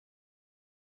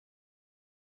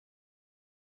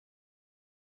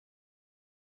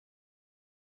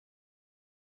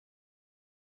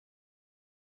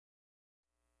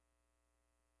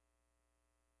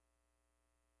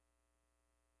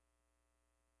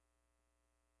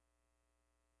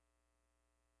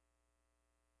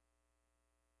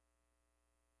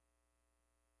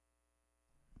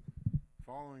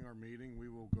following our meeting, we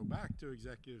will go back to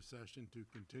executive session to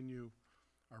continue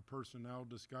our personnel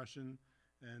discussion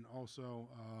and also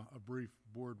a brief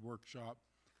board workshop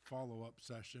follow-up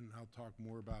session. I'll talk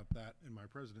more about that in my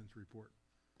president's report.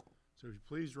 So if you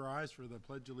please rise for the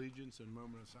Pledge of Allegiance and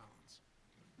moment of silence.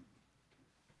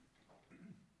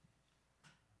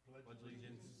 Pledge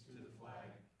allegiance to the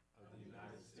flag of the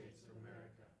United States of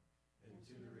America and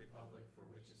to the republic for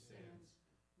which it stands,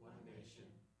 one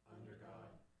nation, under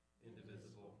God,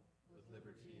 indivisible, with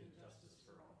liberty and justice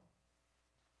for all.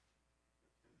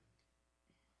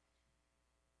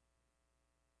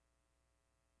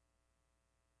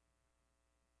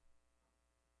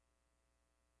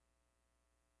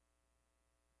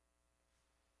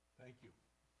 Thank you.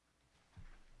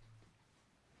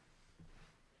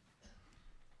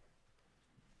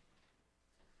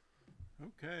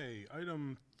 Okay,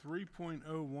 item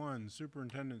 3.01,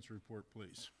 Superintendent's Report,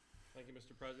 please. Thank you,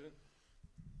 Mr. President.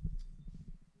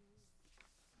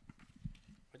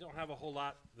 I don't have a whole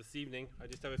lot this evening. I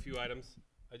just have a few items.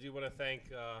 I do want to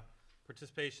thank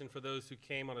participation for those who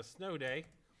came on a snow day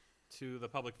to the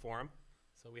public forum.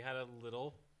 So we had a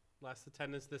little less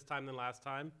attendance this time than last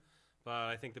time, but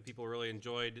I think the people really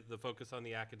enjoyed the focus on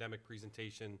the academic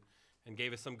presentation and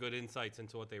gave us some good insights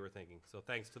into what they were thinking. So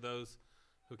thanks to those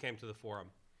who came to the forum.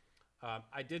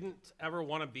 I didn't ever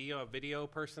want to be a video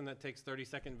person that takes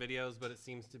 30-second videos, but it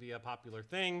seems to be a popular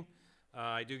thing.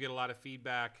 I do get a lot of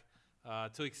feedback.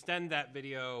 To extend that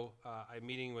video,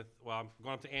 I'm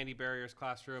going up to Andy Barrier's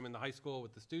classroom in the high school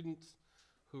with the students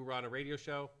who run a radio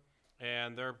show,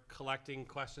 and they're collecting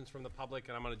questions from the public,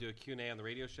 and I'm going to do a Q&A on the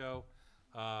radio show,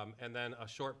 and then a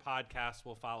short podcast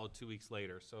will follow 2 weeks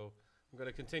later. So I'm going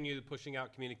to continue pushing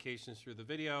out communications through the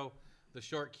video, the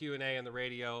short Q&A on the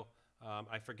radio.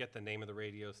 I forget the name of the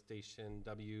radio station,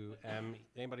 WM.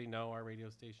 Anybody know our radio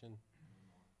station?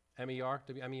 MER?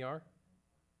 WMER?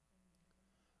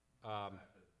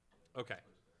 Okay.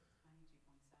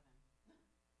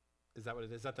 Is that what it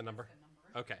is? Is that the number?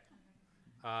 Okay.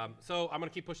 So I'm going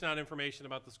to keep pushing out information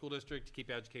about the school district to keep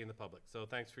educating the public. So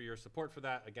thanks for your support for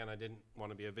that. Again, I didn't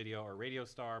want to be a video or radio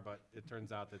star, but it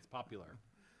turns out that it's popular.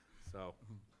 So,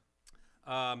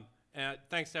 and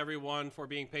thanks to everyone for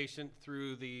being patient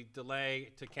through the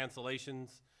delay to cancellations.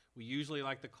 We usually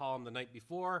like to call them the night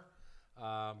before,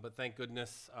 but thank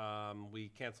goodness we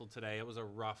canceled today. It was a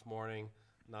rough morning.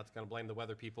 I'm not going to blame the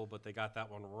weather people, but they got that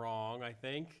one wrong, I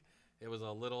think. It was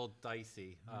a little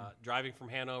dicey. Driving from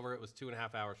Hanover, it was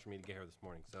 2.5 hours for me to get here this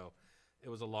morning, so it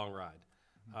was a long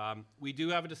ride. We do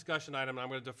have a discussion item, and I'm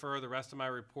going to defer the rest of my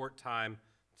report time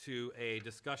to a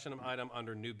discussion item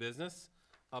under new business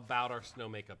about our snow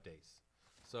makeup days.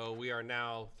 So we are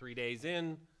now 3 days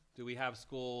in. Do we have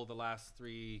school the last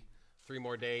three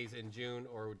more days in June,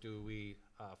 or do we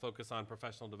focus on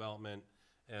professional development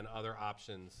and other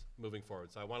options moving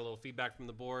forward? So I want a little feedback from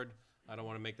the board. I don't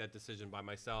want to make that decision by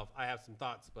myself. I have some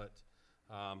thoughts, but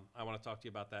I want to talk to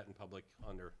you about that in public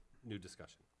under new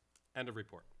discussion. End of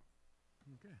report.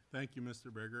 Okay, thank you,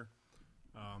 Mr. Bigger.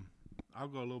 I'll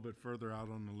go a little bit further out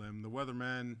on the limb. The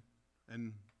weatherman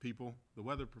and people, the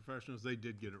weather professionals, they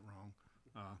did get it wrong,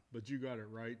 but you got it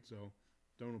right, so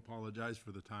don't apologize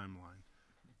for the timeline.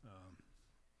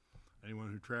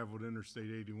 Anyone who traveled Interstate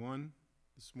 81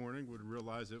 this morning would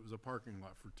realize it was a parking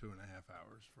lot for 2.5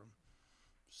 hours from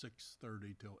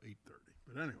 6:30 till 8:30.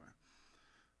 But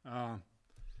anyway,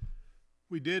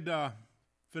 we did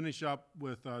finish up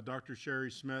with Dr.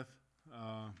 Sherry Smith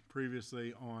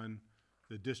previously on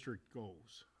the district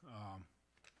goals.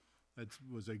 That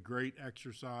was a great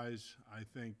exercise, I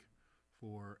think,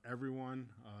 for everyone,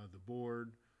 the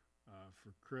board,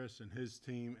 for Chris and his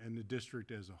team, and the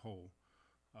district as a whole.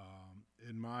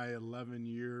 In my 11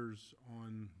 years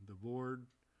on the board,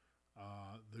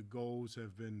 the goals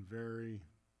have been very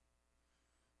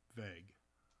vague,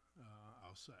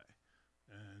 I'll say.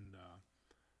 And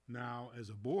now as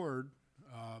a board,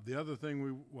 the other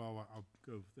thing I'll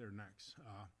go there next.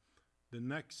 The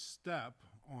next step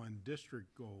on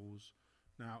district goals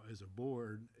now as a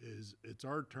board is it's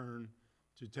our turn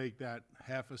to take that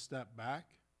half a step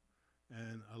back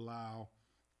and allow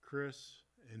Chris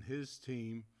and his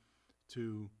team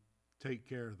to take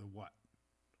care of the what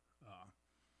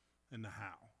and the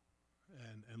how,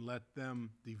 and let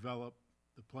them develop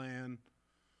the plan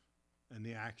and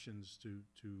the actions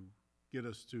to get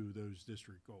us to those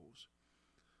district goals.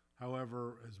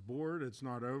 However, as board, it's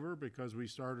not over because we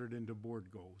started into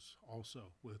board goals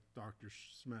also with Dr.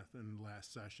 Smith in the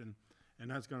last session,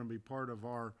 and that's going to be part of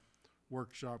our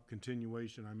workshop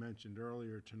continuation I mentioned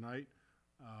earlier tonight.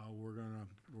 We're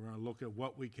gonna look at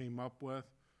what we came up with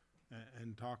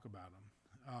and talk about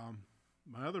them.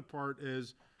 My other part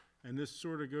is and this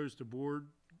sort of goes to board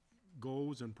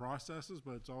goals and processes,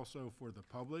 but it's also for the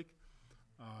public.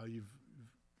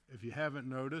 If you haven't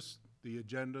noticed, the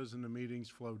agendas and the meetings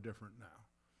flow different now.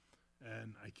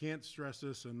 And I can't stress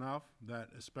this enough, that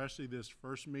especially this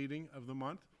first meeting of the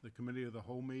month, the committee of the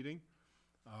whole meeting,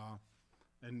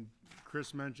 and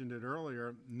Chris mentioned it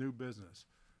earlier, new business.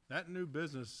 That new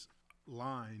business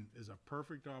line is a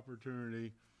perfect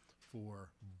opportunity for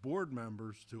board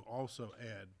members to also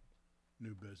add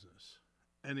new business.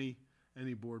 Any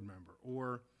board member,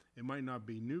 or it might not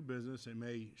be new business, it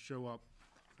may show up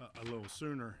a little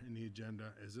sooner in the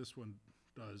agenda, as this one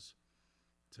does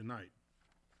tonight.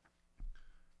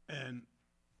 And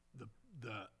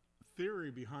the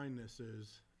theory behind this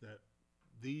is that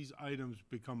these items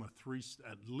become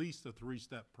at least a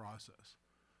three-step process.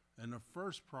 And the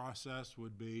first process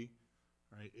would be,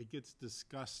 right, it gets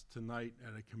discussed tonight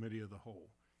at a committee of the whole,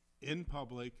 in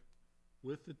public,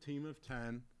 with the team of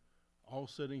 10, all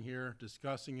sitting here,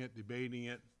 discussing it, debating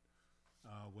it,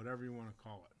 whatever you want to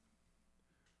call it.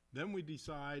 Then we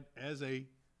decide as a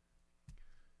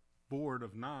board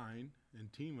of 9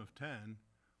 and team of 10,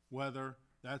 whether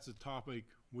that's a topic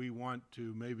we want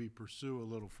to maybe pursue a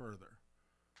little further.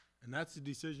 And that's the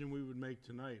decision we would make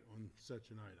tonight on such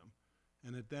an item.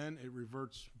 And then it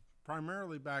reverts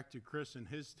primarily back to Chris and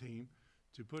his team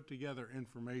to put together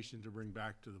information to bring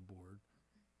back to the board,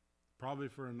 probably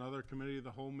for another committee of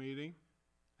the whole meeting,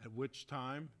 at which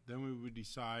time then we would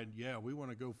decide, yeah, we want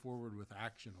to go forward with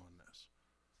action on this.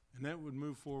 And that would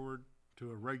move forward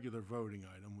to a regular voting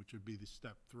item, which would be the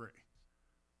step 3.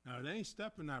 Now, at any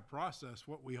step in that process,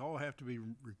 what we all have to be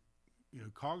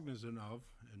cognizant of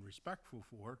and respectful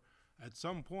for, at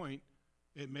some point,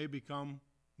 it may become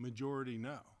majority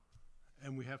no,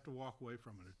 and we have to walk away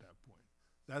from it at that point.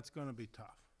 That's going to be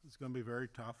tough. It's going to be very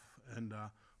tough, and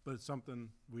but it's something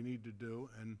we need to do,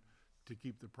 and to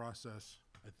keep the process,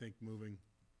 I think, moving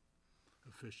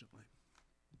efficiently.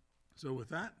 So with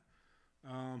that,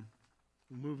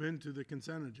 we'll move into the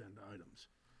consent agenda items.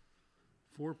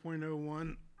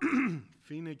 4.01,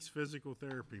 Phoenix Physical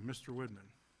Therapy, Mr. Widman.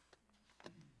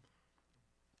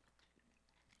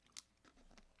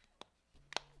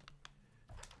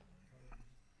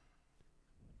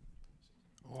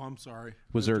 Oh, I'm sorry.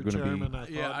 Was there Mr. gonna be- Chairman,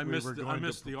 Yeah, I we missed, were I going to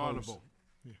missed the propose. audible.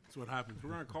 That's what happens.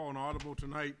 We're gonna call an audible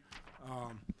tonight.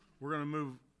 We're gonna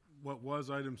move what was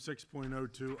item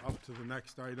 6.02 up to the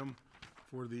next item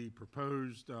for the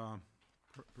proposed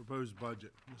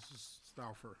budget. Mrs.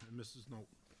 Stauffer and Mrs. Knoll.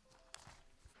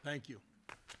 Thank you.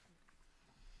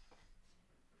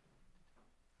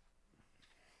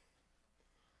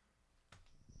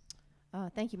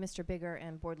 Thank you, Mr. Bigger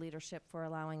and board leadership, for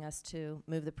allowing us to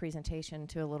move the presentation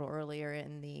to a little earlier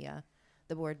in the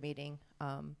board meeting.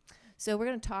 So we're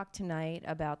going to talk tonight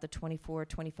about the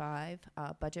 24-25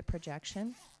 budget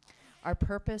projection. Our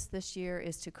purpose this year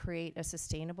is to create a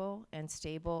sustainable and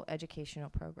stable educational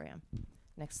program.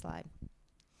 Next slide.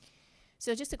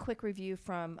 So just a quick review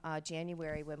from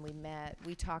January when we met.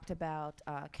 We talked about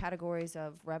categories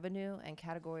of revenue and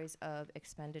categories of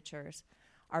expenditures.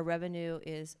 Our revenue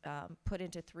is put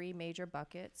into 3 major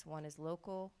buckets. One is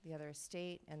local, the other is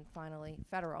state, and finally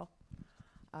federal.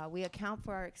 We account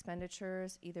for our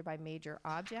expenditures either by major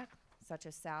object, such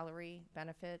as salary,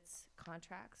 benefits,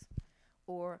 contracts,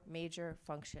 or major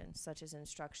functions, such as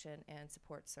instruction and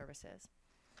support services.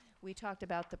 We talked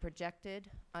about the projected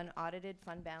unaudited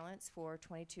fund balance for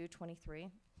 22-23.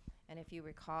 And if you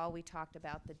recall, we talked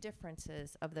about the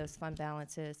differences of those fund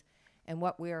balances and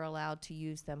what we are allowed to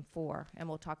use them for. And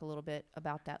we'll talk a little bit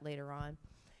about that later on.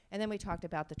 And then we talked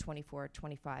about the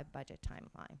 24-25 budget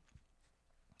timeline.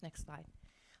 Next slide.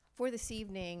 For this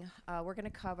evening, we're going to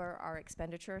cover our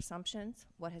expenditure assumptions,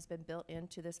 what has been built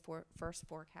into this first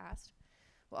forecast.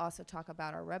 We'll also talk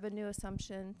about our revenue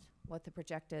assumptions, what the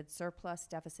projected surplus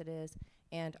deficit is,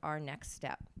 and our next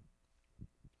step.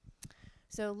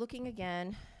 So looking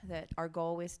again, that our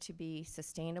goal is to be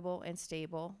sustainable and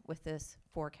stable with this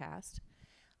forecast.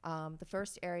 The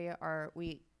first area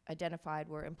we identified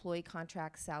were employee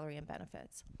contracts, salary, and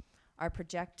benefits. Our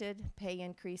projected pay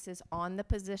increases on the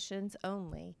positions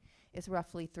only is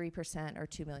roughly 3% or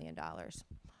 $2 million.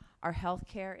 Our health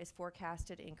care is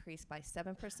forecasted to increase by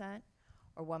 7%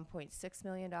 or $1.6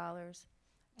 million.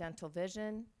 Dental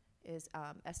vision is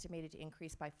estimated to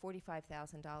increase by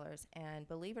 $45,000. And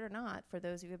believe it or not, for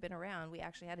those of you who have been around, we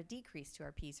actually had a decrease to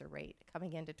our PISA rate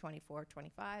coming into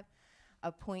 24-25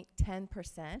 of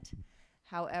 0.10%.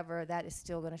 However, that is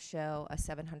still going to show a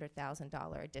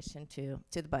 $700,000 addition to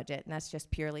the budget, and that's just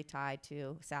purely tied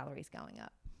to salaries going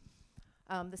up.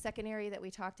 The second area that we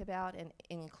talked about and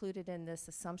included in this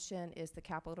assumption is the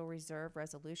capital reserve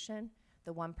resolution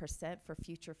the 1% for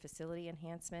future facility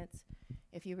enhancements.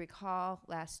 If you recall,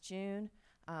 last June,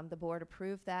 the board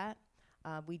approved that.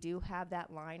 We do have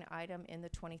that line item in the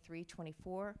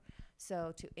 23-24,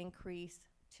 so to increase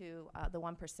to the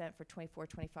 1% for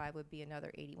 24-25 would be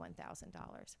another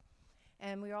 $81,000.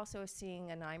 And we're also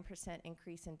seeing a 9%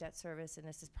 increase in debt service, and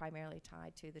this is primarily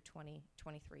tied to the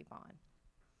 2023 bond.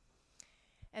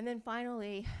 And then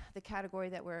finally, the category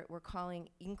that we're calling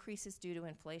increases due to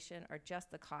inflation are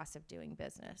just the cost of doing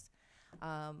business.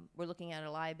 We're looking at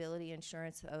a liability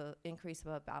insurance increase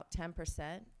of about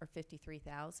 10% or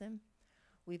 $53,000.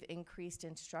 We've increased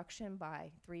instruction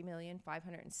by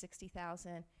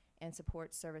 $3,560,000 and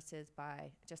support services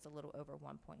by just a little over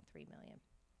 $1.3 million.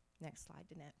 Next slide,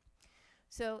 Danette.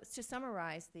 So to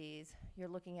summarize these, you're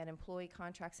looking at employee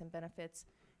contracts and benefits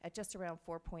at just around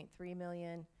 $4.3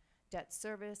 million, debt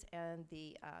service and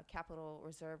the capital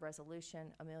reserve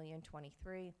resolution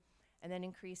 $1,023,000, and then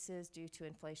increases due to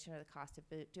inflation or the cost of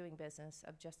doing business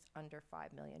of just under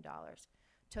 $5 million.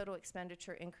 Total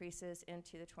expenditure increases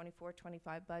into the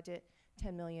 24-25 budget,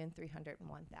 $10,301,000.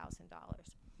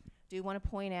 Do want to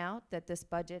point out that this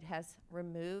budget has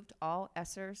removed all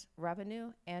ESSER's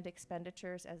revenue and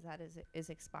expenditures as that is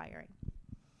expiring.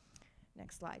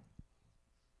 Next slide.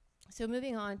 So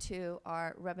moving on to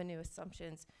our revenue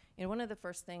assumptions, you know, one of the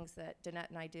first things that Danette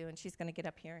and I do, and she's going to get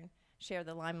up here and share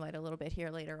the limelight a little bit here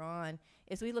later on,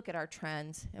 is we look at our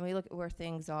trends and we look at where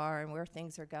things are and where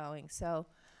things are going. So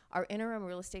our interim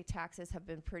real estate taxes have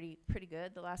been pretty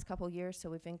good the last couple of years, so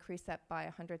we've increased that by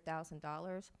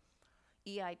 $100,000.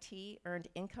 EIT, earned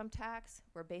income tax,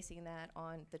 we're basing that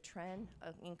on the trend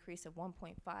of increase of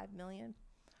 1.5 million.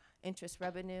 Interest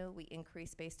revenue, we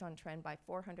increased based on trend by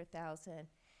 400,000.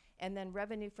 And then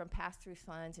revenue from pass-through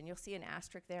funds, and you'll see an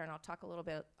asterisk there, and I'll talk a little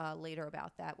bit later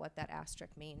about that, what that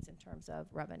asterisk means in terms of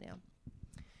revenue.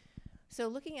 So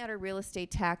looking at our real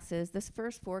estate taxes, this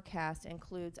first forecast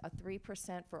includes a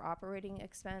 3% for operating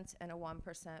expense and a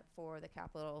 1% for the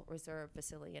capital reserve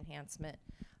facility enhancement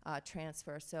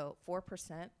transfer. So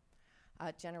 4%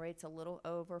 generates a little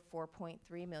over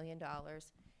 $4.3 million.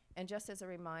 And just as a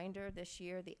reminder, this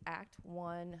year the Act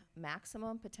 1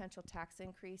 maximum potential tax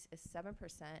increase is 7%.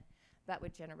 That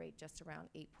would generate just around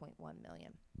 $8.1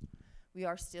 million. We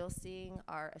are still seeing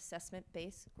our assessment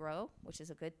base grow, which is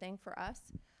a good thing for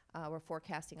us. We're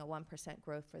forecasting a 1%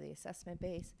 growth for the assessment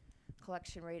base,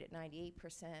 collection rate at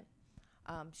 98%.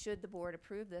 Should the board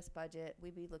approve this budget,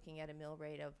 we'd be looking at a mill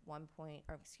rate of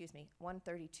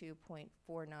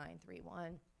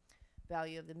 132.4931.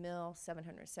 Value of the mill,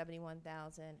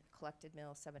 $771,000. Collected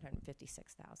mill,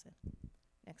 $756,000.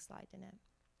 Next slide, Danette.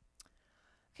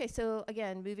 Okay, so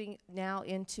again, moving now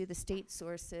into the state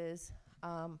sources.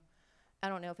 I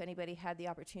don't know if anybody had the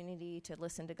opportunity to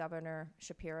listen to Governor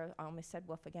Shapiro. I almost said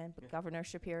Wolf again, but Governor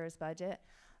Shapiro's budget.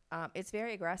 It's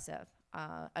very aggressive,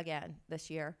 again, this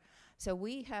year. So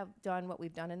we have done what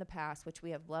we've done in the past, which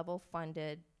we have level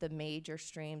funded the major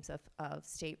streams of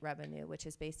state revenue, which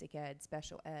is basic ed,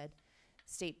 special ed,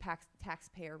 state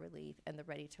taxpayer relief, and the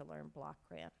Ready to Learn block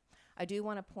grant. I do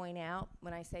want to point out,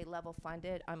 when I say level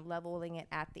funded, I'm leveling it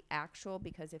at the actual,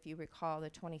 because if you recall the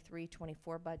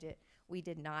 23-24 budget, we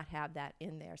did not have that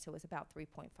in there, so it was about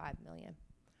 $3.5 million.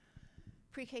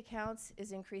 Pre-K counts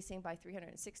is increasing by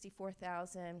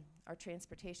 $364,000. Our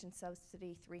transportation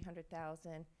subsidy,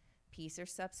 $300,000. PSER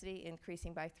subsidy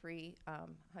increasing by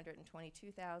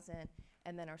 $322,000,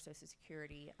 and then our Social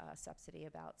Security subsidy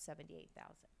about $78,000.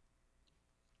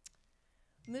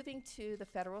 Moving to the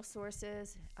federal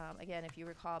sources, again, if you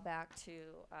recall back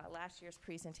to last year's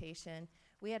presentation,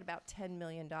 we had about $10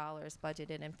 million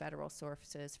budgeted in federal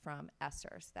sources from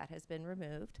ESSERS. That has been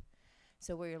removed.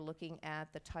 So we're looking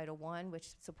at the Title I, which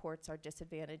supports our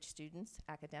disadvantaged students,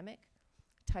 academic.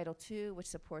 Title II, which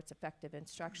supports effective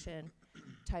instruction.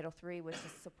 Title III, which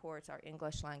supports our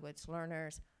English language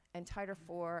learners. And Title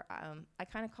IV, I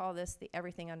kind of call this the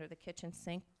everything under the kitchen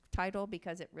sink title,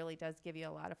 because it really does give you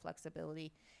a lot of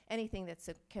flexibility, anything that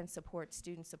can support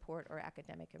student support or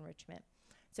academic enrichment.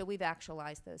 So we've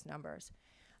actualized those numbers.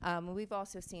 We've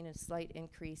also seen a slight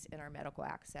increase in our medical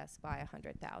access by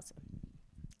 $100,000.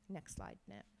 Next slide,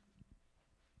 Nick.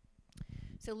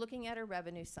 So looking at our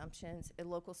revenue assumptions, in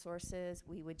local sources,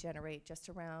 we would generate just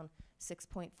around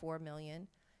 $6.4 million.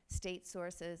 State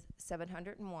sources,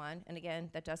 701, and again,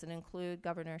 that doesn't include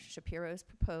Governor Shapiro's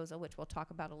proposal, which we'll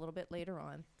talk about a little bit later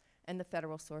on, and the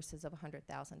federal sources of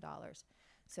 $100,000.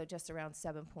 So just around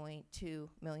 $7.2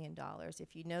 million.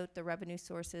 If you note the revenue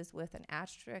sources with an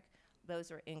asterisk,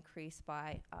 those are increased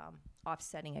by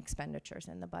offsetting expenditures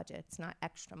in the budget. It's not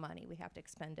extra money. We have to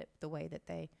expend it the way that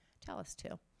they tell us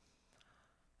to.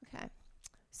 Okay.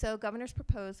 So governor's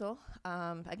proposal,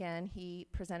 again, he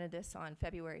presented this on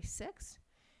February 6th.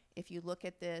 If you look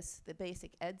at this, the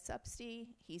basic ed subsidy,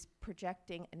 he's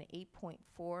projecting an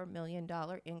 $8.4 million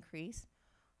increase,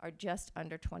 or just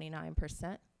under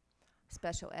 29%.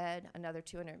 Special ed, another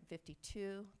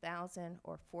 252,000,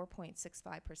 or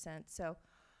 4.65%. So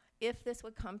if this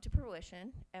would come to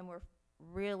fruition, and we're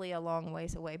really a long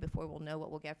ways away before we'll know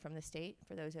what we'll get from the state,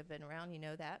 for those who have been around, you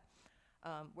know that,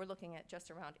 we're looking at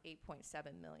just around 8.7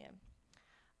 million.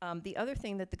 The other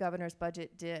thing that the governor's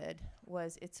budget did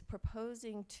was it's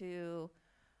proposing to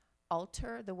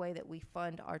alter the way that we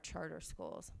fund our charter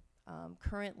schools.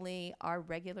 Currently, our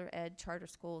regular ed charter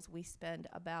schools, we spend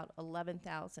about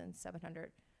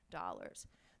 $11,700.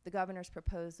 The governor's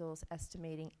proposal is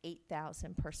estimating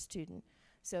 $8,000 per student.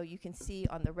 So you can see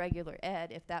on the regular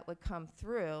ed, if that would come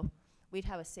through, we'd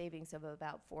have a savings of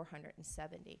about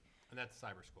 $470. And that's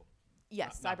cyber school.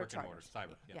 Yes, Not cyber brick and mortar,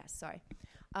 charters. cyber, yeah. Yes, sorry.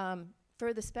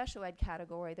 For the special ed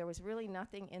category, there was really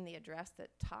nothing in the address that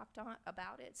talked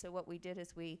about it. So what we did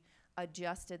is we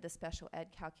adjusted the special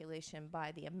ed calculation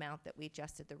by the amount that we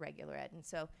adjusted the regular ed. And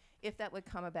so if that would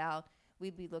come about,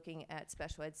 we'd be looking at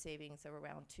special ed savings of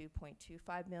around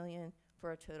 2.25 million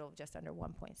for a total of just under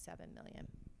 1.7 million.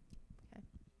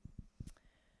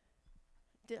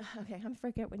 Okay. Okay, I'm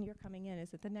forget when you're coming in.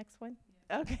 Is it the next one?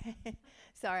 Yeah. Okay,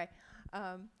 sorry.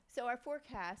 So our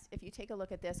forecast, if you take a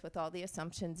look at this with all the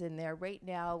assumptions in there, right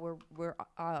now we're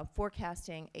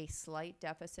forecasting a slight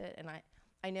deficit, and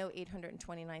I know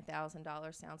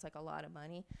 $829,000 sounds like a lot of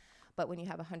money, but when you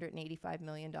have a $185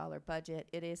 million budget,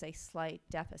 it is a slight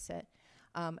deficit.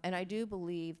 And I do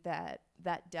believe that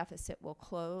that deficit will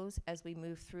close as we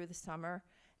move through the summer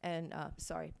and,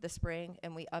 the spring,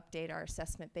 and we update our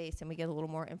assessment base and we get a little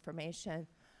more information.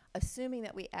 Assuming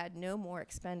that we add no more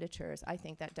expenditures, I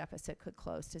think that deficit could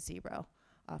close to zero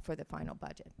for the final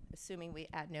budget, assuming we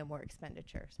add no more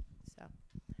expenditures. So,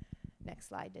 next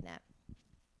slide, Danette.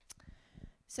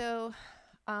 So,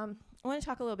 I want to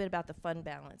talk a little bit about the fund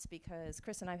balance, because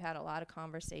Chris and I have had a lot of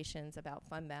conversations about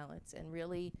fund balance, and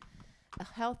really a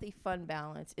healthy fund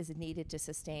balance is needed to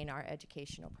sustain our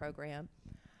educational program.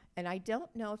 And I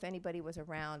don't know if anybody was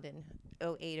around in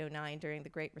 08, 09 during the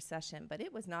Great Recession, but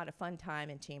it was not a fun time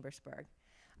in Chambersburg.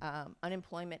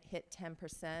 Unemployment hit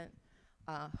 10%.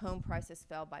 Home prices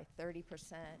fell by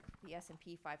 30%. The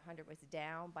S&P 500 was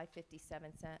down by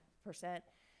 57%.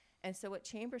 And so what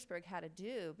Chambersburg had to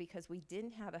do, because we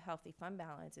didn't have a healthy fund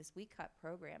balance, is we cut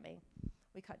programming.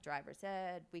 We cut driver's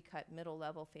ed, we cut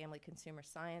middle-level family consumer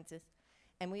sciences,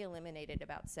 and we eliminated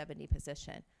about 70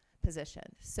 positions.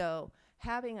 So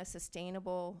having a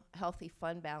sustainable, healthy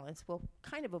fund balance will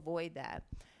kind of avoid that.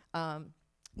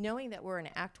 Knowing that we're an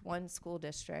Act 1 school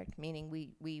district, meaning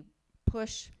we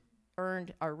push our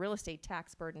real estate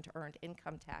tax burden to earned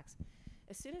income tax,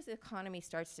 as soon as the economy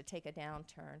starts to take a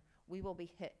downturn, we will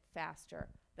be hit faster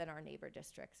than our neighbor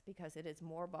districts, because it is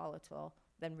more volatile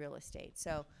than real estate.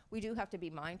 So we do have to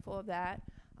be mindful of that.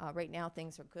 Right now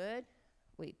things are good.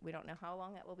 We don't know how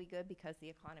long that will be good, because the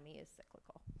economy is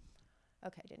cyclical.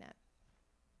 Okay, Danette.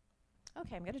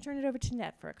 Okay, I'm going to turn it over to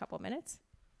Nett for a couple minutes.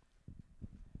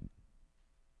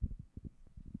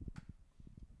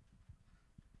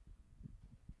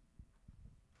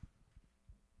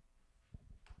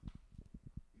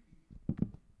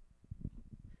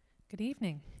 Good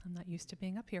evening. I'm not used to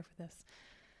being up here for this,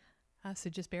 so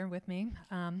just bear with me.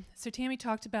 So Tammy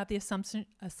talked about the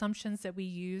assumptions that we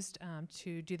used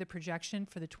to do the projection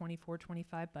for the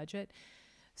 24-25 budget.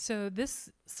 So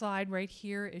this slide right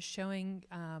here is showing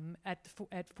at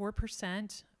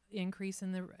 4% increase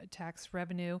in the tax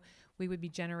revenue, we would be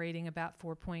generating about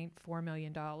 $4.4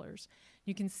 million.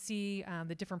 You can see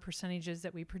the different percentages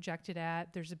that we projected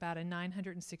at. There's about a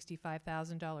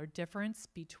 $965,000 difference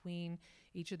between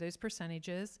each of those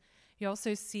percentages. You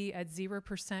also see at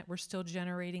 0%, we're still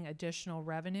generating additional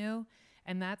revenue,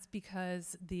 and that's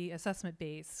because the assessment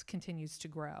base continues to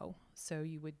grow. So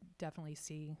you would definitely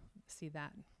see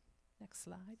that. Next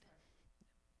slide.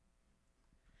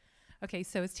 Okay,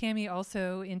 so as Tammy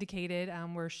also indicated,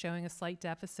 we're showing a slight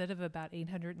deficit of about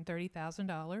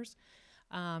 $830,000.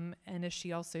 And as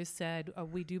she also said,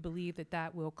 we do believe that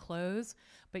that will close,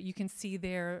 but you can see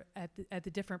there at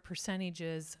the different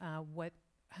percentages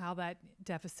how that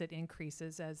deficit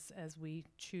increases as we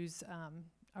choose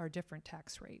our different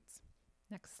tax rates.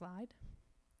 Next slide.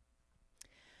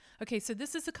 Okay, so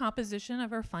this is the composition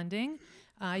of our funding.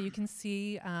 You can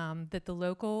see that the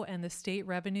local and the state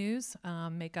revenues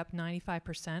make up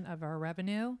 95% of our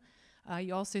revenue.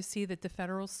 You also see that the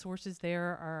federal sources there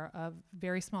are a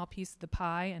very small piece of the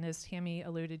pie, and as Tammy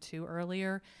alluded to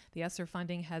earlier, the ESSER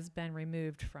funding has been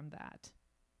removed from that.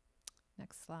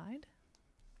 Next slide.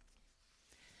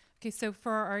 Okay, so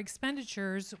for our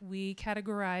expenditures, we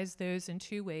categorize those in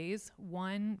two ways,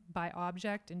 one by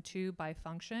object and two by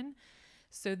function.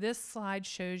 So this slide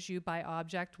shows you by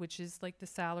object, which is like the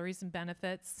salaries and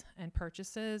benefits and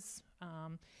purchases.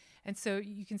 And so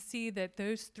you can see that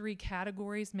those three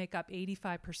categories make up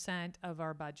 85% of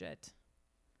our budget.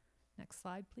 Next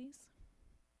slide, please.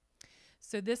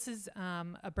 So this is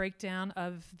a breakdown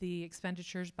of the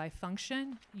expenditures by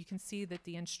function. You can see that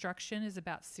the instruction is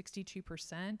about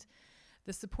 62%.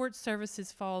 The support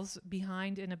services falls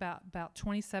behind in about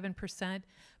 27%,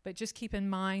 but just keep in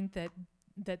mind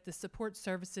that the support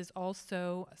services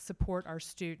also support our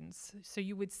students. So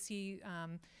you would see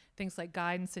things like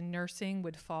guidance and nursing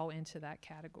would fall into that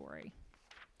category.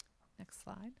 Next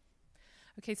slide.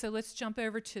 Okay, so let's jump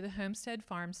over to the homestead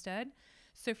farmstead.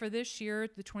 So for this year,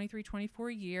 the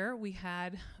 23-24 year, we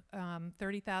had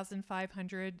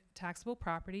 30,500 taxable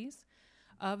properties.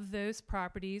 Of those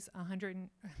properties,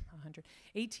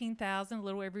 18,000, a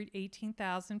little over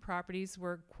 18,000 properties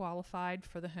were qualified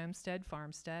for the homestead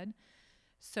farmstead.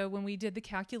 So when we did the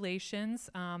calculations,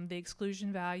 the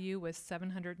exclusion value was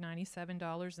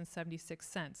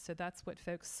 $797.76. So that's what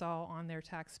folks saw on their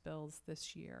tax bills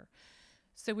this year.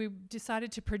 So we decided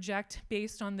to project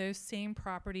based on those same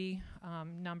property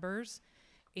numbers.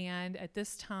 And at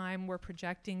this time, we're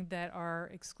projecting that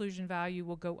our exclusion value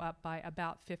will go up by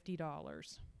about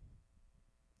 $50.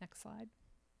 Next slide.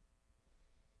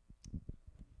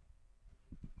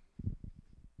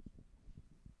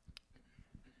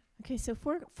 Okay, so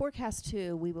for Forecast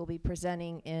 2, we will be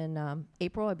presenting in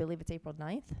April. I believe it's April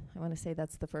 9th. I want to say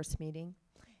that's the first meeting.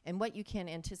 And what you can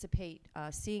anticipate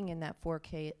seeing in that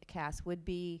forecast would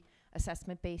be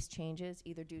assessment-based changes,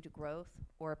 either due to growth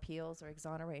or appeals or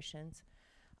exonerations.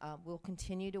 We'll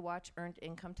continue to watch earned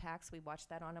income tax. We watch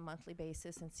that on a monthly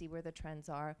basis and see where the trends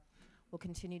are. We'll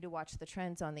continue to watch the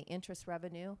trends on the interest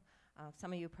revenue.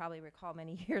 Some of you probably recall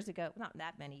many years ago, not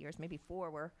that many years, maybe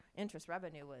 4, where interest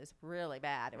revenue was really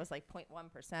bad. It was like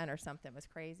 0.1% or something. It was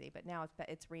crazy. But now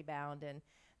it's rebound, and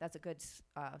that's a good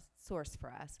source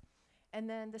for us. And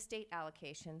then the state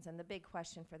allocations, and the big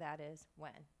question for that is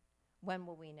when? When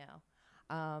will we know?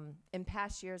 In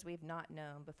past years, we've not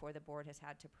known before the board has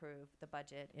had to approve the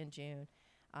budget in June.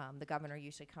 The governor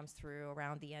usually comes through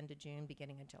around the end of June,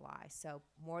 beginning of July. So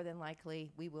more than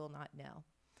likely, we will not know.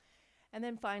 And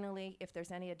then finally, if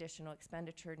there's any additional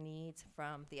expenditure needs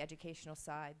from the educational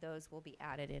side, those will be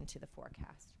added into the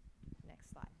forecast. Next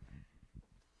slide.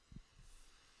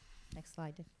 Next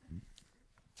slide.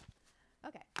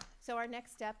 Okay, so our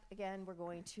next step, again, we're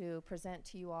going to present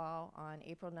to you all on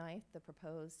April 9th the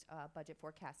proposed budget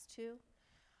forecast 2.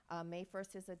 May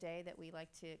 1st is a day that we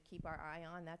like to keep our eye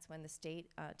on. That's when the state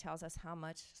tells us how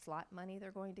much slot money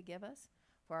they're going to give us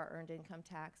for our earned income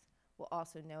tax. We'll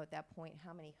also know at that point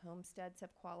how many homesteads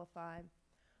have qualified.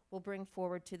 We'll bring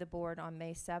forward to the board on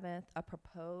May 7th a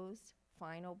proposed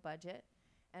final budget.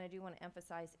 And I do want to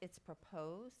emphasize it's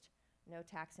proposed. No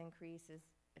tax increase is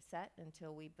set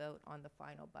until we vote on the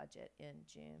final budget in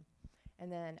June.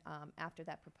 And then after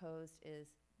that proposed is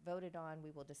voted on, we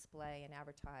will display and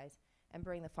advertise and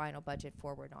bring the final budget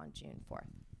forward on June 4th.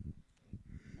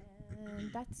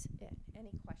 And that's it.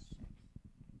 Any questions?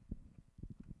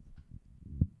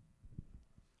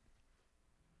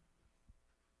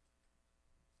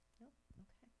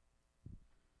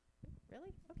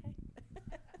 Really? Okay.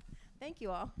 Thank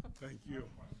you all. Thank you.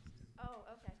 Oh,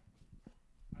 okay.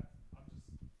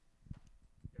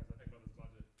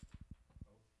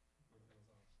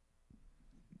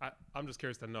 I'm just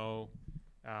curious to know,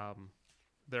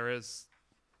 there is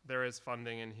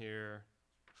funding in here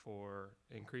for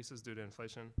increases due to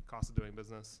inflation, cost of doing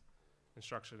business,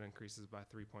 instruction increases by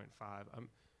 3.5. I'm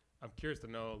curious to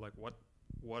know, like,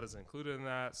 what is included in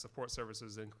that. Support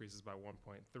services increases by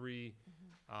 1.3.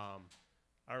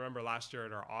 I remember last year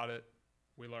at our audit,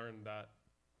 we learned that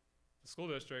the school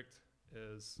district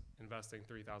is investing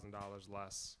 $3,000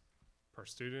 less per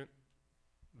student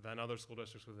than other school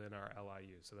districts within our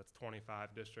LIU. So that's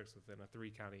 25 districts within a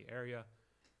 3-county area.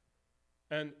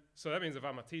 And so that means if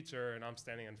I'm a teacher and I'm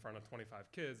standing in front of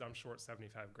 25 kids, I'm short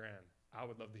 75 grand. I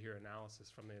would love to hear analysis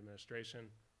from the administration.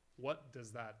 What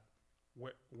does that,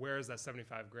 where is that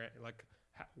 75 grand? Like,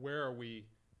 where are we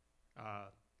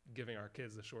giving our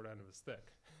kids the short end of the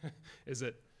stick? Is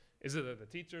it that the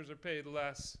teachers are paid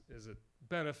less? Is it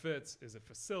benefits? Is it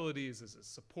facilities? Is it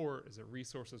support? Is it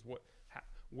resources?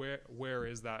 Where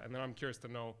is that? And then I'm curious to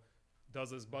know, does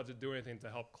this budget do anything to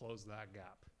help close that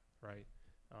gap, right?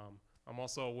 I'm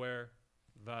also aware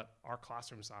that our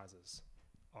classroom sizes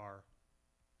are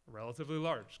relatively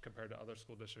large compared to other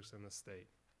school districts in the state.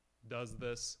 Does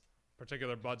this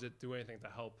particular budget do anything to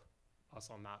help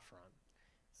us on that front?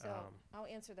 So I'll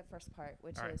answer the first part,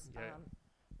 which all right, is yeah.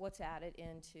 what's added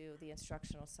into the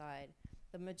instructional side.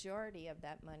 The majority of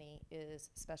that money is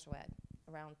special ed,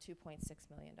 around $2.6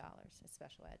 million is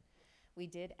special ed. We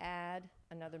did add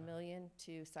another $1 million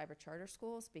to cyber charter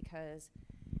schools because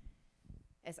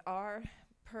as our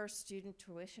per student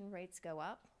tuition rates go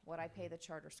up, what I pay the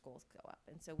charter schools go up.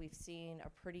 And so we've seen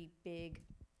a pretty big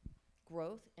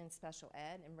growth in special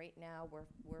ed, and right now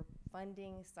we're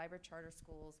funding cyber charter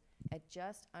schools at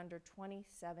just under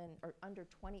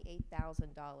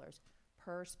 $28,000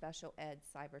 per special ed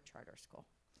cyber charter school.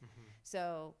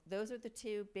 So those are the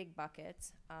two big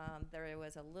buckets. There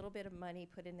was a little bit of money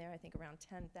put in there, I think around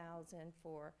 $10,000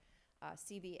 for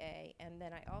CVA, and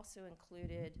then I also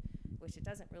included, which it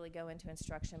doesn't really go into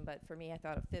instruction, but for me I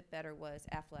thought it fit better, was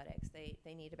athletics. They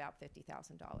need about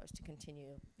 $50,000 to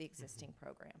continue the existing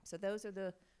program. So those are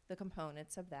the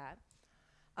components of that.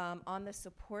 On the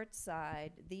support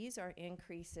side, these are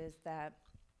increases that,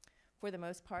 for the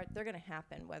most part, they're going to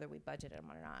happen whether we budget them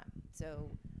or not.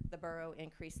 So the borough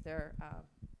increased their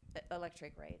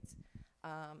electric rates.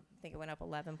 I think it went up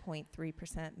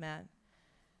 11.3%, Matt.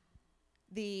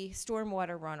 The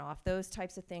stormwater runoff, those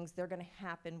types of things, they're going to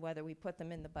happen whether we put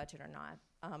them in the budget or not.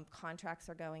 Contracts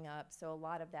are going up, so a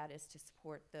lot of that is to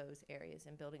support those areas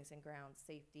in buildings and grounds,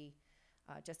 safety,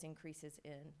 just increases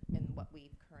in what we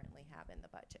currently have in the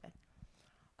budget.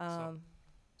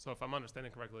 So if I'm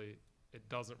understanding correctly, it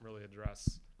doesn't really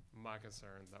address my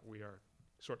concern that we are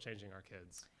shortchanging our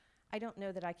kids. I don't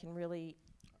know that I can really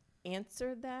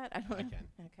answer that. I don't I know. can.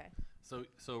 Okay.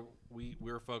 So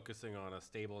we're focusing on a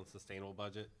stable and sustainable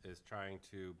budget, is trying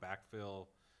to backfill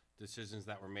decisions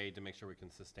that were made to make sure we can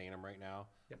sustain them right now.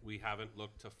 Yep. We haven't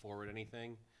looked to forward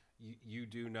anything. You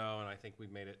do know, and I think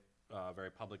we've made it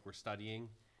very public, we're studying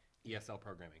ESL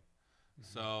programming.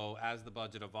 So as the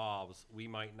budget evolves, we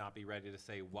might not be ready to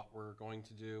say what we're going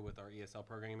to do with our ESL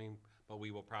programming, but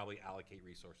we will probably allocate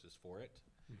resources for it.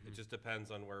 It just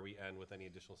depends on where we end with any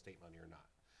additional state money or not.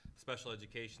 Special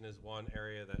education is one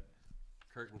area that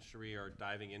Kurt and Cherie are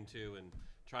diving into and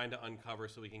trying to uncover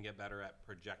so we can get better at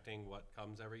projecting what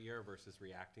comes every year versus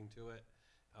reacting to it.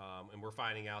 And we're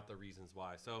finding out the reasons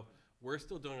why. So we're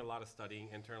still doing a lot of studying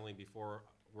internally before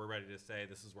we're ready to say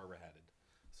this is where we're headed.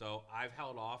 So I've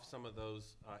held off some of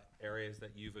those areas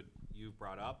that you've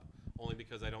brought up, only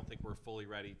because I don't think we're fully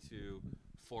ready to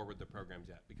forward the programs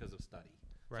yet because of study.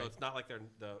 Right. So it's not like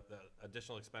the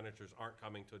additional expenditures aren't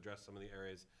coming to address some of the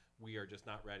areas. We are just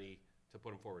not ready to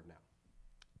put them forward now.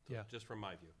 So Yeah. just from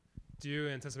my view. Do you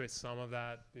anticipate some of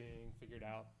that being figured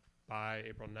out by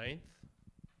April 9th?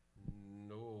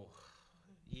 No.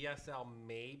 ESL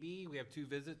maybe. We have 2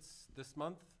 visits this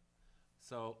month.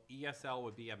 So ESL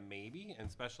would be a maybe, and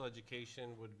special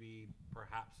education would be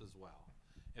perhaps as well.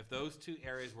 If those 2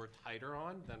 areas we're tighter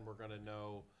on, then we're going to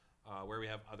know where we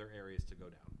have other areas to go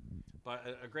down. But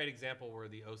a great example were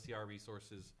the OCR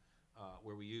resources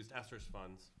where we used ESSER's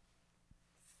funds.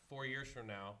 4 years from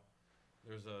now,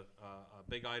 there's a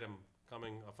big item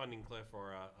coming, a funding cliff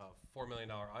or a $4 million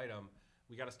item.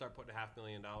 We got to start putting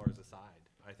 $500,000 aside.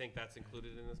 I think that's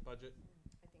included in this budget.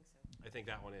 I think so. I think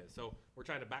that one is. So we're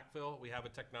trying to backfill. We have a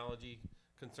technology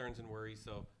concerns and worries.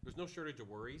 So there's no shortage of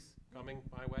worries coming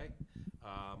my way.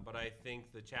 But I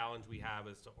think the challenge we have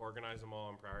is to organize them all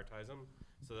and prioritize them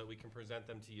so that we can present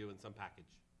them to you in some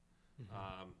package.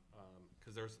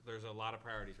 Because there's a lot of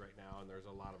priorities right now and there's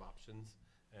a lot of options.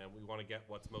 And we want to get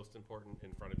what's most important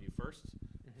in front of you first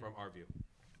from our view.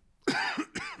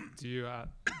 Do you,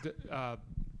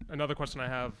 another question I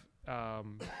have,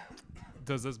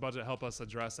 does this budget help us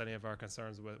address any of our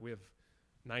concerns with, we have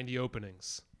 90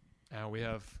 openings and we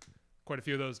have quite a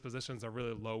few of those positions are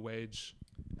really low wage.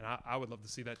 And I would love to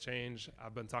see that change.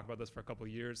 I've been talking about this for a couple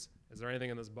of years. Is there anything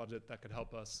in this budget that could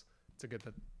help us to get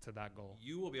to that goal?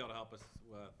 You will be able to help us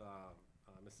with,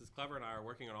 Mrs. Clever and I are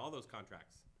working on all those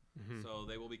contracts. So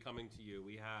they will be coming to you.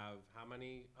 We have how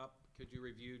many up? Could you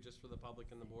review just for the public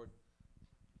and the board?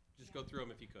 Just go through them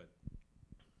if you could.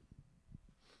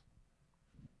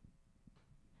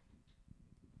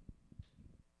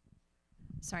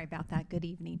 Sorry about that. Good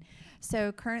evening.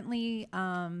 So currently,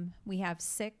 we have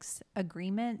 6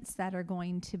 agreements that are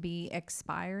going to be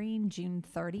expiring June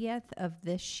 30th of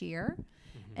this year.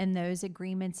 And those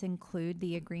agreements include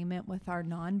the agreement with our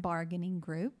non-bargaining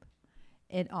group.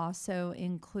 It also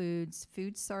includes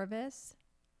food service,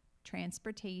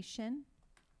 transportation,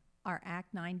 our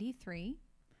Act 93,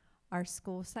 our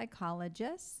school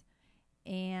psychologists,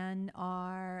 and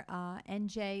our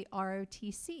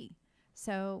NJROTC.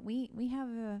 So we have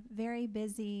a very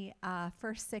busy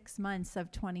first 6 months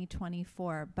of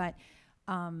 2024, but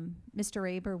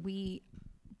Mr. Aber, we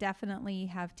definitely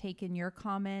have taken your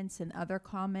comments and other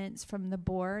comments from the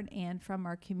board and from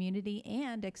our community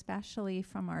and especially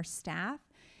from our staff.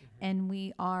 And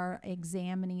we are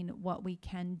examining what we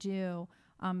can do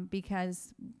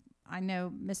because I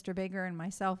know Mr. Bigger and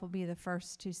myself will be the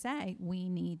first to say we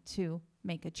need to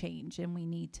make a change and we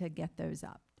need to get those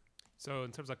up. So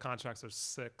in terms of contracts, there's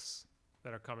 6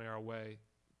 that are coming our way.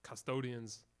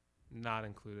 Custodians, not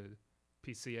included.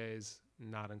 PCAs,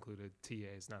 not included.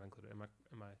 TAs, not included. Am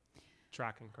I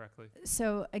tracking correctly?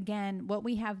 So again, what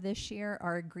we have this year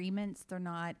are agreements. They're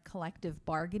not collective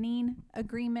bargaining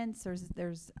agreements.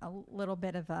 There's a little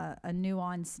bit of a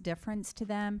nuanced difference to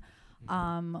them.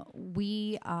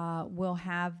 We will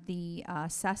have the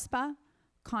CESPA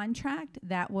contract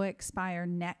that will expire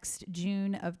next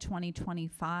June of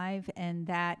 2025, and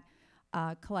that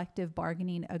collective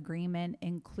bargaining agreement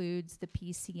includes the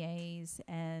PCAs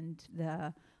and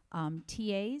the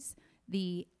TAs.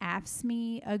 The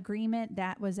AFSCME agreement,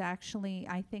 that was actually,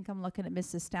 I think I'm looking at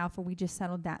Mrs. Stauffer, we just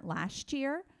settled that last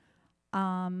year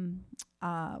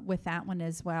with that one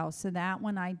as well. So that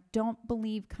one I don't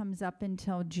believe comes up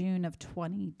until June of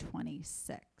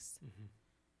 2026.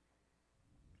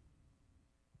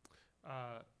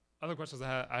 Other questions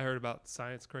I heard about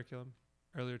science curriculum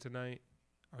earlier tonight.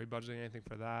 Are we budgeting anything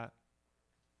for that?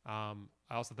 I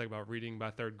also think about reading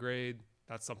by 3rd grade.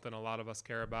 That's something a lot of us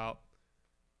care about.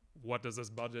 What does this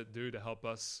budget do to help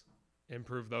us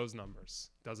improve those numbers?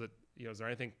 Does it, is there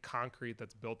anything concrete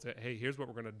that's built in? Hey, here's what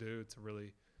we're going to do to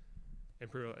really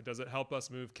improve. Does it help us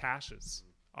move caches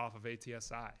off of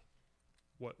ATSI?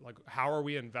 How are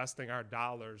we investing our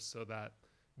dollars so that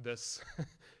this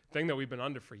thing that we've been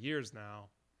under for years now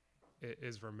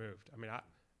is removed? I mean,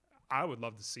 I would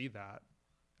love to see that.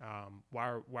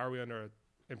 Why are we under an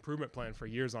improvement plan for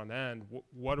years on end?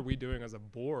 What are we doing as a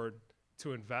board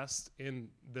to invest in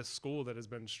this school that has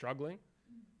been struggling?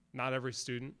 Not every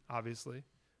student, obviously,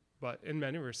 but in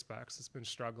many respects, it's been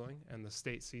struggling, and the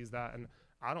state sees that, and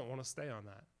I don't want to stay on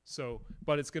that. So,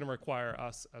 but it's going to require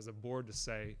us as a board to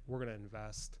say, we're going to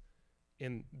invest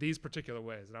in these particular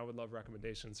ways, and I would love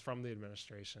recommendations from the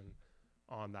administration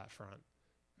on that front.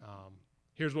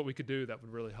 Here's what we could do that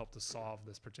would really help to solve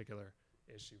this particular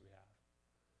issue we have.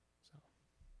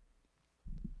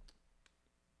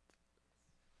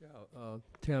 Yeah,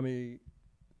 Tammy,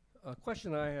 a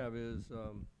question I have is,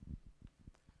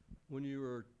 when you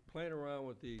were playing around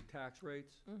with the tax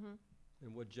rates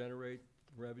and what generate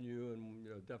revenue and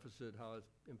deficit, how it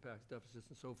impacts deficits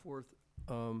and so forth,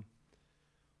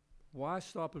 why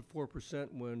stop at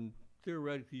 4% when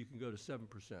theoretically you can go to 7%?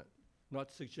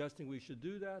 Not suggesting we should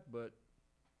do that, but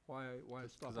why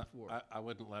stop at 4? I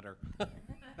wouldn't let her.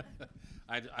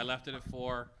 I left it at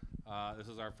 4. This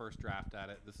is our first draft at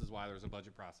it. This is why there's a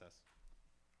budget process.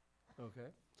 Okay,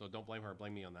 So don't blame her.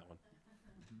 Blame me on that one.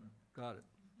 got it.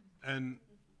 And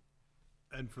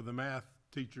for the math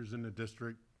teachers in the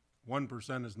district,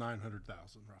 1% is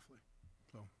 900,000 roughly.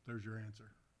 So there's your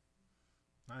answer.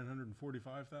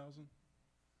 945,000?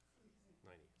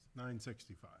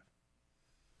 965.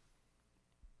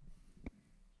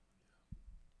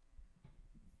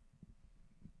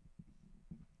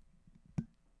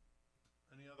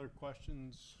 Any other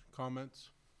questions, comments?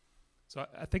 So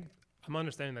I think I'm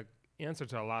understanding the answer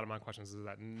to a lot of my questions is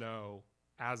that no,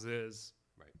 as is.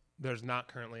 Right. There's not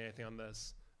currently anything on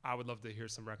this. I would love to hear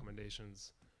some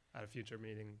recommendations at a future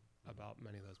meeting about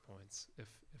many of those points. If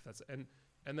that's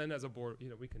and then as a board,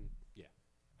 we can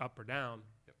up or down.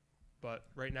 Yep. But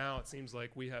right now it seems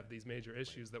like we have these major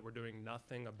issues that we're doing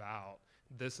nothing about.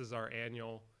 This is our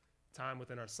annual time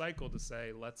within our cycle to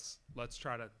say let's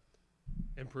try to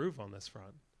improve on this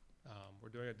front. We're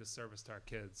doing a disservice to our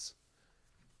kids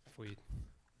if we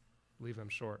leave them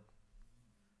short.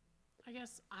 I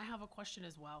guess I have a question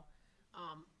as well.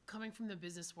 Coming from the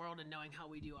business world and knowing how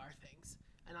we do our things,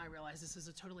 and I realize this is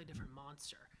a totally different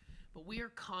monster, but we are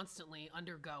constantly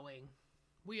undergoing,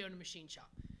 we own a machine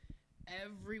shop.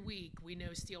 Every week we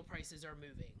know steel prices are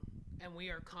moving, and we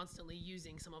are constantly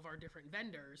using some of our different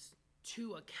vendors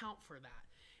to account for that.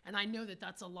 And I know that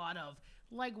that's a lot of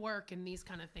legwork and these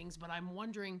kind of things, but I'm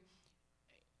wondering,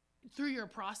 through your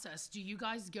process, do you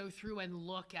guys go through and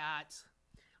look at,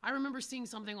 I remember seeing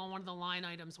something on one of the line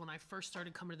items when I first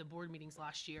started coming to the board meetings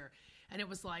last year, and it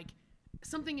was like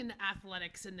something in the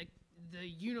athletics and the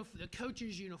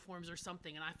coaches' uniforms or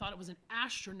something, and I thought it was an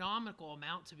astronomical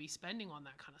amount to be spending on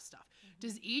that kind of stuff.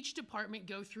 Does each department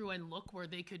go through and look where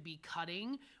they could be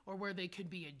cutting or where they could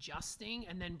be adjusting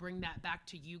and then bring that back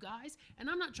to you guys? And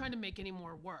I'm not trying to make any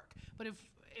more work, but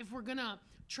if we're gonna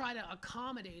try to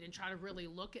accommodate and try to really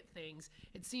look at things,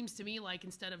 it seems to me like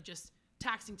instead of just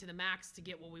taxing to the max to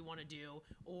get what we want to do,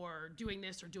 or doing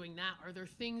this or doing that? Are there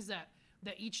things that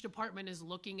each department is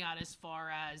looking at as far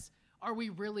as, are we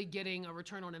really getting a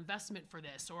return on investment for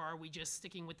this, or are we just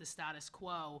sticking with the status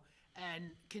quo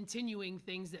and continuing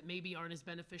things that maybe aren't as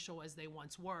beneficial as they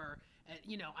once were?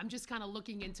 You know, I'm just kind of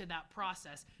looking into that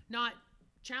process, not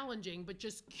challenging, but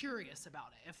just curious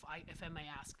about it, if I may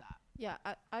ask that. Yeah,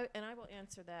 I will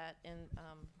answer that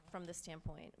from this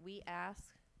standpoint. We ask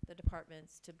the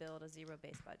departments to build a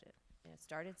zero-based budget. You know,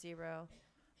 start at zero,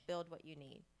 build what you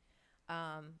need.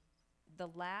 The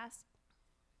last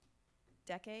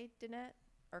decade, Danette,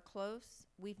 or close,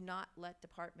 we've not let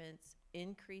departments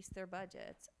increase their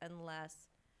budgets unless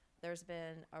there's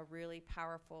been a really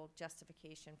powerful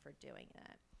justification for doing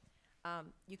that.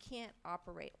 You can't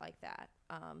operate like that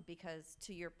because,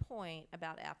 to your point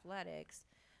about athletics,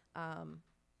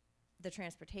 the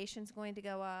transportation's going to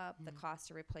go up, the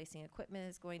cost of replacing equipment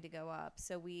is going to go up.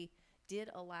 So we did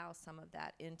allow some of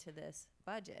that into this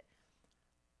budget.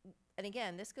 And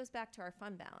again, this goes back to our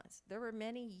fund balance. There were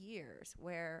many years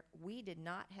where we did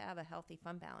not have a healthy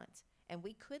fund balance, and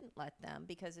we couldn't let them,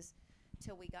 because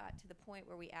till we got to the point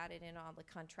where we added in all the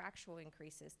contractual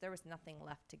increases, there was nothing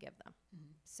left to give them.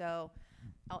 So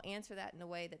I'll answer that in a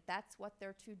way that that's what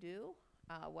they're to do.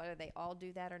 Whether they all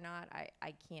do that or not,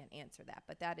 I can't answer that.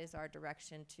 But that is our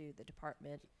direction to the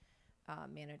department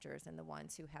managers and the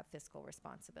ones who have fiscal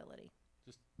responsibility.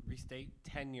 Just restate,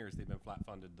 10 years they've been flat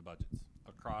funded the budgets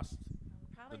across,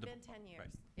 Probably The been dep- 10 years.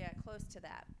 right. Yeah, close to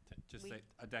that. just We- say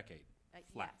a decade.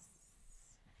 Flat. Yes.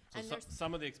 So And there's,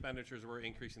 some of the expenditures, we're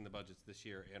increasing the budgets this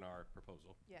year in our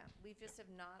proposal. yeah, we just have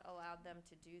not allowed them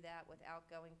to do that without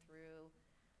going through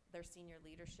their senior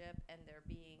leadership and there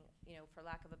being, you know, for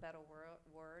lack of a better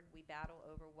word, we battle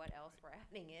over what else we're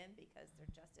adding in because there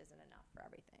just isn't enough for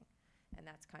everything. And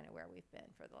that's kind of where we've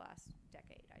been for the last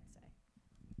decade, I'd say.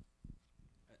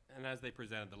 And as they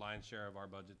presented, the lion's share of our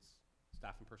budget's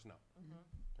staff and personnel. Mm-hmm.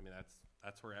 I mean,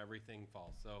 that's where everything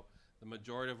falls. So the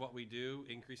majority of what we do,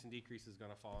 increase and decrease, is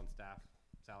gonna fall on staff,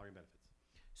 salary and benefits.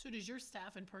 So does your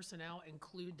staff and personnel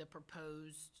include the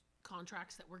proposed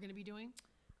contracts that we're going to be doing?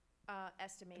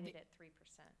 Estimated at 3%.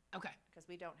 Okay. Because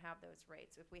we don't have those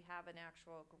rates. If we have an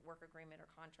actual work agreement or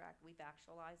contract, we've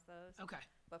actualized those. Okay.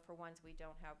 But for ones we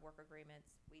don't have work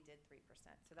agreements, we did 3%.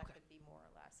 So that Okay. could be more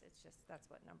or less. It's just, that's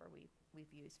what number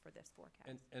we've used for this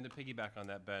forecast. And to piggyback on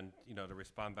that, Ben, you know, to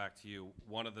respond back to you,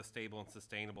 one of the stable and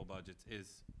sustainable budgets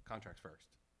is contracts first,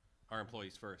 our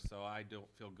employees first. So I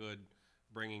don't feel good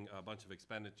bringing a bunch of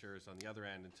expenditures on the other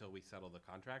end until we settle the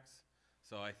contracts.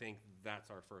 So I think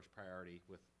that's our first priority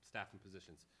with staff and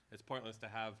positions. It's pointless to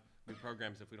have new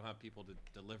programs if we don't have people to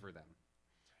deliver them.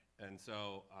 And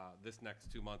so this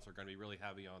next 2 months are going to be really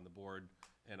heavy on the board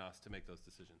and us to make those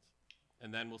decisions.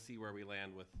 And then we'll see where we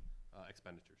land with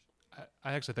expenditures.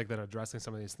 I actually think that addressing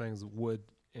some of these things would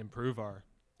improve our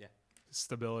Yeah.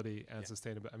 stability and Yeah.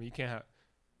 sustainability. I mean, you can't have,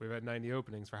 we've had 90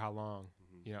 openings for how long?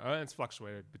 You know, and it's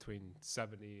fluctuated between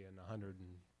 70 and 100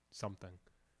 and something.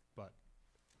 But,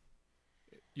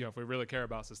 you know, if we really care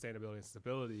about sustainability and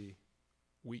stability,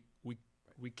 we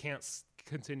can't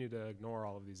continue to ignore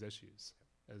all of these issues,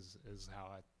 is how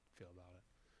I feel about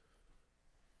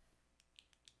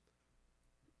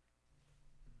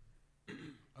it.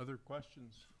 Other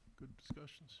questions? Good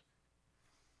discussions.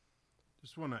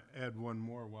 Just want to add one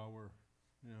more while we're,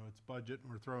 you know, it's budget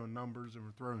and we're throwing numbers and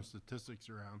we're throwing statistics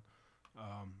around.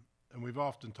 And we've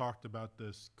often talked about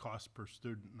this cost per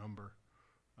student number.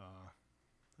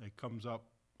 It comes up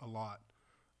a lot.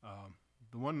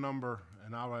 The one number,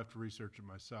 and I'll have to research it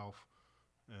myself,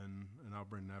 and I'll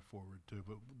bring that forward too,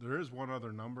 but there is one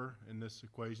other number in this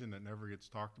equation that never gets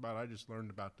talked about. I just learned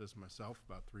about this myself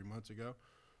about 3 months ago,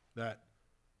 that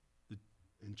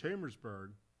in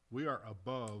Chambersburg, we are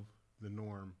above the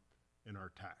norm in our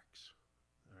tax.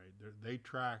 All right, they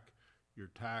track your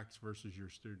tax versus your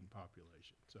student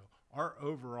population. So our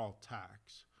overall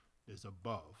tax is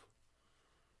above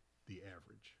the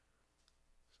average.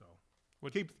 So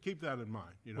What- keep that in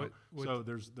mind, you know. what- So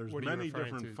there's what are you many referring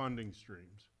different to? funding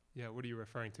streams. Yeah, what are you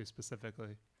referring to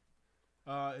specifically?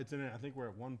 It's in, I think we're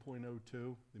at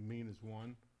 1.02, the mean is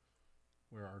 1,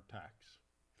 where our tax.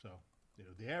 So, you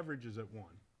know, the average is at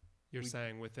 1, You're We-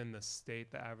 saying within the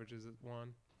state, the average is at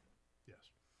 1, yes.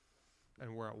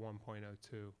 and we're at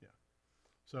 1.02.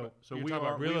 So you're we talking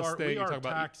about are, real we are, estate, we you're are talking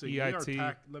about taxing, we are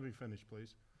EIT. let me finish,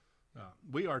 please.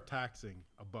 We are taxing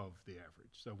above the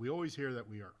average. So we always hear that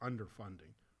we are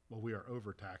underfunding. Well, we are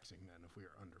overtaxing then if we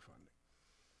are underfunding.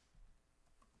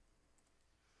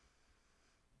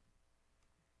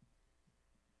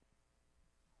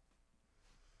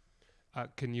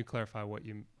 Can you clarify what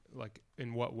you like,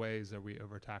 in what ways are we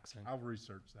overtaxing? I'll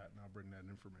research that and I'll bring that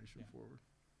information Yeah. forward.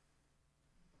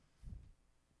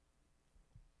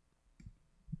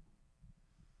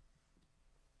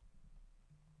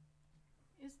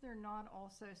 Is there not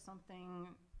also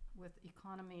something with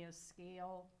economy of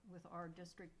scale, with our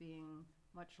district being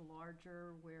much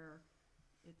larger, where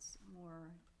it's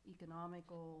more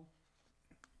economical?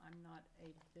 I'm not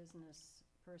a business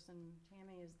person.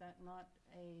 Tammy, is that not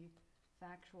a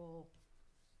factual?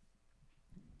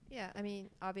 Yeah, I mean,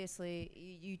 obviously,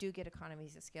 you do get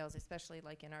economies of scales, especially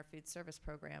like in our food service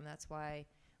program. That's why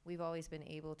we've always been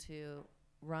able to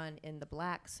run in the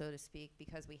black, so to speak,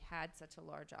 because we had such a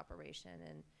large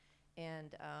operation.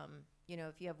 And you know,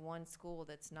 if you have one school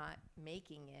that's not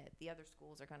making it, the other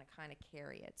schools are going to kind of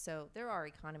carry it. So there are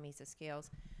economies of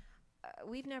scales.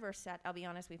 We've never I'll be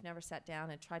honest, we've never sat down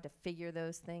and tried to figure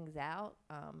those things out.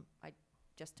 I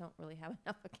just don't really have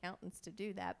enough accountants to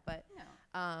do that. But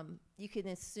No. you can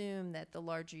assume that the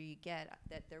larger you get,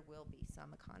 that there will be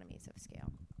some economies of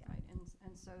scale. Yeah. Right,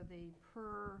 and so the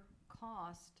per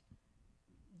cost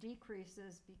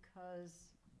decreases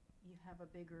because you have a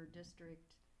bigger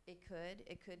district. It could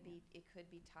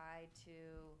be tied to,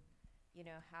 you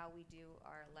know, how we do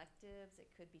our electives. It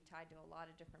could be tied to a lot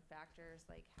of different factors,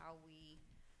 like how we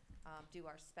do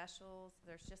our specials.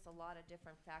 There's just a lot of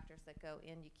different factors that go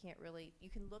in. You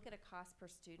can look at a cost per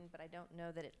student, but I don't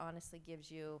know that it honestly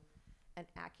gives you an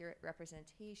accurate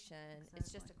representation.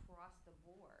 It's just Exactly. across the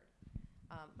board.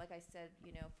 Like I said,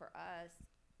 you know, for us,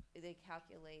 they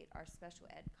calculate our special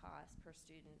ed cost per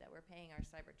student that we're paying our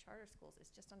cyber charter schools is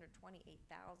just under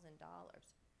 $28,000.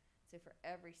 So for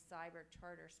every cyber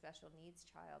charter special needs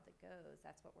child that goes,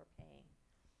 that's what we're paying.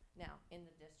 Now, in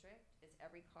the district, is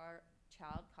every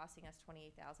child costing us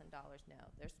 $28,000? No.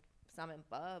 There's some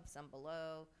above, some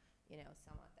below, you know,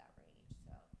 some at that range.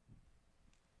 So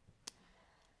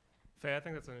Faye, I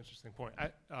think that's an interesting point.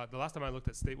 The last time I looked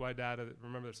at statewide data,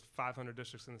 remember there's 500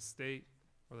 districts in the state.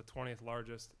 We're the 20th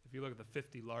largest. If you look at the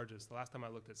 50 largest, the last time I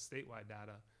looked at statewide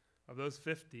data, of those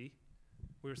 50,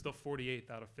 we were still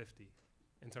 48th out of 50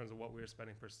 in terms of what we were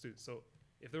spending per student. So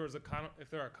if there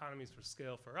are economies for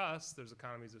scale for us, there's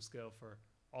economies of scale for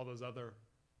all those other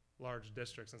large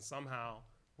districts, and somehow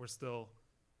we're still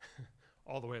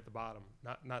all the way at the bottom,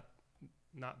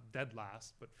 not dead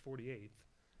last, but 48th.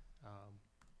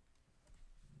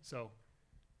 So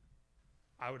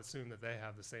I would assume that they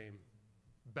have the same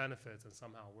benefits, and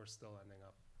somehow we're still ending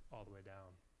up all the way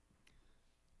down.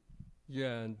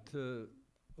 Yeah, and to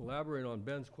elaborate on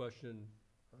Ben's question,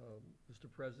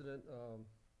 Mr. President,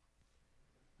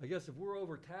 I guess if we're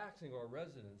overtaxing our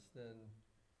residents, then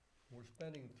we're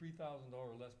spending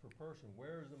 $3,000 less per person.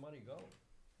 Where does the money go?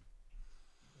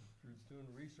 If you're doing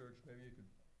research, maybe you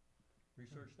could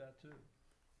research that too.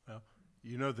 Well,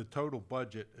 you know, the total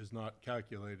budget is not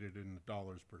calculated in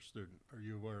dollars per student. Are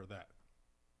you aware of that?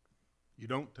 You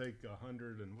don't take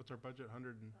 100 and, what's our budget,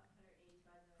 100 and?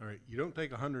 All right, you don't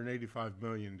take 185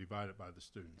 million and divide it by the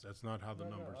students. That's not how the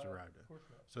numbers arrived at. Of course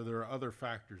not. So there are other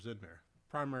factors in there.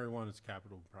 Primary one is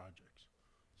capital projects.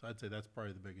 So I'd say that's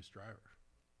probably the biggest driver.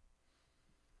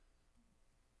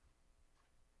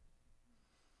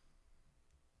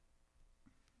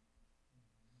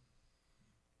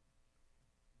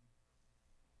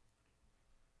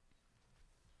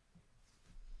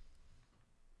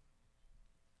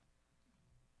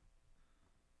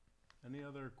 Any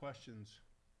other questions?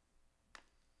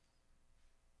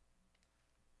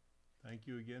 Thank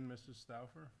you again, Mrs.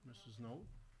 Stauffer. Mrs. Knoll?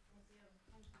 Thank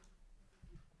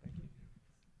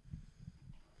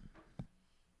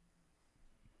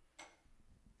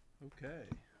you. Okay.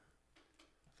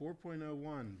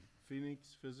 4.01,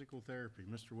 Phoenix Physical Therapy.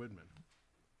 Mr. Widman.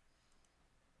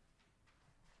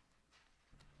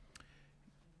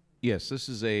 Yes, this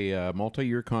is a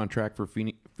multi-year contract for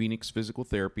Phoenix Physical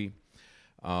Therapy.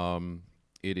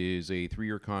 It is a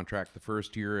 3-year contract. The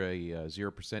first year, a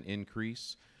 0%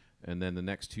 increase, and then the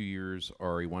next 2 years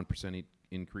are a 1%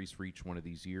 increase for each one of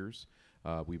these years.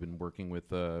 We've been working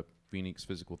with Phoenix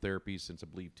Physical Therapy since, I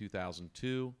believe,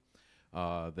 2002.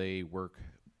 They work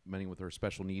many with our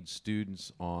special needs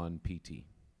students on PT.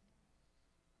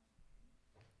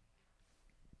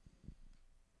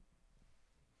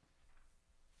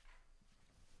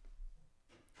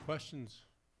 Questions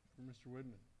for Mr.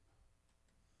 Widman?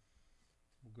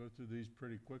 We'll go through these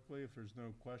pretty quickly. If there's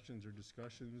no questions or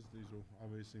discussions, these will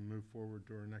obviously move forward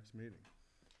to our next meeting.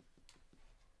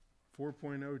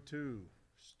 4.02,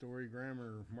 Story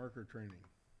Grammar Marker Training.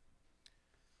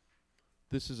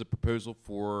 This is a proposal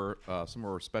for some of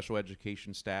our special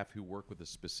education staff who work with a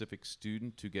specific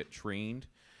student to get trained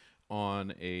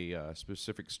on a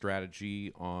specific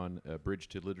strategy on a bridge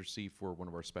to literacy for one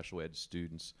of our special ed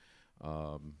students.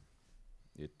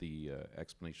 The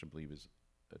explanation, I believe, is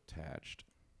attached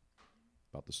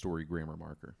about the story grammar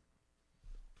marker.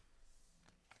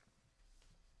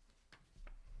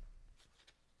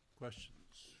 Questions?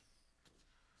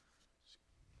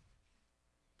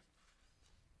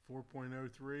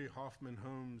 4.03 Hoffman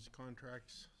Homes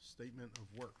Contracts Statement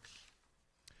of Works.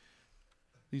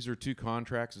 These are two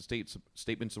contracts and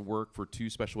statements of work for two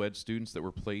special ed students that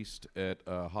were placed at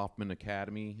Hoffman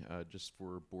Academy. Just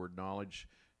for board knowledge,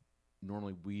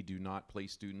 normally we do not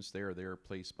place students there. They are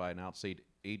placed by an outside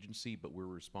agency, but we're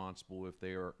responsible if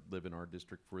they live in our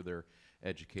district for their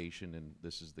education, and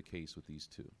this is the case with these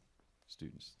two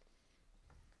students.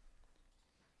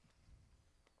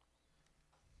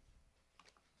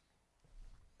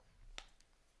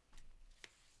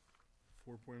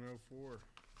 Four point oh four.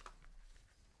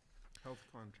 Health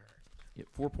contract. Yeah,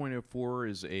 4.04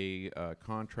 is a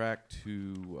contract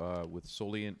with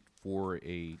Solient for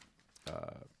a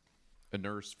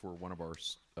nurse for one of our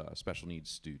special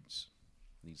needs students.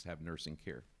 Needs to have nursing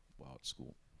care while at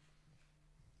school.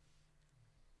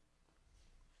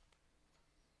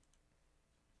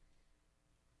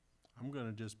 I'm going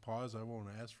to just pause. I won't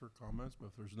ask for comments, but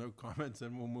if there's no comments,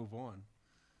 then we'll move on.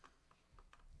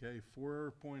 Okay,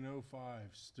 4.05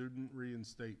 student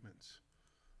reinstatements.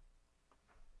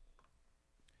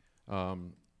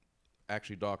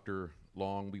 Actually, Dr.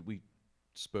 Long, we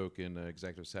spoke in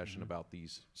executive session about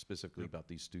these, specifically about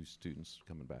these two students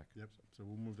coming back. Yep, so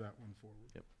we'll move that one forward.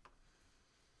 Yep.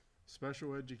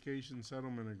 Special education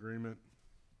settlement agreement.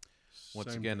 Once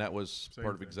Same again, thing. that was Same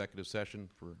part of thing. executive session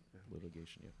for Yeah.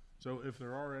 litigation, yeah. So if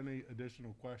there are any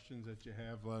additional questions that you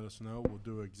have, let us know. We'll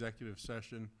do executive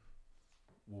session.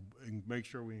 We'll make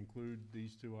sure we include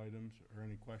these two items or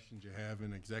any questions you have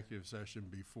in executive session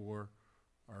before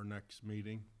our next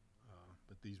meeting.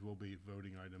 But these will be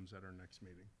voting items at our next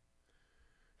meeting.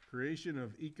 Creation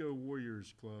of Eco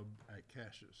Warriors Club at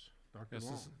Cassius. Dr. Yes,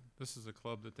 Long. this is a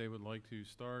club that they would like to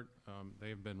start. They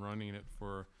have been running it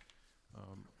for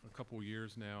a couple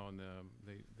years now, and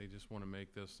they just want to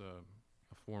make this a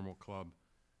formal club.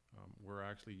 We're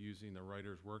actually using the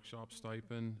Writers Workshop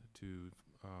stipend to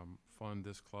fund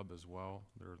this club as well.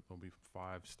 There'll be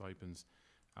 5 stipends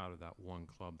out of that one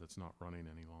club that's not running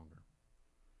any longer.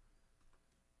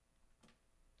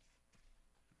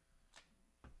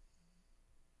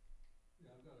 Yeah,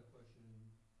 I've got a question.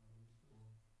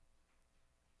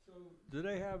 So, do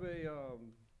they have a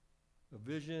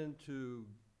vision to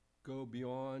go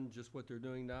beyond just what they're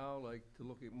doing now, like to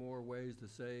look at more ways to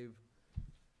save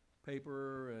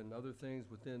paper and other things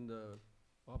within the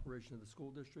operation of the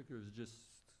school district, or is it just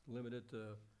limited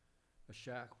to a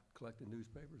shack collecting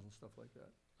newspapers and stuff like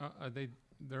that?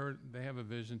 They have a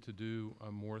vision to do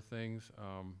more things.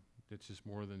 It's just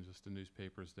more than just the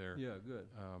newspapers there. Yeah, good.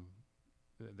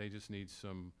 They just need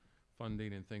some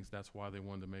funding and things. That's why they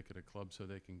wanted to make it a club, so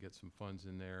they can get some funds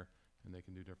in there and they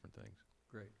can do different things.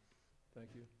 Great, thank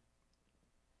you.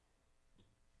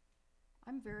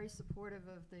 I'm very supportive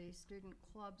of the student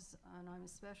clubs, and I'm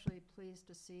especially pleased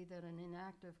to see that an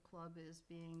inactive club is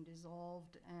being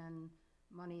dissolved and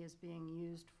money is being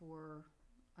used for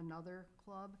another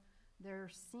club. There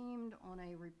seemed on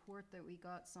a report that we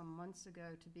got some months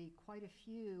ago to be quite a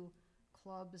few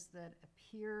clubs that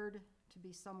appeared to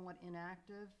be somewhat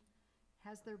inactive.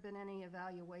 Has there been any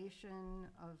evaluation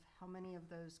of how many of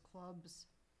those clubs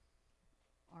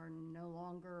are no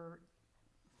longer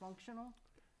functional?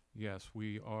 Yes,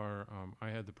 we are. I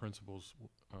had the principals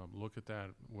look at that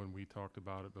when we talked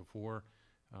about it before.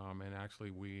 And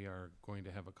actually, we are going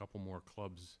to have a couple more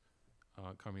clubs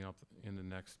coming up in the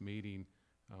next meeting.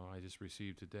 I just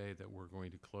received today that we're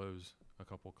going to close a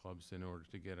couple clubs in order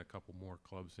to get a couple more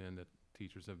clubs in that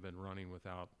teachers have been running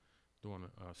without doing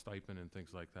a stipend and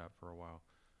things like that for a while.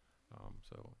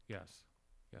 So yes,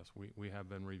 we have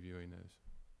been reviewing those.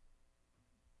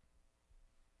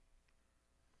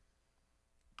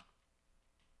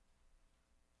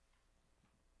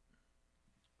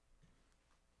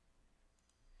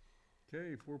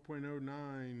 Okay,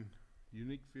 4.09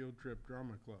 Unique Field Trip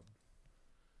Drama Club.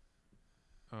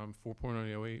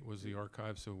 4.08 was the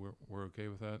archive, so we're okay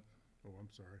with that? Oh, I'm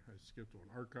sorry, I skipped one.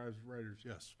 Archives, writers,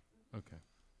 yes. Okay.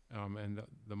 And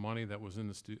the money that was in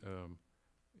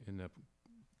the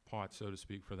pot, so to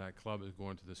speak, for that club is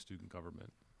going to the student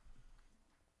government.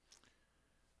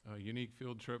 Unique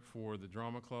field trip for the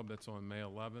drama club, that's on May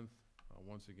 11th.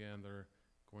 Once again, they're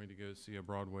going to go see a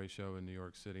Broadway show in New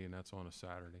York City, and that's on a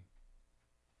Saturday.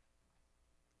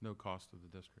 No cost to the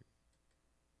district.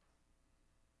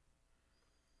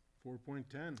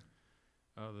 4.10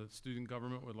 The student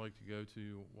government would like to go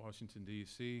to Washington,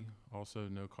 D.C., also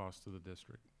no cost to the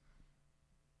district.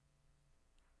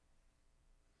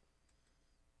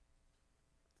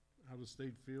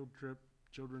 Out-of-state field trip,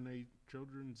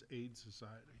 Children's Aid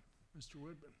Society. Mr.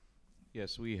 Woodman.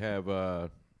 Yes, we have,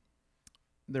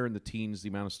 they're in the teens, the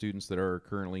amount of students that are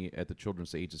currently at the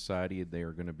Children's Aid Society. They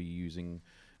are going to be using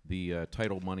the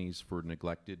title monies for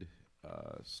neglected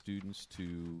students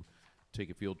to take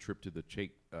a field trip to the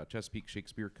Chesapeake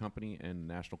Shakespeare Company and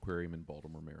National Aquarium in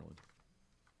Baltimore, Maryland.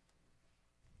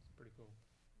 Pretty cool.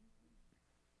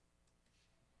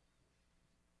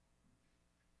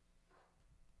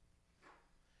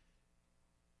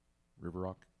 River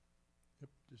Rock. Yep,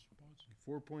 just pausing.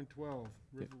 4.12,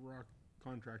 River Rock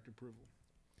contract approval.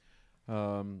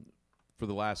 For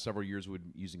the last several years, we've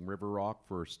been using River Rock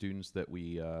for students that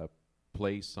we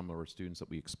place, some of our students that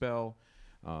we expel.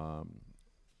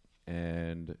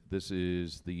 And this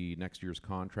is the next year's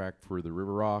contract for the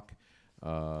River Rock.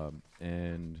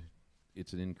 And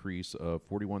it's an increase of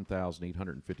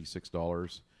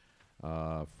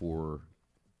 $41,856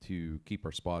 to keep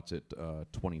our spots at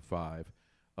 25.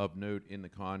 Of note, in the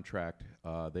contract,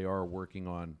 they are working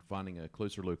on finding a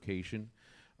closer location,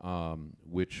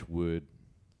 which would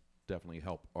definitely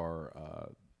help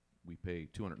our, we pay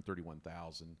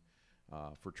 $231,000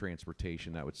 for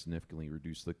transportation. That would significantly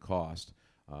reduce the cost.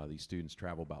 These students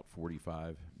travel about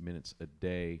 45 minutes a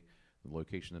day. The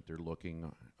location that they're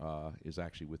looking is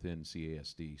actually within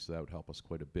CASD, so that would help us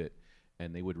quite a bit.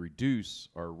 And they would reduce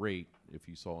our rate, if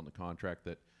you saw in the contract,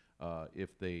 that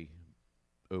if they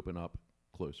open up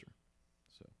closer.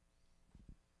 So.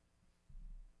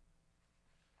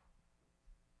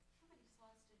 How many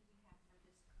slots did we have for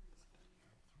this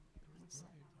cruise?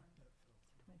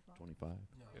 25.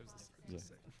 It was Yeah.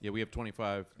 Yeah, we have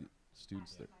 25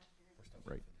 students there.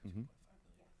 Right. Mm-hmm.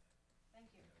 Thank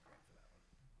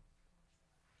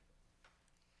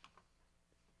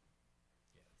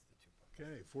you.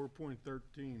 Okay,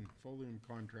 4.13, Folium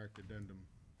contract addendum,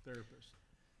 therapist.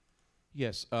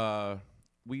 Yes,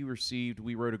 we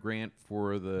wrote a grant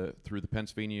for through the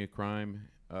Pennsylvania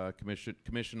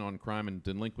Commission on Crime and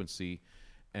Delinquency,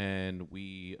 and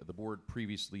the board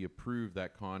previously approved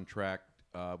that contract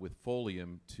with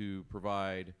Folium to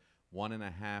provide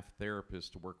 1.5 therapists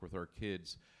to work with our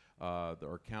kids.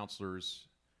 Our counselors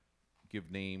give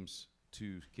names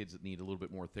to kids that need a little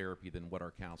bit more therapy than what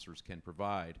our counselors can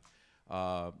provide.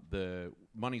 The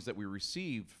monies that we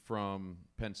received from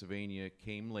Pennsylvania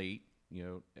came late,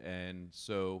 and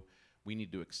so we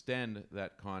need to extend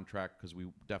that contract because we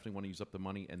definitely want to use up the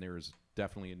money, and there is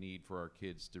definitely a need for our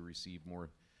kids to receive more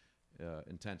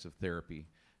intensive therapy.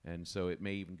 And so it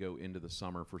may even go into the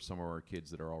summer for some of our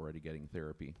kids that are already getting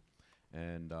therapy.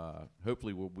 And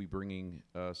hopefully we'll be bringing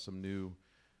some new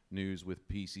news with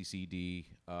PCCD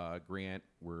grant.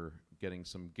 We're getting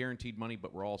some guaranteed money,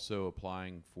 but we're also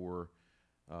applying for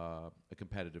a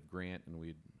competitive grant, and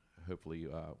we'd hopefully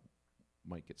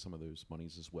might get some of those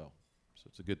monies as well. So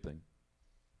it's a good thing.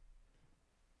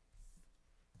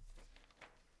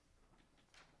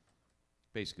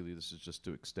 Basically, this is just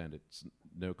to extend it. It's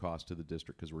no cost to the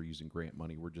district because we're using grant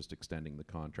money. We're just extending the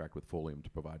contract with Folium to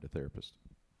provide a therapist.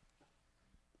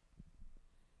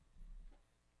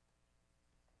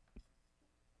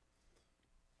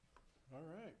 All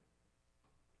right.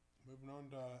 Moving on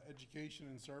to education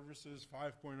and services,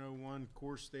 5.01,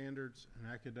 core standards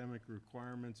and academic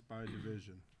requirements by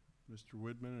division. Mr.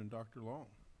 Woodman and Dr. Long.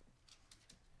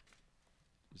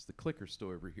 Is the clicker still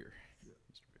over here? Yeah.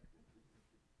 Mr. Bear.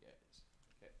 Yeah, it is.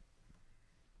 Okay.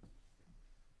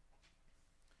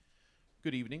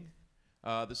 Good evening.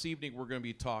 This evening we're going to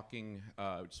be talking,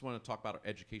 just want to talk about our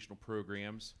educational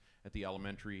programs at the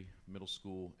elementary, middle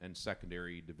school, and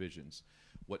secondary divisions.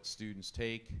 What students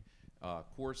take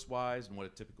course-wise and what a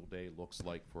typical day looks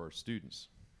like for our students.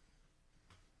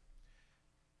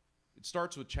 It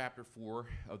starts with Chapter 4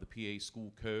 of the PA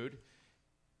School Code.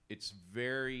 It's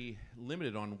very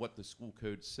limited on what the school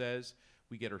code says.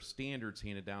 We get our standards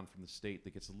handed down from the state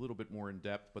that gets a little bit more in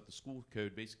depth, but the school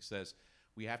code basically says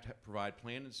we have to provide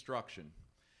planned instruction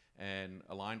and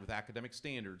aligned with academic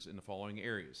standards in the following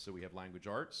areas. So we have language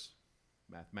arts,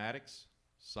 mathematics,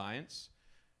 science,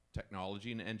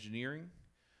 technology and engineering,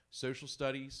 social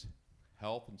studies,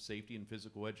 health and safety and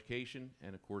physical education,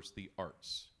 and of course the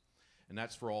arts. And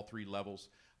that's for all 3 levels.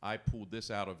 I pulled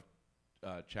this out of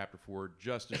Chapter 4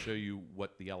 just to show you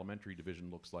what the elementary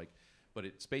division looks like, but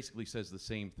it basically says the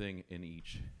same thing in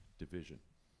each division.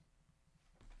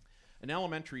 An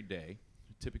elementary day,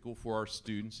 typical for our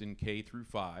students in K through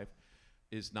 5,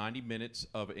 is 90 minutes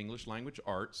of English language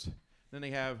arts. Then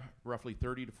they have roughly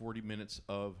 30 to 40 minutes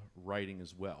of writing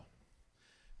as well.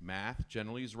 Math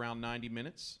generally is around 90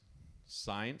 minutes.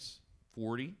 Science,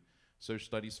 40. Social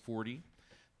studies, 40.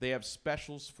 They have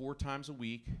specials 4 times a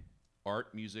week: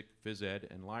 art, music, phys ed,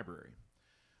 and library.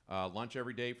 Lunch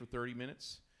every day for 30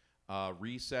 minutes.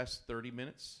 Recess, 30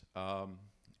 minutes.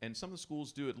 And some of the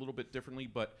schools do it a little bit differently,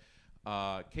 but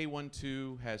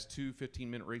K-1-2 has 2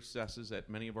 15-minute recesses at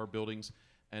many of our buildings,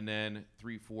 and then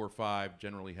 3, 4, 5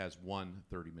 generally has 1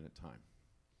 30-minute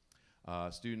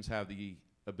time. Students have the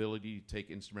ability to take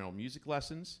instrumental music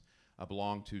lessons,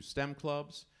 belong to STEM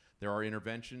clubs. There are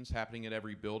interventions happening at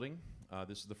every building.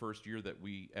 This is the first year that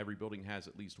every building has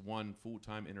at least 1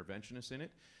 full-time interventionist in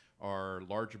it. Our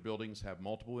larger buildings have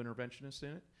multiple interventionists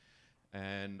in it.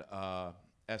 And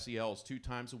SEL is 2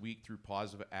 times a week through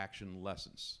positive action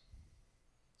lessons.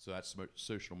 So that's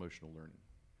social emotional learning.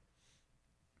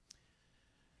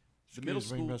 The middle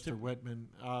Excuse me, school Mr. Whitman,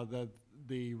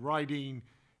 the writing,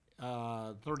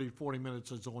 30 to 40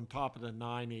 minutes is on top of the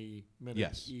 90 minute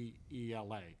Yes.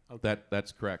 ELA. Okay.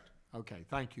 That's correct. Okay,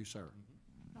 thank you, sir.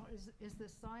 Now, is the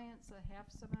science a half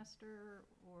semester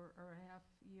or a half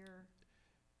year?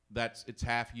 It's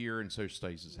half year, and social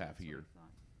studies is Yeah, half a that's what I year.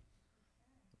 thought.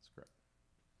 That's correct.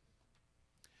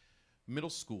 Middle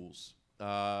schools,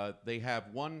 they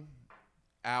have 1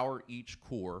 hour each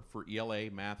core for ELA,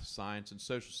 math, science, and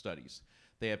social studies.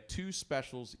 They have 2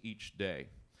 specials each day.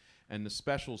 And the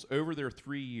specials over their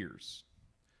 3 years,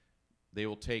 they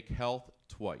will take health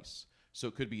twice. So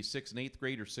it could be 6th and 8th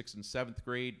grade or 6th and 7th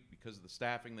grade. Because of the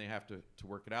staffing, they have to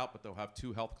work it out, but they'll have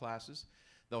 2 health classes.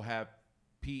 They'll have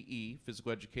PE,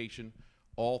 physical education,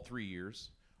 all 3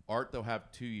 years. Art, they'll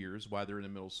have 2 years while they're in the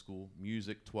middle school.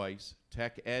 Music twice.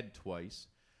 Tech ed twice.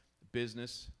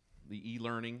 Business, the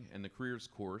e-learning, and the careers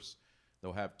course,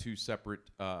 they'll have 2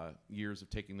 separate years of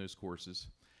taking those courses.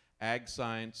 Ag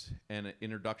science and an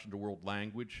introduction to world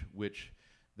language, which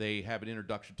they have an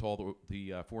introduction to all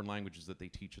the foreign languages that they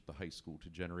teach at the high school to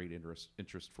generate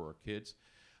interest for our kids.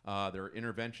 There are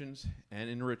interventions and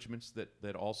enrichments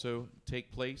that also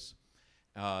take place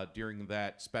during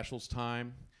that specials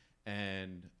time,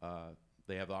 and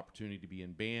they have the opportunity to be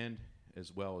in band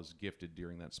as well as gifted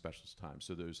during that specials time.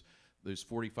 So those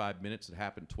 45 minutes that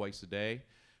happen twice a day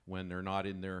when they're not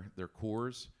in their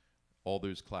cores, all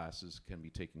those classes can be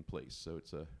taking place. So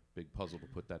it's a big puzzle to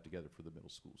put that together for the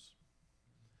middle schools.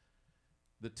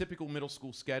 The typical middle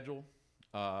school schedule,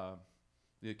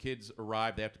 the kids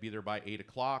arrive, they have to be there by 8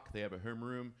 o'clock. They have a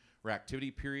homeroom or activity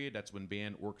period. That's when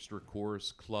band, orchestra,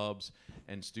 chorus, clubs,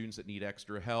 and students that need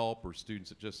extra help or students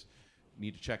that just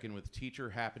need to check in with the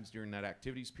teacher happens during that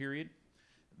activities period.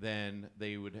 Then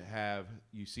they would have,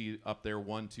 you see up there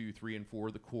 1, 2, 3, and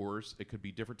 4, the cores. It could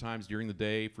be different times during the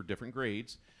day for different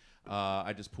grades.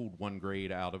 I just pulled 1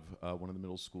 grade out of one of the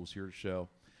middle schools here to show.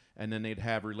 And then they'd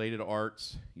have related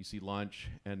arts. You see lunch,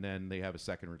 and then they have a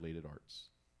second related arts.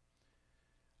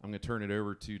 I'm going to turn it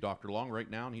over to Dr. Long right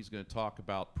now, and he's going to talk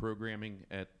about programming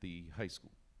at the high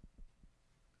school.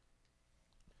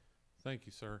 Thank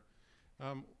you, sir.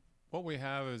 What we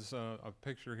have is a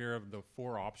picture here of the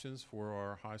 4 options for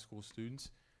our high school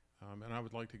students. And I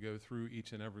would like to go through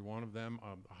each and every one of them.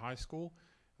 A high school,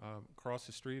 across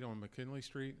the street on McKinley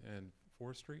Street and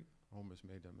 4th Street. Almost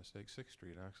made that mistake. 6th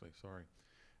Street, actually, sorry.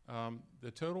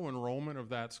 The total enrollment of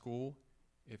that school,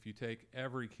 if you take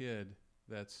every kid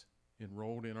that's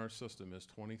enrolled in our system, is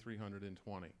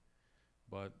 2,320.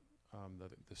 But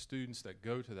the students that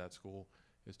go to that school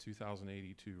is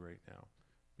 2,082 right now,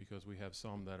 because we have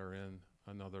some that are in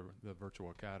the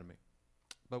virtual academy.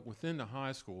 But within the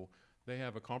high school, they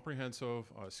have a comprehensive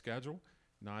schedule,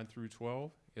 9 through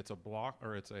 12. It's a block,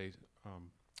 or it's a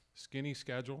skinny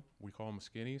schedule. We call them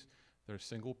skinnies. They're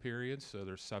single periods, so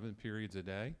there's 7 periods a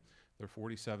day. They're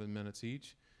 47 minutes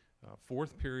each.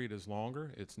 4th period is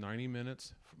longer. It's 90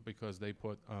 minutes because they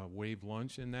put wave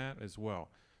lunch in that as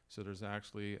well. So there's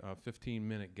actually a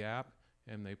 15-minute gap,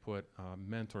 and they put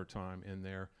mentor time in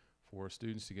there for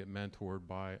students to get mentored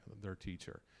by their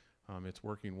teacher. It's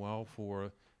working well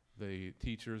for the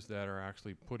teachers that are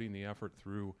actually putting the effort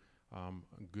through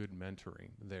good mentoring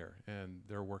there, and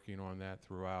they're working on that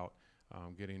throughout,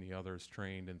 getting the others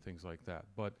trained and things like that.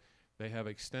 But they have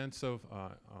extensive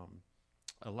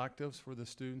electives for the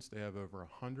students. They have over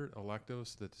 100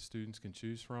 electives that the students can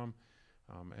choose from,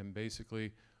 and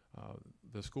basically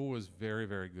the school is very,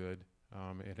 very good.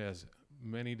 It has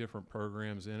many different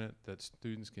programs in it that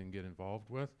students can get involved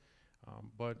with,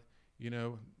 but you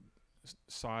know,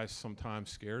 size sometimes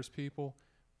scares people,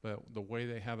 but the way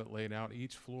they have it laid out,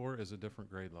 each floor is a different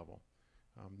grade level.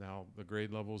 Now, the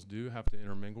grade levels do have to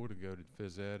intermingle to go to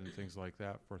phys ed and things like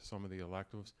that for some of the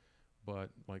electives, but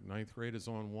like 9th grade is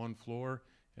on one floor,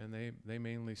 and they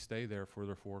mainly stay there for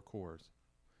their 4 cores.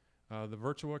 The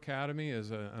Virtual Academy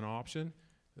is an option.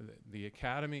 The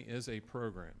Academy is a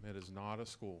program. It is not a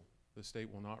school. The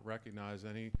state will not recognize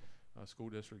any school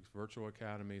district's virtual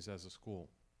academies as a school.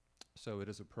 So it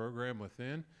is a program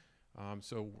within.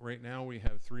 So right now we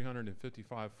have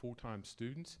 355 full-time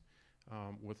students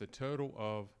with a total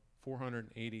of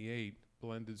 488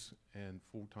 blended and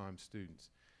full-time students.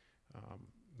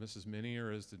 Mrs.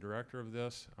 Minier is the director of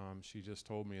this. She just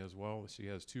told me as well that she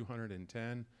has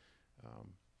 210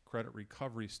 credit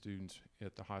recovery students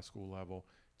at the high school level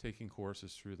taking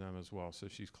courses through them as well. So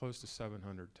she's close to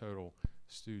 700 total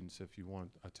students if you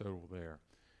want a total there.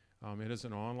 It is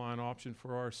an online option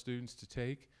for our students to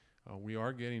take. We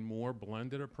are getting more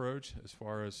blended approach as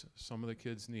far as some of the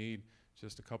kids need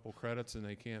just a couple credits and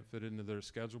they can't fit into their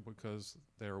schedule because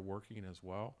they're working as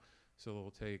well. So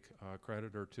they'll take a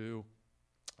credit or two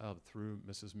through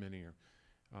Mrs. Minier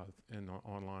in the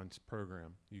online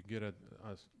program. You get a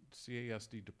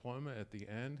CASD diploma at the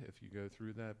end if you go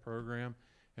through that program.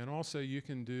 And also you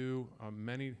can do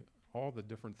all the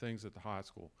different things at the high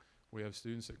school. We have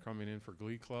students that are coming in for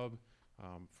Glee Club,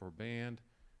 for band,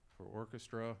 for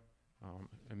orchestra,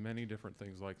 and many different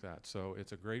things like that. So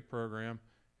it's a great program,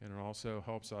 and it also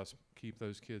helps us keep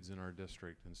those kids in our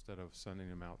district instead of sending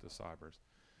them out to Cybers.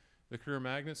 The Career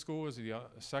Magnet School is the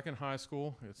second high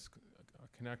school. It's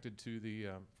connected to the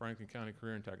Franklin County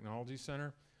Career and Technology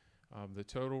Center. The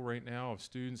total right now of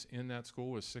students in that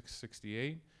school is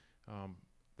 668.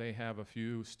 They have a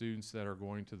few students that are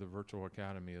going to the Virtual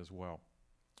Academy as well.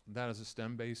 That is a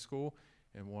STEM-based school,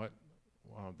 and what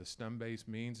the STEM-based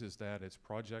means is that it's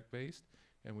project-based,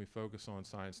 and we focus on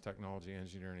science, technology,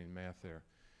 engineering, and math there.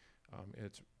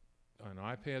 It's an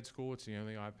iPad school. It's the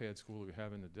only iPad school we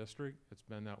have in the district. It's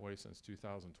been that way since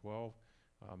 2012.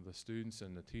 The students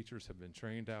and the teachers have been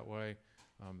trained that way.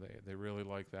 They really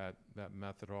like that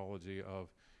methodology of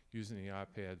using the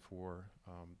iPad for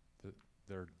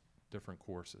their different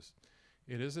courses.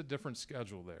 It is a different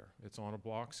schedule there. It's on a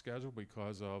block schedule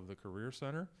because of the Career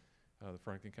Center, the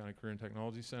Franklin County Career and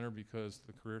Technology Center, because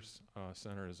the Career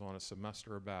Center is on a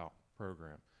semester about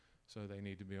program. So they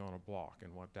need to be on a block.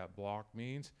 And what that block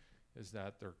means is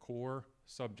that their core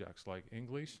subjects like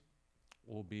English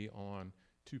will be on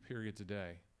 2 periods a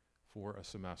day for a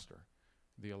semester.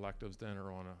 The electives then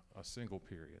are on a single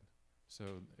period.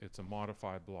 So it's a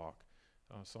modified block.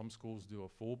 Some schools do a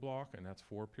full block, and that's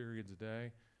 4 periods a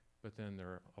day, but then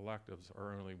their electives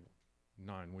are only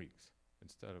 9 weeks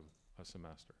instead of a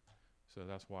semester. So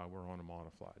that's why we're on a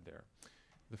modified there.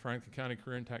 The Franklin County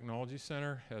Career and Technology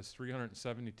Center has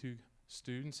 372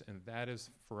 students, and that is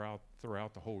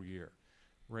throughout the whole year.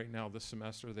 Right now, this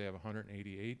semester, they have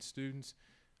 188 students.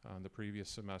 The previous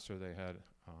semester, they had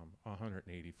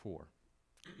 184.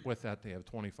 With that, they have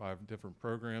 25 different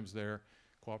programs there,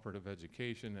 cooperative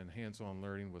education and hands-on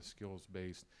learning with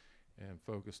skills-based and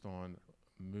focused on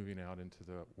moving out into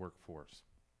the workforce.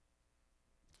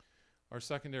 Our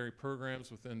secondary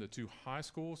programs within the 2 high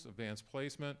schools, advanced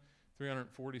placement,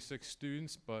 346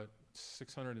 students, but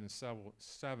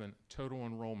 607 total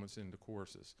enrollments into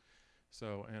courses.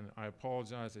 So, and I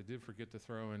apologize, I did forget to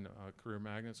throw in Career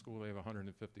Magnet School. They have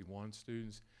 151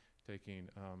 students taking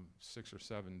 6 or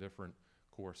 7 different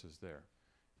courses there.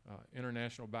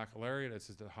 International Baccalaureate, this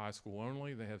is the high school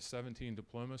only. They have 17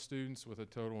 diploma students with a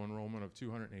total enrollment of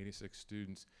 286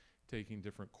 students taking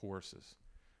different courses.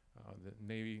 The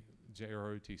Navy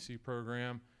JROTC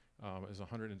program is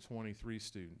 123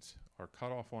 students. Our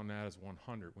cutoff on that is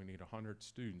 100. We need 100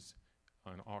 students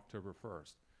on October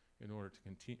 1st in order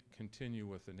to continue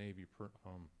with the Navy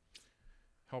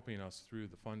helping us through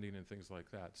the funding and things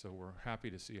like that. So we're happy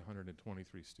to see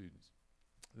 123 students.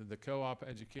 The co-op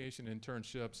education,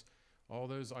 internships, all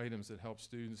those items that help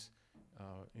students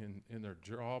in their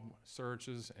job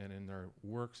searches and in their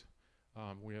works.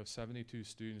 We have 72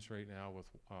 students right now with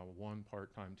 1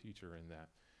 part-time teacher in that.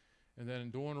 And then in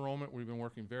dual enrollment, we've been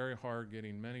working very hard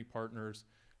getting many partners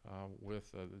with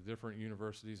the different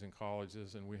universities and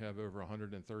colleges, and we have over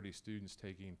 130 students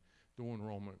taking dual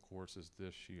enrollment courses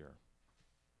this year.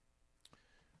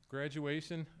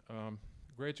 Graduation.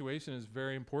 Graduation is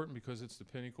very important because it's the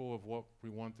pinnacle of what we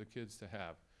want the kids to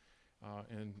have.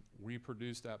 And we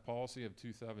produced that policy of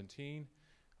 217.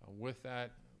 With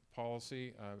that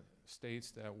policy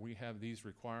states that we have these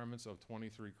requirements of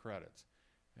 23 credits.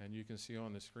 And you can see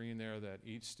on the screen there that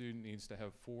each student needs to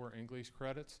have 4 English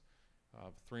credits,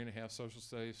 3.5 social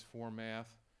studies, 4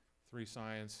 math, 3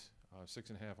 science,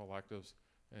 6.5 electives,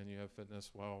 and you have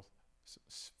fitness, well.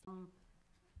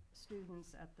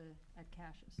 Students at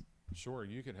Cassius. Sure,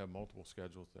 you could have multiple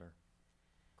schedules there.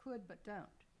 Could but don't.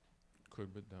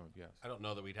 Could but don't, yes. I don't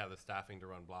know that we'd have the staffing to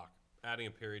run block. Adding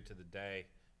a period to the day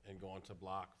and going to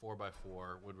block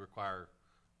 4x4 would require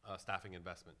staffing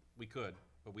investment. We could,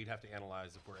 but we'd have to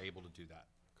analyze if we're able to do that.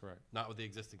 Correct. Not with the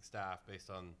existing staff based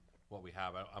on what we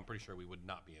have. I'm pretty sure we would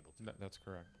not be able to. That's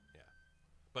correct. Yeah.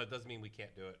 But it doesn't mean we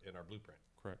can't do it in our blueprint.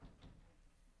 Correct.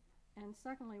 And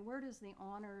secondly, where does the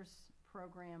honors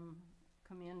program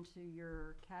come into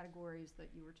your categories that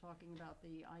you were talking about,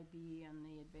 the IB and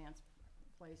the advanced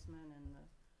placement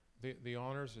and The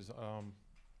honors is,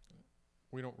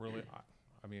 we don't really,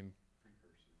 I mean,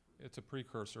 it's a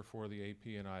precursor for the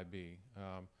AP and IB.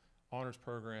 Honors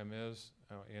program is,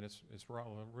 and it's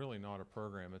really not a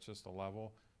program, it's just a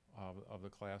level of the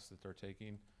class that they're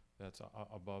taking that's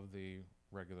above the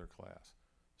regular class.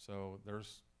 So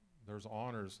there's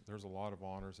honors, there's a lot of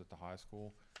honors at the high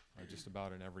school, just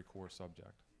about in every core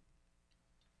subject.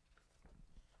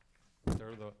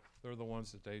 They're the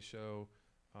ones that they show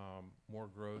more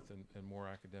growth and more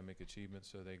academic achievement,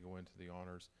 so they go into the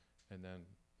honors. And then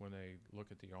when they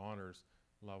look at the honors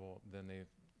level, then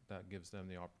that gives them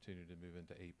the opportunity to move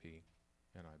into AP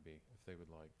and IB if they would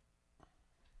like.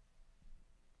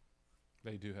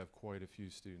 They do have quite a few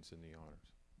students in the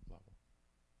honors level.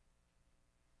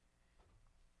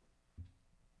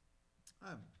 I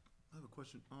have a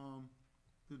question.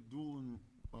 The dual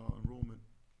enrollment,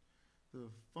 the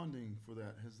funding for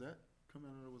that, has that come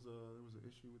out? There was an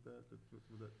issue with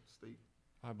that state?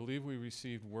 I believe we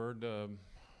received word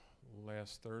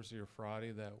last Thursday or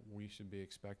Friday that we should be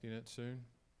expecting it soon.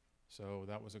 So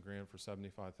that was a grant for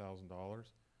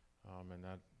 $75,000, and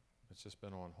it's just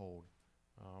been on hold.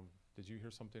 Did you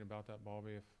hear something about that,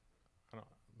 Bobby?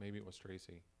 Maybe it was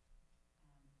Tracy.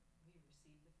 We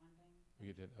received the funding.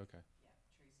 You did? Okay. Yeah,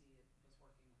 Tracy was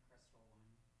working with Crystal on the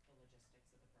logistics of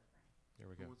the program. There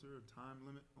we go. Was there a time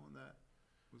limit on that?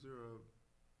 Was there a?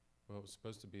 Well, it was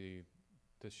supposed to be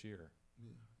this year.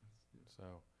 Yeah.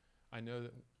 So I know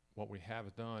that what we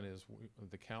have done is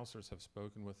the counselors have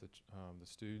spoken with the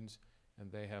students,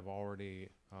 and they have already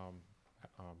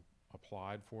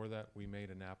applied for that. We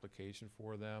made an application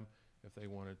for them if they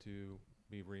wanted to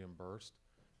be reimbursed.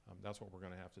 That's what we're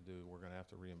going to have to do. We're going to have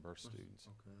to reimburse students.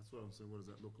 Okay, that's what I'm saying. What does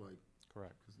that look like?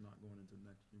 Correct. Because not going into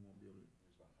next, you won't be able to.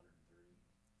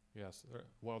 Yes.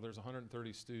 Well, there's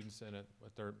 130 students in it,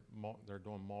 but they're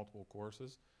doing multiple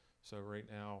courses. So right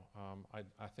now,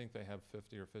 I think they have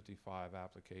 50 or 55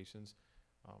 applications.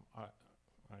 I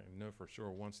know for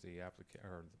sure once the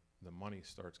money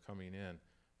starts coming in,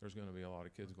 there's going to be a lot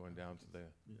of kids going down to the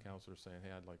counselor saying,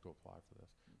 "Hey, I'd like to apply for this."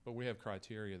 But we have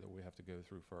criteria that we have to go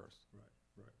through first.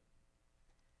 Right.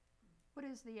 what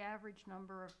is the average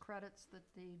number of credits that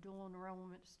the dual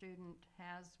enrollment student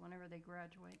has whenever they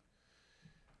graduate?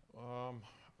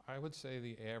 I would say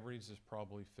the average is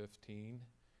probably 15.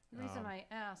 The reason I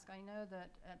ask, I know that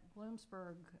at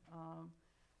Bloomsburg,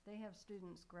 they have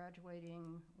students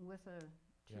graduating with a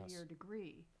two-year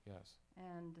degree. Yes.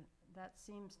 And that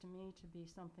seems to me to be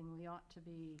something we ought to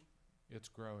be. It's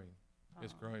growing.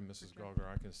 It's growing, Mrs. Gallagher.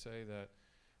 I can say that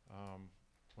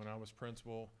when I was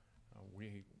principal,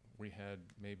 we had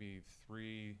maybe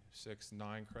 3, 6,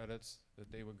 9 credits that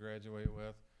they would graduate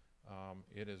with.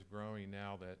 It is growing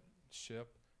now that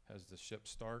SHIP has the SHIP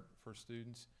Start for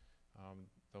students.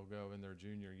 They'll go in their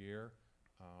junior year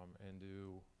and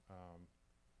do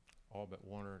all but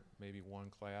one or maybe one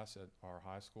class at our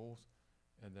high schools,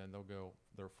 and then they'll go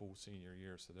their full senior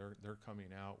year. So they're coming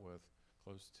out with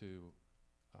close to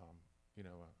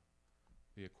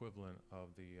the equivalent of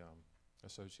the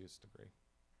associate's degree.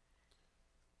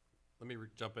 Let me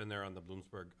jump in there on the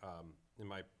Bloomsburg. In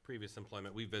my previous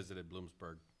employment, we visited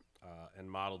Bloomsburg and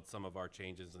modeled some of our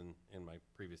changes in my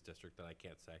previous district that I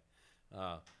can't say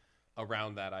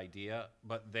around that idea.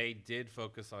 But they did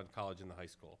focus on college and the high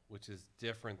school, which is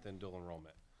different than dual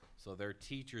enrollment. So their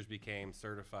teachers became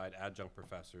certified adjunct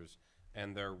professors,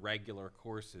 and their regular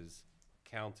courses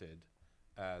counted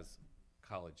as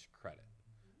college credit.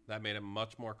 That made it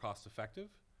much more cost effective,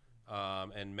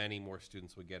 and many more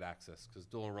students would get access, because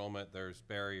dual enrollment, there's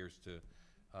barriers to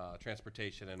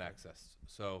transportation and access.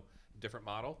 So different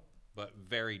model, but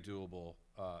very doable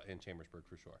in Chambersburg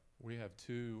for sure. We have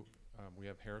two, we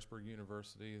have Harrisburg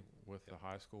University with the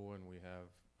high school, and we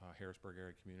have Harrisburg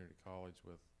Area Community College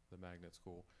with the magnet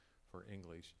school for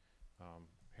English.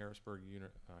 Harrisburg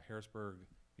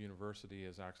University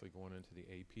is actually going into the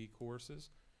AP courses,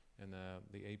 and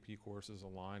the AP courses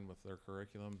align with their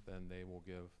curriculum, then they will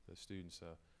give the students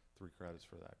 3 credits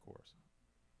for that course.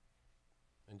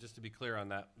 And just to be clear on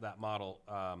that model,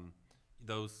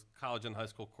 those college and high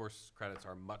school course credits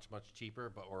are much, much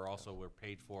cheaper, but we're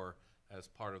paid for as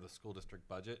part of the school district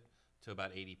budget to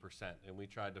about 80%. And we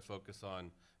tried to focus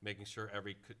on making sure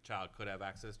every child could have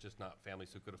access, just not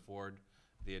families who could afford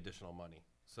the additional money.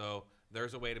 So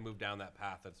there's a way to move down that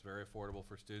path that's very affordable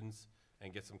for students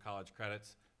and get some college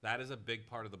credits. That is a big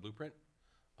part of the blueprint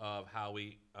of how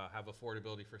we have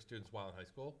affordability for students while in high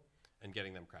school and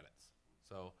getting them credits.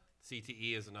 So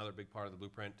CTE is another big part of the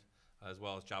blueprint, as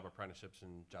well as job apprenticeships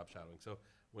and job shadowing. So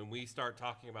when we start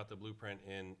talking about the blueprint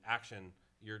in action,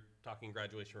 you're talking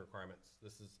graduation requirements.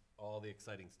 This is all the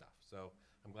exciting stuff. So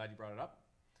I'm glad you brought it up.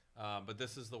 But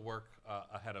this is the work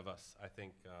ahead of us. I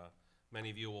think many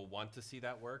of you will want to see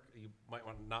that work. You might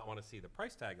not want to see the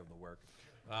price tag of the work,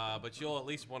 but you'll at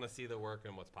least want to see the work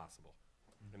and what's possible.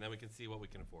 And then we can see what we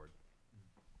can afford.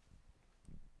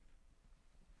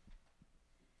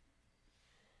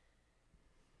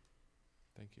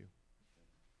 Thank you.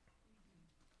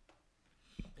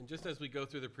 And just as we go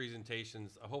through the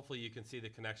presentations, hopefully you can see the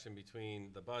connection between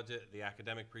the budget, the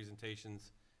academic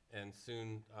presentations, and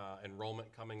soon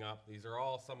enrollment coming up. These are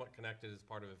all somewhat connected as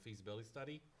part of a feasibility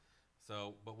study.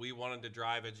 So, but we wanted to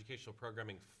drive educational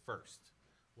programming first.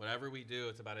 Whatever we do,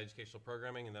 it's about educational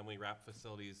programming, and then we wrap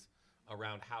facilities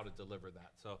around how to deliver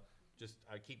that. So just,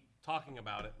 I keep talking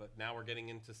about it, but now we're getting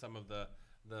into some of the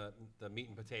meat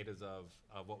and potatoes of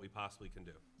what we possibly can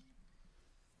do.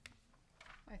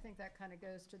 I think that kind of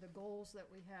goes to the goals that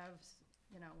we have,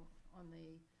 you know, on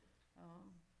the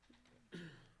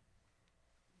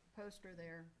poster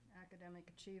there. Academic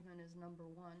achievement is number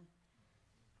one.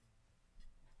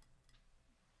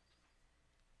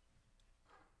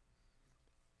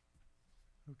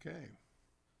 Okay.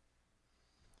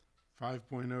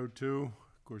 5.02, of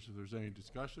course, if there's any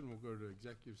discussion, we'll go to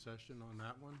executive session on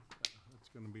that one. That's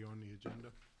going to be on the agenda.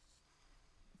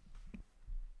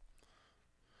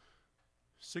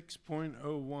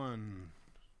 6.01,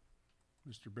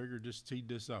 Mr. Bigger just teed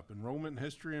this up. Enrollment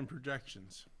history and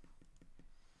projections.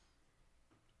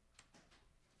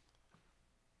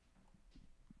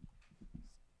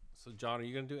 So John, are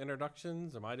you going to do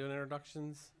introductions? Am I doing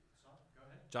introductions? Go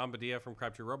ahead. John Badia from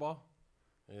Crabtree Robaugh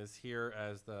is here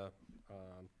as the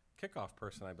kickoff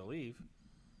person, I believe.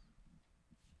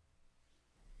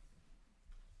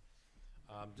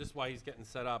 Just while he's getting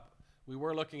set up, we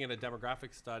were looking at a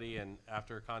demographic study, and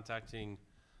after contacting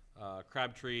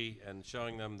Crabtree and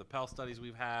showing them the Pell studies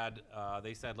we've had,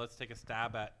 they said, let's take a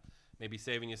stab at maybe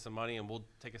saving you some money, and we'll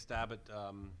take a stab at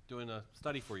doing a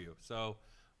study for you. So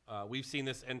we've seen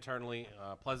this internally,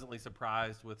 pleasantly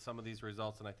surprised with some of these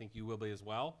results, and I think you will be as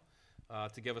well,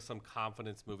 to give us some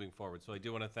confidence moving forward. So I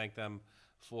do want to thank them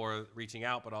for reaching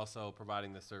out, but also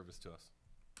providing this service to us.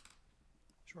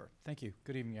 Sure. Thank you.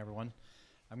 Good evening, everyone.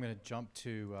 I'm going to jump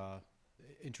to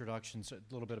introductions,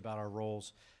 a little bit about our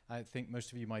roles. I think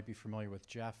most of you might be familiar with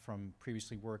Jeff from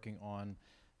previously working on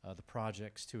the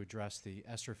projects to address the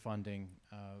ESSER funding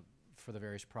for the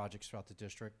various projects throughout the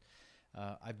district.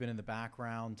 I've been in the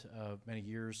background many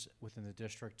years within the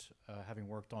district, having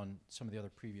worked on some of the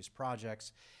other previous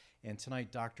projects. And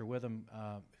tonight, Dr. Witham,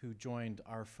 who joined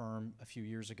our firm a few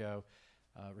years ago,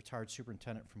 retired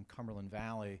superintendent from Cumberland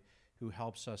Valley, who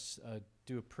helps us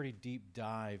do a pretty deep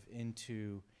dive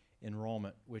into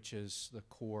enrollment, which is the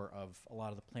core of a lot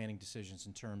of the planning decisions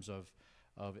in terms of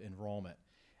enrollment.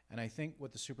 And I think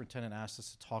what the superintendent asked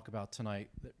us to talk about tonight,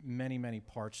 that many, many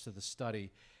parts to the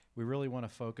study, we really want to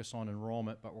focus on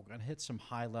enrollment, but we're going to hit some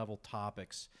high-level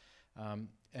topics.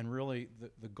 And really,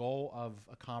 the goal of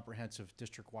a comprehensive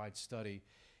district-wide study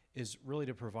is really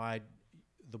to provide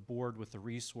the board with the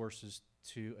resources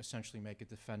to essentially make a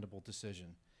defendable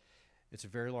decision. It's a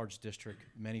very large district,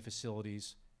 many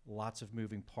facilities, lots of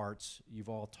moving parts. You've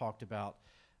all talked about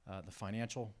the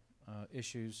financial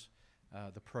issues,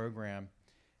 the program.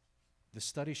 The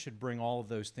study should bring all of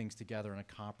those things together in a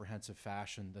comprehensive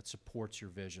fashion that supports your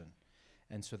vision.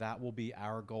 And so that will be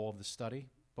our goal of the study,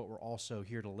 but we're also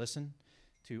here to listen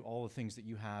to all the things that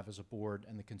you have as a board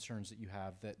and the concerns that you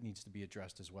have that needs to be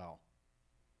addressed as well.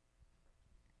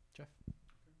 Jeff?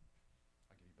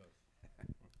 I'll give you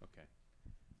both. Okay.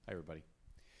 Hi, everybody.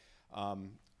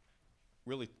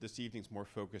 Really, this evening's more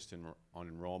focused on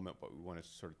enrollment, but we want to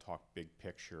sort of talk big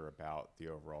picture about the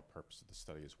overall purpose of the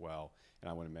study as well. And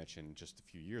I want to mention just a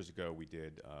few years ago, we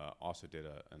also did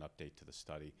an update to the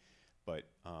study. But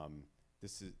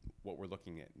this is what we're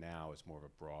looking at now is more of a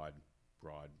broad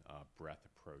breadth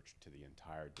approach to the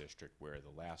entire district, where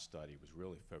the last study was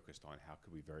really focused on how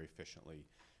could we very efficiently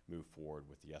move forward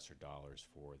with the ESSER dollars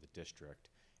for the district,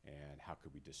 and how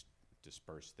could we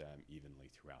disperse them evenly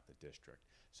throughout the district.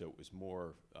 So it was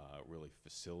more really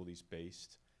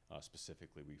facilities-based.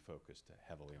 Specifically, we focused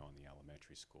heavily on the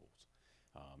elementary schools,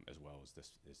 as well as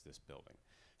this building.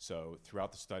 So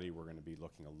throughout the study, we're going to be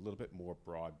looking a little bit more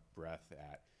broad breadth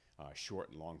at short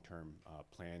and long-term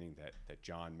planning that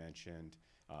John mentioned.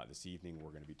 This evening,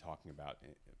 we're going to be talking about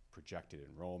projected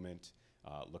enrollment,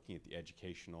 looking at the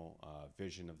educational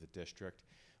vision of the district.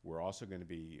 We're also going to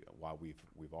be, while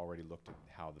we've already looked at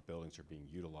how the buildings are being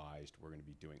utilized, we're going to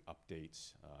be doing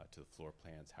updates to the floor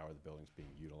plans. How are the buildings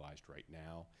being utilized right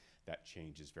now? That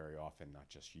changes very often, not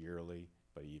just yearly,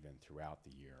 but even throughout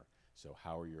the year. So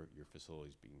how are your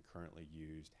facilities being currently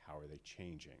used? How are they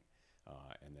changing?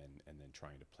 And then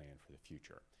trying to plan for the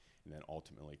future. And then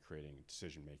ultimately creating a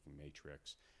decision-making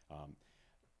matrix.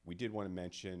 We did want to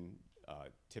mention,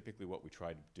 typically what we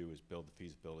try to do is build the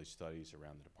feasibility studies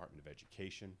around the Department of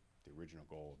Education. The original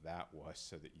goal of that was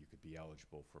so that you could be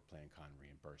eligible for Plan-Con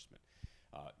reimbursement.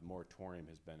 Moratorium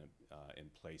has been in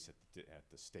place at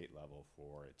the state level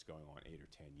for, it's going on 8 or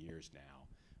 10 years now.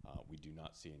 We do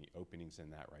not see any openings in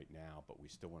that right now, but we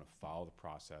still want to follow the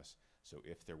process. So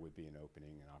if there would be an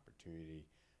opening, an opportunity,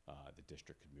 the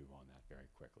district could move on that very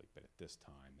quickly. But at this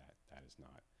time, that is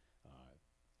not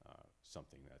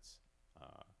something that's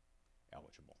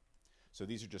eligible. So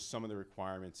these are just some of the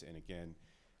requirements. And again,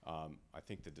 I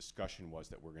think the discussion was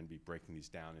that we're going to be breaking these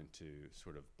down into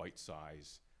sort of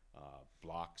bite-size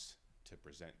blocks to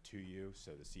present to you.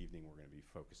 So this evening, we're going to be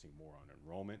focusing more on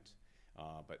enrollment.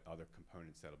 But other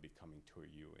components that'll be coming to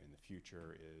you in the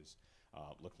future is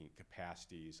looking at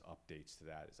capacities, updates to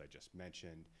that, as I just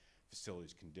mentioned,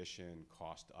 facilities condition,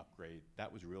 cost to upgrade.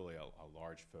 That was really a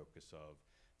large focus of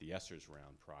the Esser's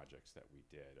Round projects that we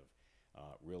did, of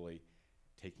really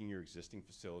taking your existing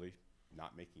facility,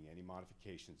 not making any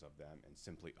modifications of them, and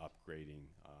simply upgrading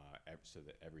so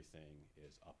that everything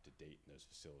is up to date in those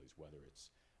facilities, whether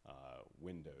it's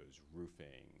windows,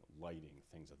 roofing, lighting,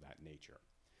 things of that nature.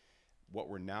 What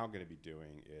we're now going to be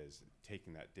doing is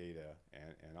taking that data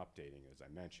and updating, as I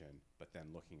mentioned, but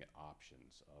then looking at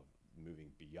options of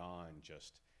moving beyond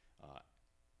just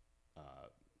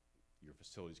your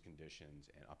facilities conditions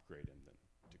and upgrading them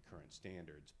to current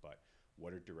standards, but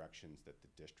what are directions that the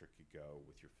district could go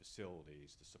with your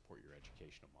facilities to support your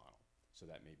educational model. So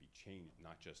that may be changed,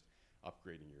 not just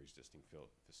upgrading your existing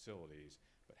facilities,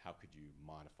 but how could you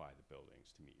modify the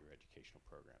buildings to meet your educational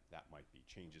program? That might be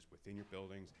changes within your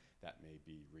buildings. That may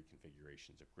be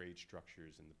reconfigurations of grade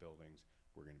structures in the buildings.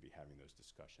 We're going to be having those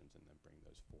discussions and then bring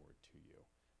those forward to you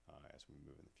as we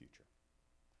move in the future.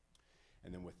 And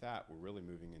then with that, we're really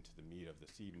moving into the meat of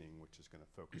this evening, which is going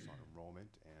to focus on enrollment,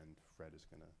 and Fred is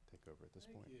going to take over at this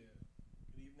point. Thank you.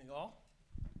 Good evening, all.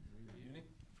 Good evening.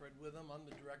 Fred Witham, I'm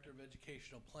the Director of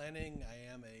Educational Planning.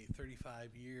 I am a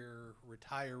 35-year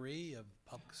retiree of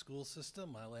public school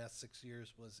system. My last 6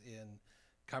 years was in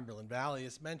Cumberland Valley,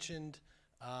 as mentioned.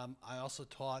 I also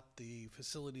taught the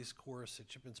facilities course at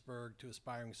Shippensburg to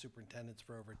aspiring superintendents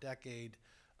for over a decade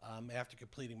after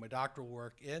completing my doctoral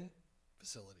work in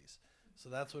facilities. So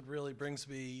that's what really brings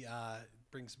me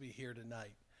here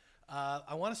tonight.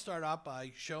 I want to start out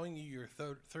by showing you your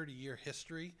 30-year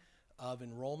history of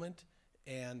enrollment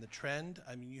and the trend.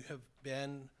 I mean, you have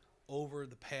been over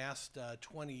the past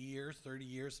 30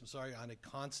 years, I'm sorry, on a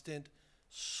constant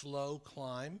slow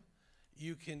climb.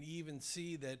 You can even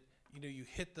see that, you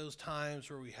hit those times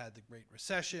where we had the Great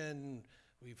Recession,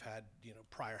 we've had,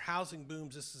 prior housing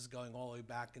booms. This is going all the way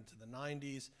back into the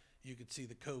 90s. You could see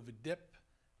the COVID dip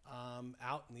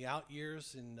out in the out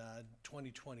years in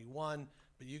 2021,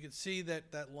 but you can see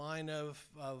that line of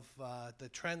the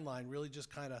trend line really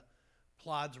just kind of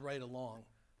plods right along.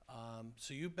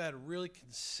 So you've had a really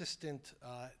consistent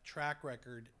track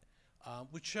record,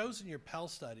 which shows in your Pell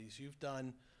studies. You've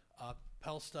done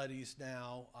Pell studies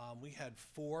now. We had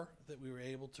 4 that we were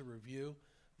able to review.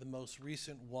 The most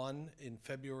recent one in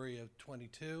February of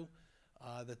 22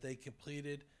 that they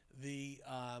completed. The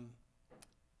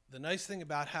nice thing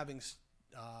about having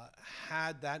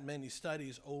had that many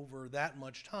studies over that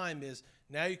much time is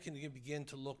now you can begin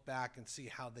to look back and see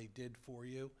how they did for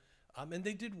you. And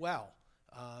they did well,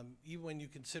 even when you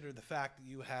consider the fact that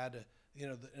you had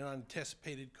an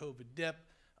unanticipated COVID dip.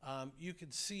 You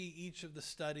could see each of the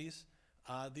studies.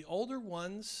 The older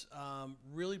ones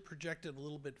really projected a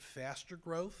little bit faster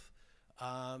growth.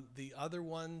 The other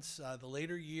ones, the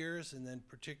later years, and then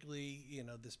particularly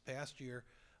this past year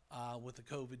with the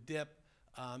COVID dip,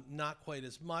 not quite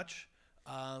as much,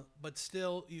 but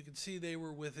still you can see they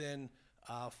were within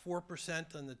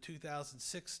 4% on the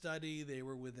 2006 study. They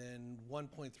were within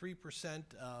 1.3%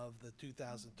 of the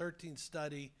 2013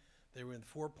 study. They were in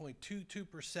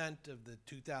 4.22% of the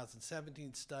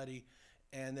 2017 study,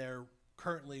 and they're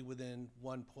currently within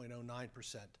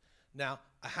 1.09%. Now,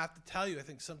 I have to tell you, I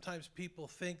think sometimes people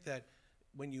think that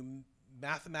when you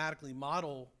mathematically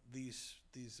model these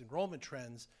enrollment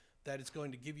trends, that it's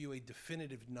going to give you a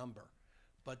definitive number.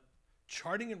 But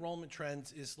charting enrollment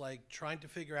trends is like trying to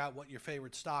figure out what your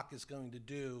favorite stock is going to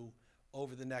do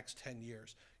over the next 10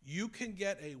 years. You can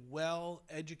get a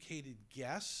well-educated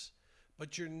guess,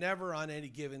 but you're never on any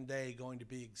given day going to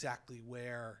be exactly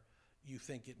where you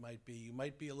think it might be. You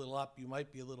might be a little up, you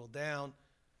might be a little down,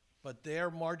 but their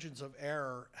margins of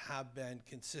error have been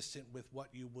consistent with what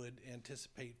you would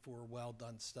anticipate for a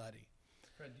well-done study.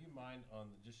 Fred, do you mind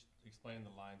just explaining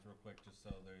the lines real quick, just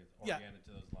so they're Yeah. oriented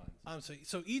to those lines?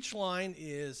 So each line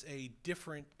is a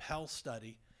different Pell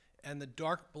study, and the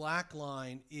dark black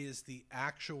line is the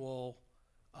actual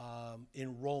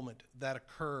enrollment that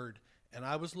occurred. And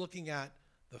I was looking at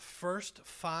the first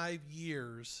 5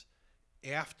 years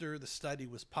after the study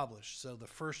was published. So the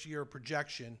first year of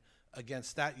projection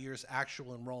against that year's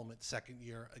actual enrollment, second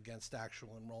year against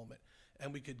actual enrollment.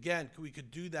 And we could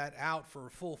do that out for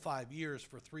a full 5 years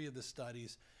for 3 of the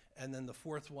studies. And then the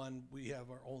fourth one, we have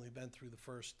only been through the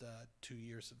first 2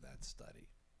 years of that study.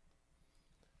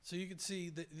 So you can see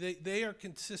that they are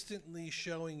consistently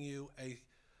showing you a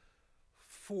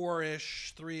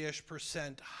 4-ish,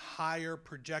 3-ish% higher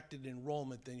projected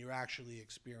enrollment than you're actually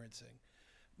experiencing.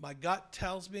 My gut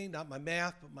tells me, not my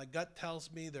math, but my gut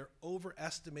tells me they're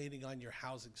overestimating on your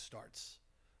housing starts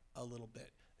a little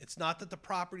bit. It's not that the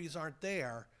properties aren't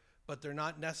there, but they're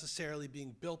not necessarily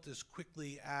being built as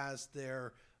quickly as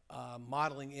they're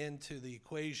modeling into the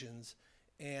equations,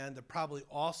 and they're probably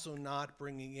also not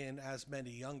bringing in as many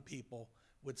young people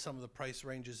with some of the price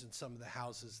ranges in some of the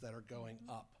houses that are going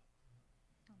up.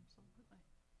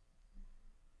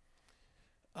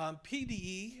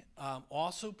 PDE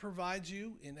also provides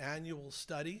you an annual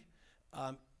study.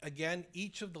 Again,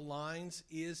 each of the lines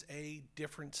is a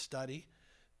different study.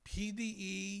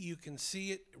 PDE, you can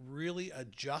see it really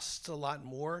adjusts a lot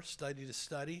more study to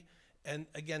study. And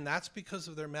again, that's because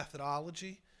of their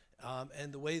methodology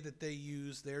and the way that they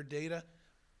use their data.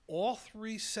 All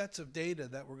 3 sets of data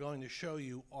that we're going to show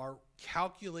you are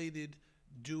calculated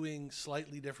doing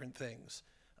slightly different things.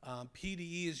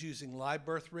 PDE is using live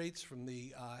birth rates from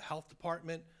the health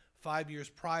department 5 years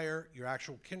prior, your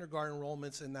actual kindergarten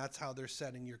enrollments, and that's how they're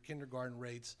setting your kindergarten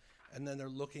rates. And then they're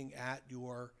looking at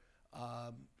your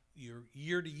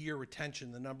year-to-year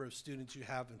retention, the number of students you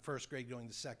have in first grade going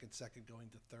to second going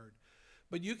to third.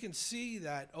 But you can see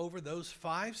that over those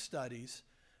 5 studies,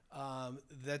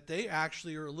 that they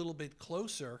actually are a little bit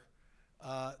closer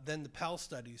than the Pell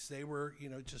studies. They were,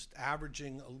 just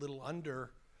averaging a little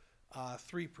under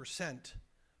 3%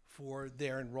 for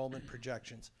their enrollment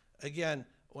projections. Again,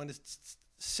 I want to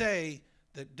say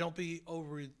that don't be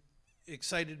over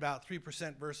excited about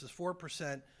 3% versus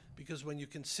 4%, because when you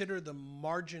consider the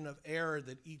margin of error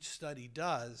that each study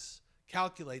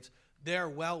calculates, they're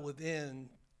well within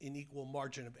an equal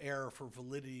margin of error for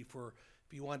validity. For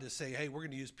if you wanted to say, hey, we're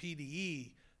going to use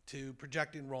PDE to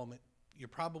project enrollment, you're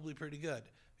probably pretty good.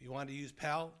 If you want to use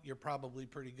Pell, you're probably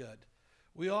pretty good.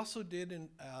 We also did an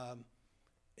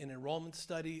enrollment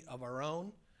study of our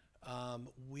own.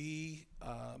 We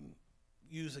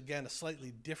use, again, a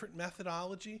slightly different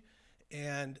methodology.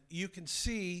 And you can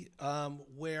see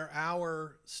where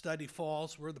our study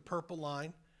falls. We're the purple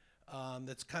line.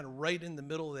 That's kind of right in the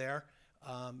middle there.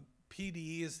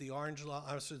 PDE is the orange line,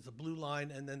 so it's the blue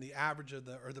line, and then the average of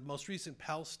the most recent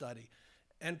Pell study.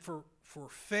 And for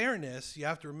fairness, you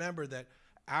have to remember that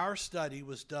our study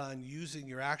was done using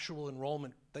your actual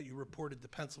enrollment that you reported to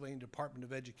Pennsylvania Department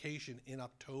of Education in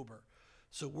October.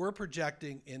 So we're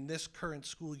projecting in this current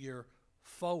school year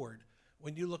forward.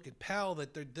 When you look at Pell,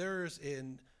 that theirs it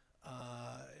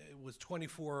was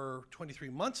 23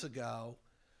 months ago,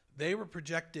 they were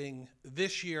projecting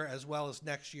this year as well as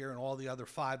next year and all the other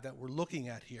 5 that we're looking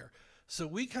at here. So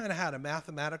we kind of had a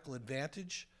mathematical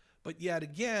advantage, but yet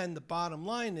again, the bottom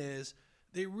line is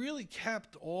they really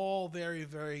kept all very,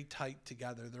 very tight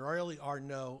together. There really are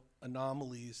no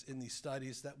anomalies in these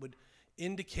studies that would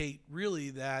indicate really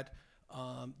that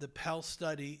the Pell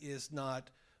study is not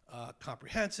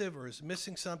comprehensive or is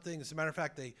missing something. As a matter of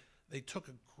fact, they took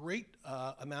a great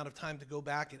amount of time to go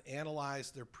back and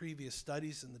analyze their previous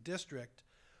studies in the district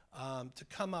to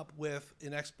come up with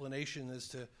an explanation as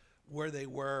to where they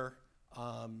were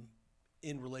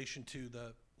in relation to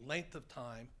the length of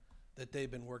time that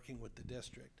they've been working with the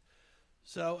district.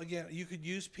 So again, you could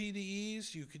use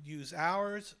PDEs, you could use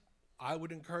ours. I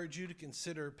would encourage you to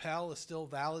consider Pell a still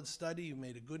valid study. You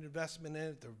made a good investment in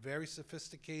it. They're very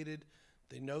sophisticated.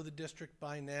 They know the district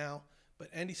by now, but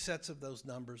any sets of those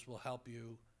numbers will help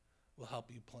you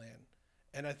plan.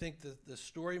 And I think the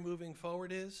story moving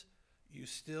forward is you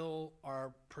still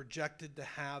are projected to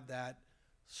have that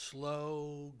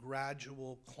slow,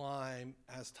 gradual climb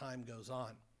as time goes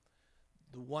on.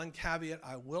 The one caveat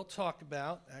I will talk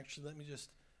about, actually, let me just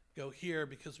go here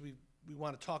because we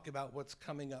want to talk about what's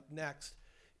coming up next,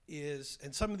 is,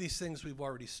 and some of these things we've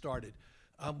already started.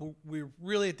 We're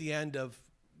really at the end of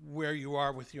where you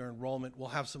are with your enrollment. We'll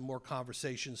have some more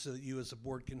conversations so that you as a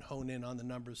board can hone in on the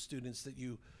number of students that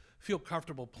you feel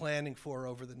comfortable planning for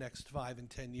over the next 5 and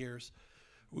 10 years.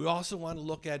 We also want to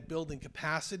look at building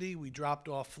capacity. We dropped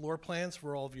off floor plans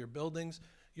for all of your buildings.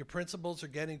 Your principals are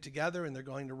getting together and they're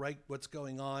going to write what's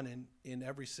going on in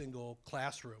every single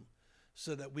classroom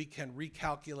so that we can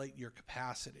recalculate your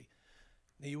capacity.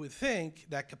 Now, you would think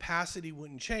that capacity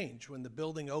wouldn't change. When the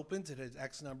building opens, it has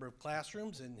X number of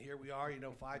classrooms, and here we are,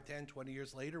 5, 10, 20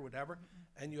 years later, whatever,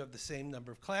 and you have the same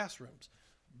number of classrooms.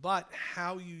 But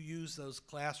how you use those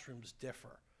classrooms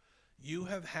differ. You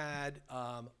have had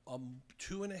a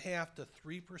 2.5% to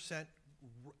 3%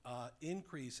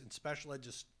 increase in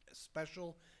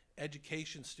special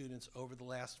education students over the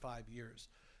last 5 years.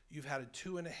 You've had a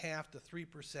 2.5% to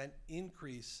 3%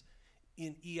 increase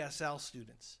in ESL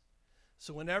students.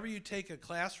 So whenever you take a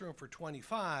classroom for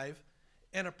 25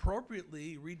 and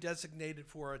appropriately redesignate it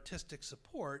for autistic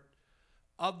support,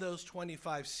 of those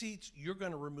 25 seats, you're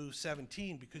going to remove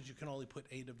 17 because you can only put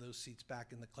 8 of those seats back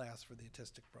in the class for the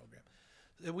autistic program.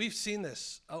 And we've seen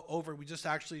this we just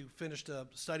actually finished a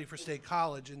study for State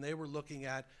College, and they were looking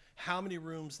at how many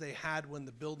rooms they had when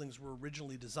the buildings were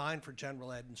originally designed for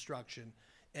general ed instruction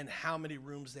and how many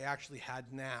rooms they actually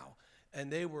had now.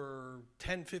 And they were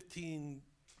 10, 15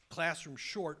 classrooms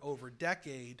short over a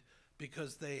decade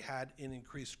because they had an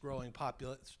increased growing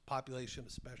population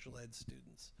of special ed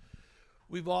students.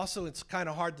 We've also, it's kind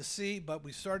of hard to see, but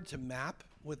we started to map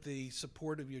with the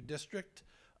support of your district,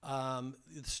 the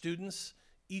students.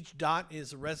 Each dot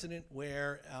is a resident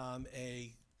where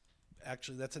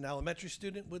actually that's an elementary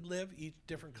student would live. Each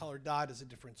different colored dot is a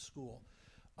different school.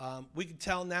 We can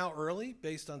tell now early,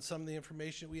 based on some of the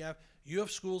information we have, you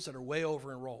have schools that are way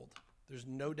over enrolled. There's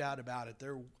no doubt about it.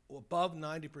 They're above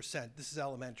 90%. This is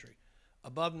elementary.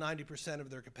 Above 90% of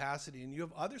their capacity. And you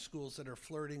have other schools that are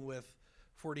flirting with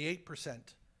 48%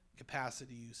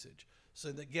 capacity usage.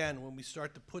 So that, again, when we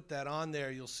start to put that on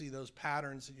there, you'll see those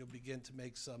patterns and you'll begin to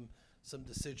make some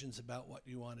decisions about what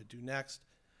you want to do next.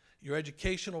 Your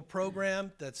educational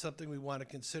program, that's something we want to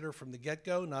consider from the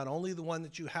get-go, not only the one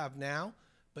that you have now,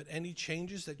 but any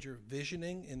changes that you're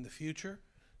visioning in the future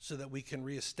so that we can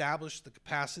reestablish the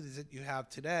capacities that you have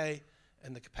today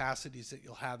and the capacities that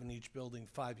you'll have in each building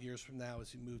 5 years from now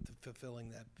as you move to fulfilling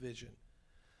that vision.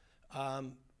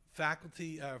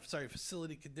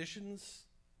 Facility conditions.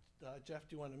 Jeff,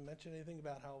 do you want to mention anything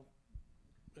about how,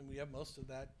 and we have most of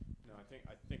that? No, I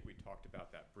think we talked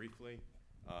about that briefly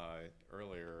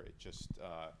earlier. It just,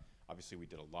 obviously we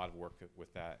did a lot of work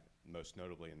with that, most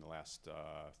notably in the last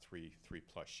three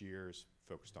plus years,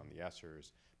 focused on the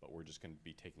ESSERs, but we're just going to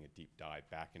be taking a deep dive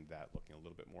back into that, looking a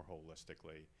little bit more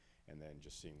holistically, and then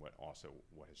just seeing what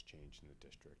has changed in the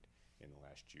district in the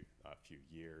last few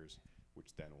years,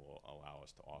 which then will allow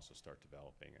us to also start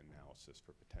developing analysis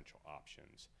for potential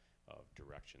options of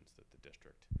directions that the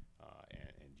district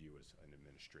and you as an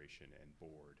administration and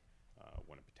board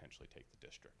want to potentially take the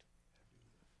district.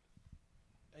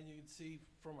 And you can see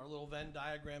from our little Venn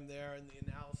diagram there and the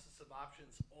analysis of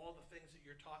options, all the things that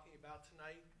you're talking about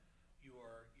tonight,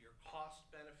 your cost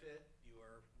benefit,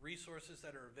 your resources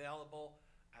that are available,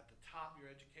 at the top your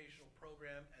educational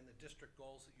program and the district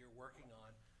goals that you're working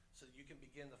on, so that you can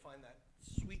begin to find that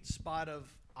sweet spot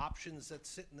of options that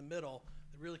sit in the middle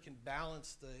that really can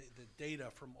balance the data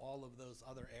from all of those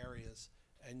other areas.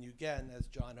 And you, again, as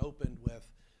John opened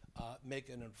with, make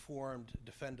an informed,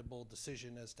 defendable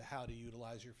decision as to how to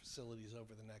utilize your facilities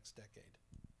over the next decade.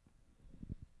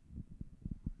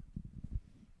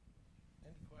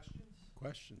 Any questions?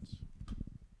 Questions?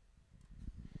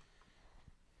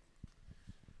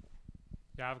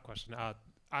 Yeah, I have a question.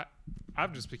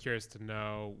 I'd just be curious to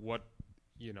know what,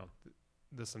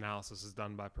 this analysis is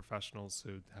done by professionals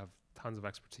who have tons of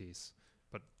expertise,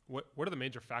 but what are the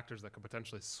major factors that could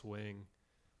potentially swing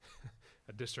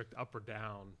a district up or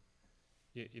down?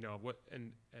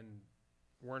 And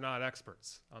we're not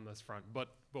experts on this front, but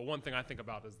one thing I think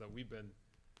about is that we've been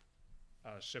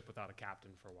a ship without a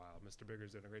captain for a while. Mr.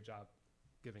 Bigger's doing a great job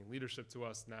giving leadership to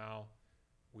us now.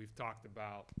 We've talked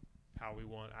about how we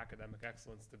want academic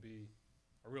excellence to be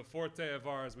a real forte of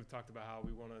ours. We've talked about how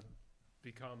we want to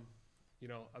become,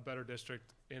 a better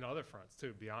district in other fronts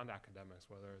too, beyond academics,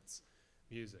 whether it's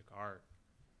music, art,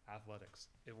 athletics.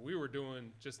 If we were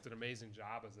doing just an amazing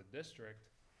job as a district,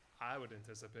 I would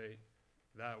anticipate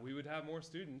that we would have more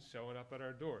students showing up at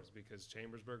our doors because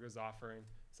Chambersburg is offering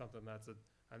something that's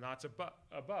a notch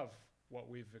above what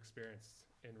we've experienced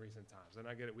in recent times. And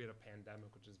I get it, we had a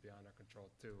pandemic, which is beyond our control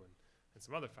too, and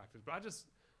some other factors. But I just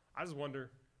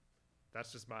wonder,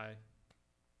 that's just my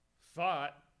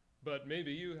thought, but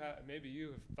maybe you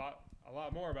have thought a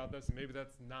lot more about this, and maybe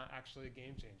that's not actually a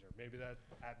game changer. Maybe that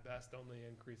at best only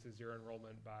increases your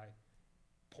enrollment by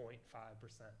 0.5%.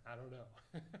 I don't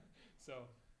know. So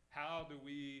how do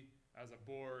we, as a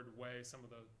board, weigh some of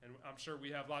the, and I'm sure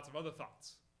we have lots of other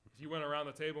thoughts. If you went around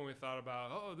the table and we thought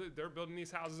about, oh, they're building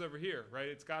these houses over here, right?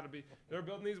 It's got to be, they're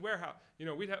building these warehouses. You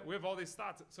know, we have all these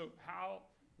thoughts. So how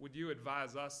would you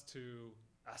advise us to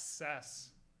assess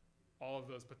all of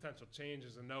those potential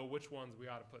changes and know which ones we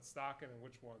ought to put stock in and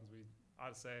which ones we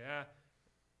ought to say,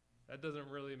 that doesn't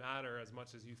really matter as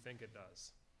much as you think it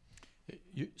does?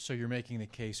 So you're making the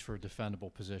case for a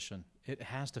defendable position. It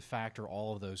has to factor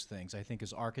all of those things. I think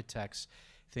as architects,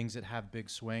 things that have big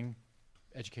swing,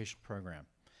 educational program.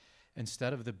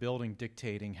 Instead of the building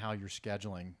dictating how you're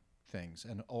scheduling things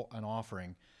and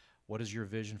offering, what is your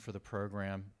vision for the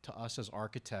program? To us as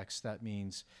architects, that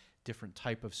means different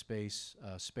type of space,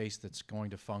 space that's going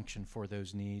to function for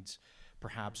those needs,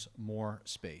 perhaps more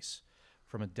space.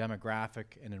 From a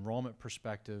demographic and enrollment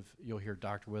perspective, you'll hear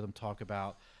Dr. Witham talk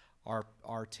about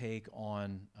our take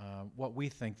on what we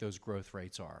think those growth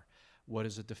rates are. What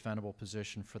is a defendable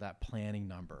position for that planning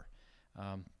number,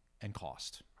 and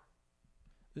cost.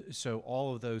 So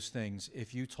all of those things,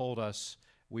 if you told us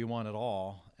we want it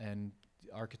all and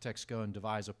architects go and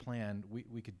devise a plan,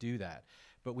 we could do that.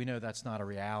 But we know that's not a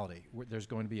reality. There's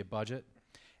going to be a budget,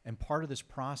 and part of this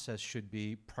process should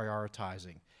be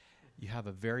prioritizing. You have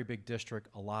a very big district,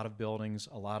 a lot of buildings,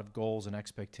 a lot of goals and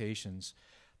expectations.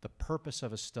 The purpose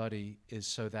of a study is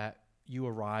so that you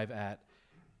arrive at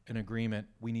an agreement,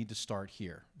 we need to start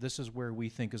here. This is where we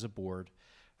think as a board,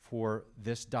 for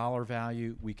this dollar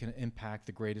value, we can impact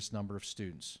the greatest number of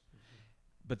students.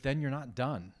 But then you're not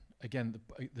done. Again,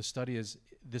 the study is,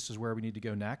 this is where we need to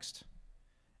go next,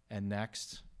 and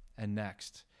next, and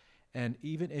next. And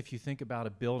even if you think about a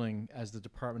building, as the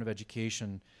Department of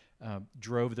Education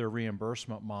drove their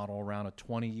reimbursement model around a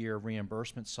 20-year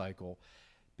reimbursement cycle,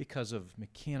 because of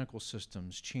mechanical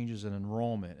systems, changes in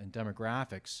enrollment and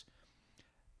demographics,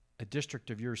 a district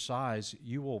of your size,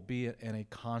 you will be in a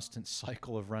constant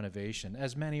cycle of renovation,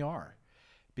 as many are,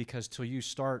 because till you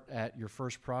start at your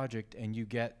first project and you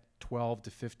get 12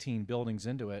 to 15 buildings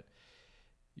into it,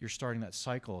 you're starting that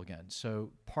cycle again.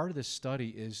 So part of this study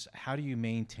is, how do you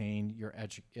maintain your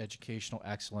educational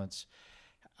excellence?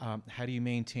 How do you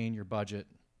maintain your budget?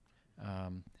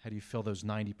 How do you fill those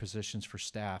 90 positions for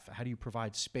staff? How do you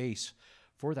provide space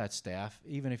for that staff,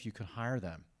 even if you can hire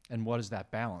them? And what is that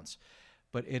balance?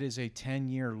 But it is a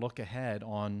 10-year look ahead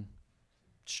on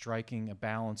striking a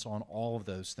balance on all of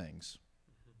those things.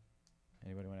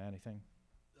 Anybody want to add anything?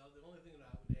 The only thing that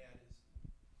I would add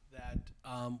is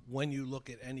that when you look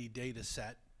at any data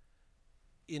set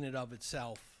in and of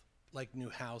itself, like new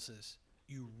houses,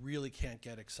 you really can't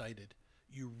get excited.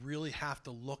 You really have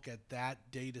to look at that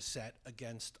data set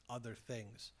against other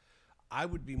things. I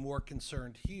would be more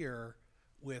concerned here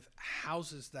with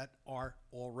houses that are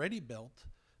already built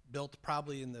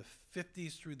probably in the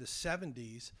 50s through the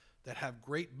 70s, that have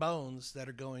great bones, that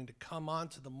are going to come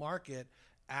onto the market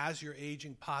as your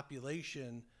aging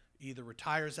population either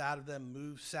retires out of them,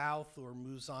 moves south, or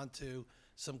moves on to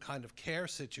some kind of care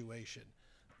situation.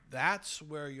 That's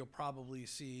where you'll probably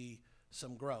see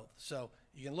some growth. So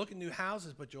you can look at new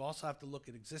houses, but you also have to look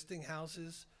at existing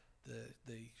houses,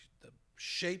 the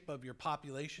shape of your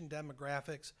population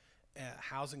demographics,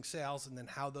 housing sales, and then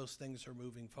how those things are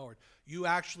moving forward. You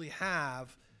actually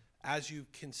have, as you've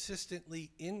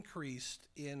consistently increased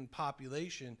in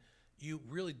population, you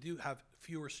really do have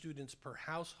fewer students per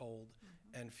household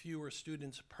and fewer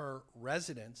students per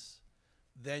residence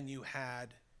than you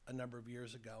had a number of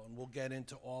years ago. And we'll get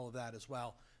into all of that as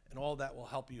well. And all that will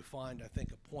help you find, I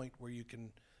think, a point where you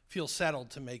can feel settled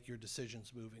to make your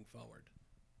decisions moving forward.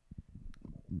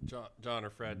 John or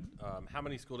Fred, how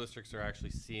many school districts are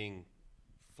actually seeing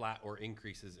flat or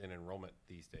increases in enrollment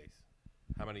these days?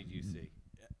 How many do you see?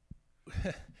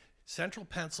 Central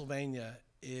Pennsylvania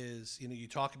is, you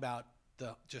talk about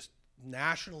just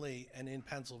nationally and in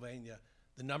Pennsylvania,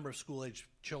 the number of school-age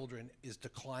children is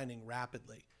declining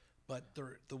rapidly. But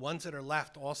the ones that are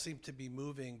left all seem to be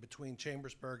moving between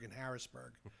Chambersburg and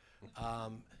Harrisburg.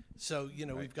 So,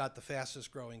 right. We've got the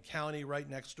fastest growing county right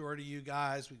next door to you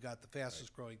guys. We've got the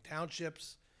fastest growing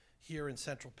townships here in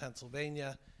central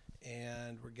Pennsylvania.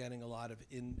 And we're getting a lot of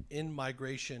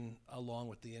in-migration along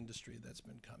with the industry that's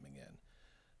been coming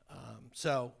in.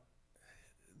 So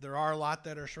there are a lot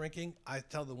that are shrinking. I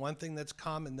tell the one thing that's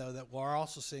common, though, that we're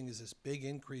also seeing is this big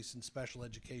increase in special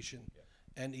education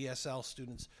and ESL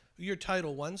students. Your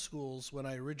Title I schools, when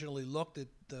I originally looked at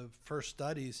the first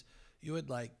studies, you had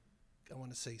like, I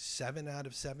want to say 7 out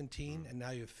of 17, and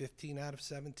now you have 15 out of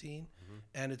 17.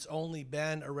 And it's only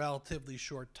been a relatively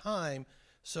short time.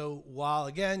 So while,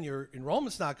 again, your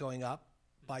enrollment's not going up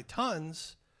by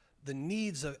tons, the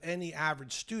needs of any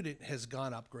average student has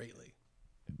gone up greatly.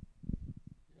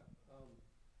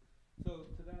 So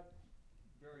to that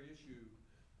very issue,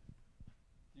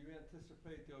 do you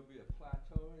anticipate there'll be a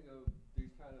plateauing of these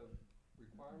kind of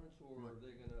requirements, or are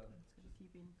they gonna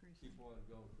keep on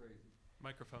going crazy?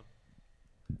 Microphone.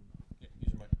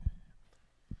 Use your mic.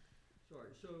 Sorry,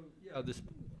 so, yeah, this,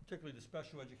 particularly the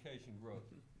special education growth.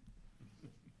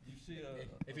 You see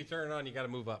If you turn it on, you got to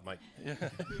move up, Mike. Yeah,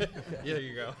 there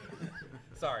you go.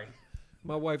 Sorry.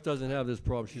 my wife doesn't have this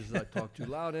problem. She says I talk too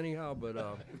loud anyhow, but,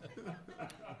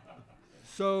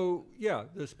 so, yeah,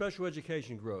 the special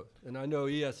education growth, and I know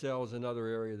ESL is another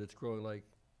area that's growing like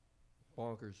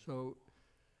bonkers. So,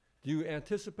 do you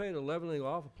anticipate a leveling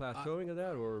off, a plateauing of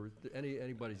that, or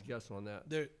anybody's guess on that?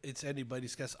 It's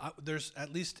anybody's guess. There's,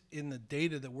 at least in the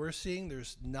data that we're seeing,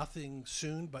 there's nothing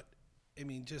soon, but I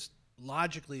mean, just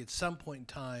logically, at some point in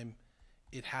time,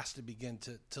 it has to begin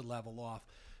to level off.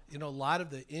 You know, a lot of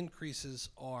the increases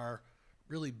are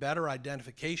really better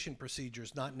identification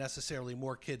procedures, not necessarily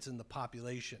more kids in the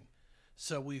population.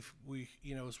 So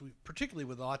particularly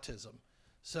with autism.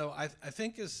 So I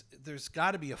think there's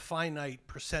got to be a finite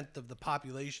percent of the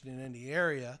population in any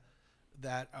area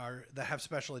that have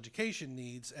special education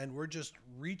needs, and we're just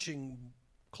reaching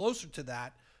closer to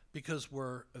that because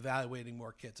we're evaluating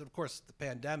more kids. And of course, the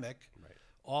pandemic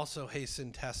also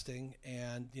hastened testing,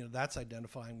 and that's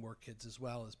identifying more kids as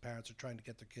well, as parents are trying to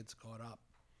get their kids caught up.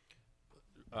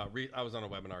 I was on a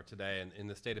webinar today, and in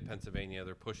the state of Pennsylvania,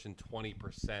 they're pushing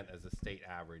 20% as a state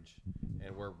average,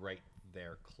 and we're right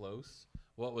there close.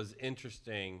 What was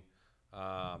interesting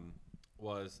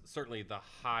was certainly the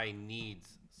high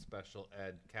needs special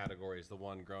ed category is the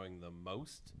one growing the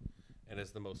most and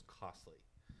is the most costly.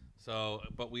 So,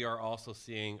 but we are also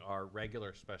seeing our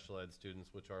regular special ed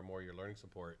students, which are more your learning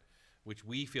support, which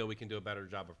we feel we can do a better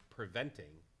job of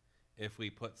preventing if we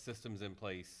put systems in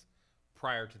place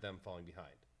prior to them falling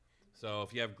behind. So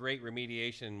if you have great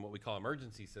remediation, what we call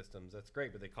emergency systems, that's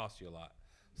great, but they cost you a lot.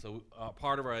 So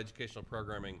part of our educational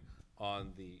programming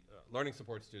on the learning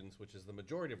support students, which is the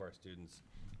majority of our students,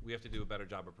 we have to do a better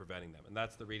job of preventing them. And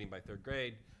that's the reading by third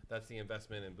grade. That's the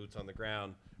investment in boots on the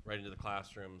ground, right into the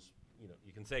classrooms.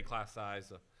 You can say class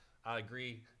size. I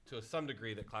agree to some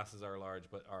degree that classes are large,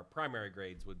 but our primary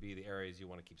grades would be the areas you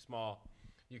want to keep small.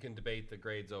 You can debate the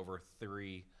grades over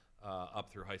 3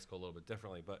 up through high school a little bit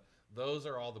differently, but those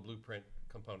are all the blueprint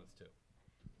components too.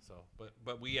 So,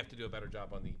 but we have to do a better job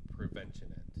on the prevention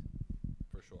end,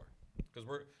 for sure. Because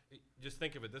just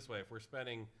think of it this way: if we're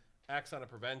spending X on a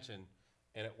prevention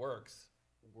and it works,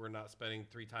 we're not spending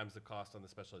 3 times the cost on the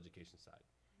special education side.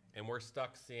 And we're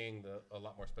stuck seeing a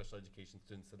lot more special education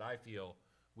students that I feel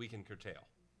we can curtail,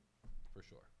 for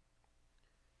sure.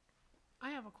 I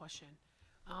have a question.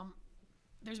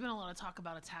 There's been a lot of talk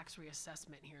about a tax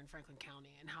reassessment here in Franklin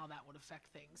County and how that would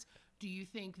affect things. Do you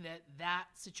think that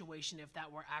situation, if that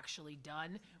were actually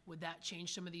done, would that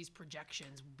change some of these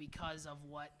projections because of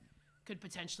what could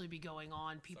potentially be going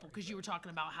on? Because you were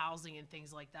talking about housing and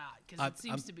things like that, because it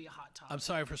seems to be a hot topic. I'm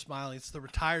sorry for smiling. It's the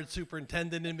retired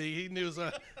superintendent in me. He knew.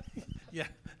 Yeah.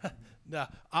 No,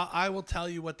 I will tell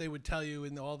you what they would tell you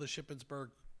in all the Shippensburg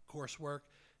coursework.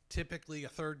 Typically, a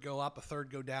third go up, a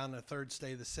third go down, and a third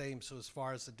stay the same. So as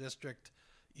far as the district,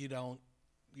 you don't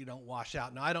wash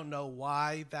out. Now, I don't know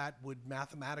why that would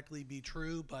mathematically be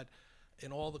true, but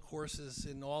in all the courses,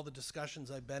 in all the discussions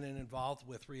I've been involved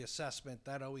with reassessment,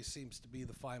 that always seems to be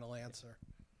the final answer.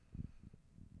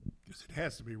 Because it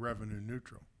has to be revenue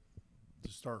neutral to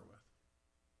start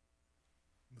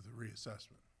with a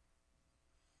reassessment.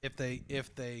 If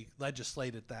they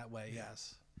legislate it that way,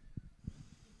 yes.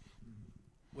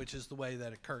 Which is the way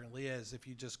that it currently is. If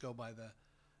you just go by the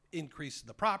increase in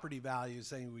the property values,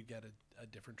 then you would get a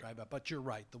different drive up. But you're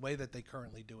right. The way that they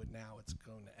currently do it now, it's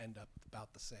going to end up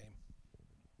about the same.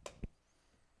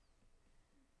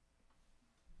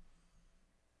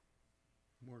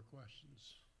 More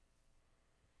questions?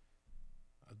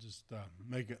 I'll just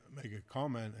make a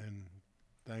comment and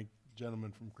thank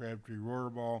gentlemen from Crabtree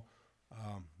Rohrball.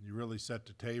 You really set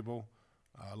the table.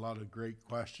 A lot of great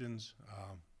questions.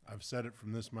 I've said it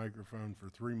from this microphone for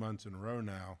 3 months in a row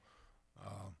now.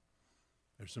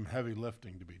 There's some heavy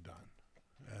lifting to be done.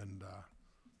 And,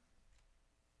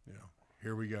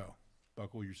 here we go.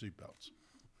 Buckle your seatbelts.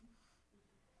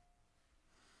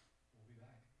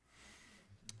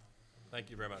 Thank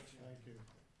you very much. Thank you.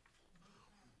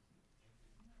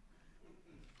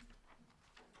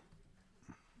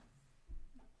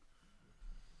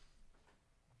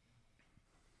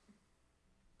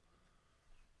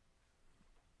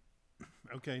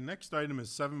 Okay, next item is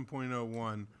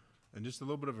 7.01, and just a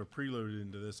little bit of a prelude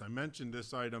into this. I mentioned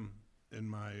this item in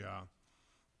my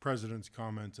president's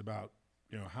comments about,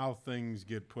 you know, how things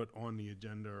get put on the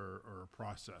agenda or a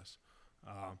process.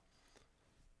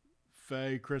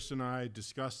 Faye, Chris, and I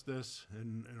discussed this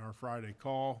in our Friday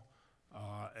call,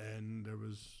 and there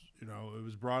was, you know, it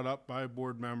was brought up by a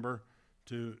board member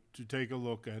to take a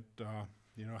look at,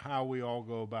 you know, how we all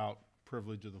go about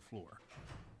privilege of the floor.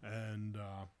 And,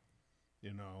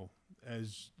 you know,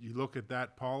 as you look at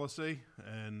that policy,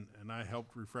 and I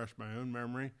helped refresh my own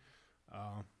memory,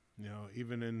 you know,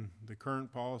 even in the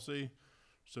current policy,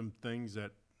 some things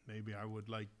that maybe I would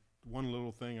like, one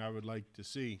little thing I would like to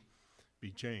see be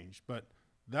changed. But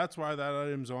that's why that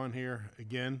item's on here.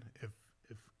 Again, if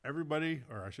everybody,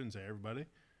 or I shouldn't say everybody,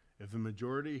 if the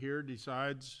majority here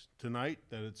decides tonight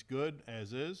that it's good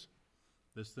as is,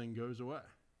 this thing goes away.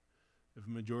 If a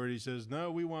majority says,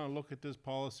 no, we want to look at this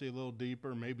policy a little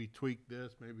deeper, maybe tweak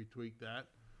this, maybe tweak that,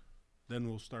 then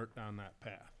we'll start down that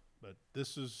path. But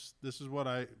this is what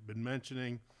I've been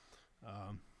mentioning.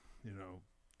 You know,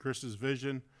 Chris's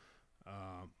vision,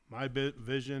 my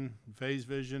vision, Faye's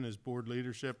vision is board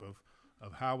leadership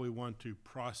of how we want to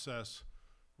process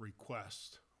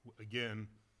requests, again,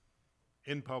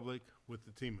 in public with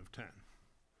the team of 10.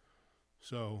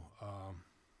 So,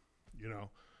 you know,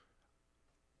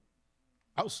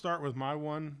 I'll start with my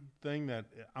one thing that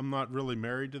I'm not really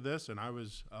married to this, and I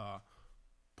was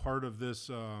part of this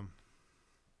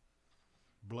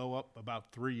blow up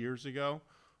about 3 years ago.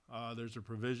 There's a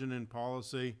provision in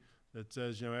policy that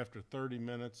says, you know, after 30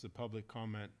 minutes, the public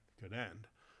comment could end.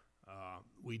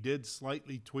 We did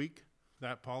slightly tweak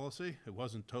that policy. It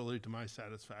wasn't totally to my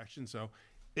satisfaction. So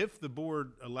if the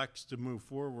board elects to move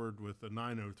forward with a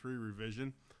 903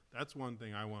 revision, that's one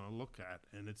thing I want to look at.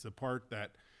 And it's the part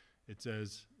that it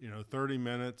says, you know, 30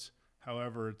 minutes.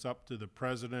 However, it's up to the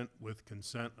president with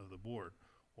consent of the board.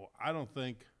 Well, I don't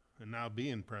think, and now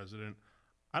being president,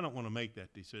 I don't want to make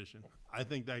that decision. I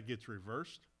think that gets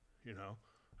reversed. You know,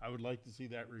 I would like to see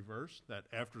that reversed, that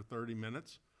after 30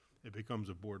 minutes, it becomes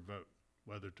a board vote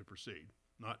whether to proceed,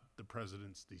 not the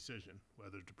president's decision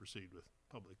whether to proceed with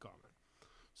public comment.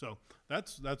 So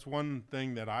that's one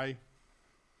thing that I,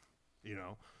 you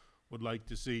know, would like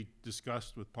to see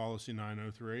discussed with policy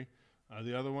 903.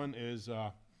 The other one is,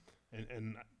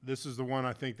 and this is the one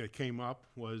I think that came up,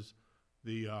 was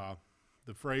the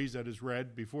phrase that is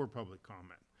read before public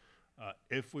comment.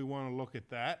 If we want to look at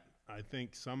that, I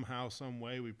think somehow, some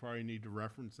way, we probably need to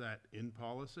reference that in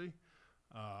policy.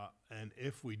 And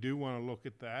if we do want to look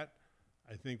at that,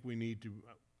 I think we need to,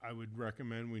 I would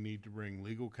recommend we need to bring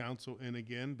legal counsel in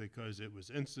again, because it was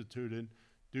instituted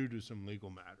due to some legal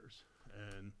matters.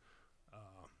 And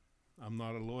I'm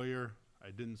not a lawyer. I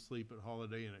didn't sleep at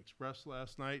Holiday Inn Express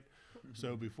last night.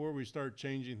 So before we start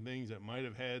changing things that might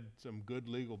have had some good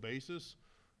legal basis,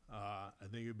 I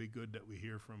think it'd be good that we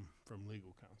hear from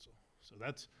legal counsel. So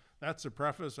that's the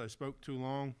preface. I spoke too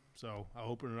long, so I'll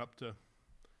open it up to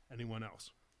anyone else.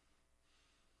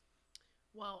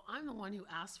 Well, I'm the one who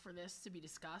asked for this to be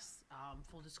discussed,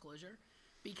 full disclosure,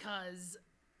 because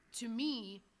to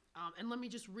me, and let me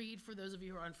just read for those of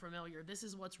you who are unfamiliar, this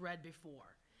is what's read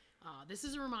before. This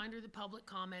is a reminder that public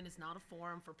comment is not a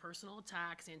forum for personal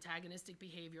attacks, antagonistic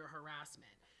behavior, or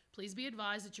harassment. Please be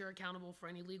advised that you're accountable for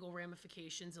any legal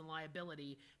ramifications and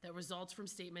liability that results from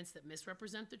statements that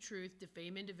misrepresent the truth,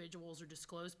 defame individuals, or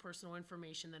disclose personal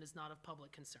information that is not of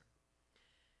public concern.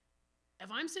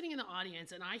 If I'm sitting in the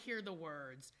audience and I hear the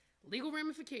words legal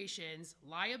ramifications,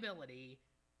 liability,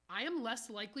 I am less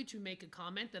likely to make a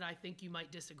comment that I think you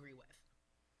might disagree with.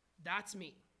 That's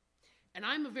me. And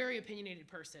I'm a very opinionated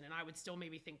person, and I would still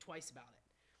maybe think twice about it.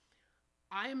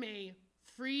 I am a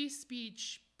free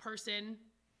speech person,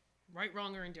 right,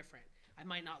 wrong, or indifferent. I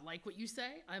might not like what you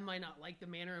say. I might not like the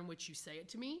manner in which you say it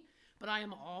to me, but I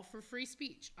am all for free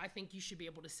speech. I think you should be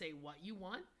able to say what you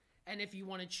want. And if you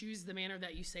want to choose the manner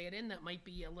that you say it in that might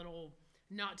be a little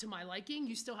not to my liking,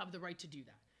 you still have the right to do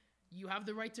that. You have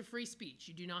the right to free speech.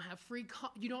 You do not have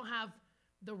you don't have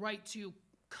the right to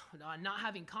not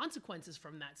having consequences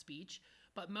from that speech,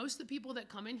 but most of the people that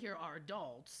come in here are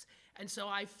adults. And so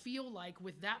I feel like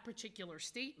with that particular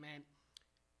statement,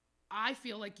 I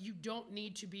feel like you don't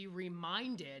need to be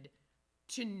reminded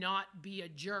to not be a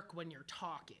jerk when you're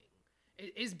talking.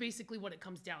 It is basically what it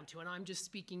comes down to, and I'm just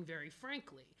speaking very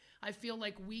frankly. I feel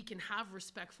like we can have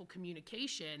respectful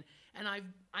communication, and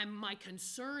my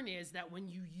concern is that when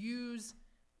you use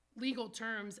legal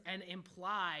terms and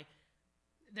imply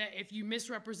that if you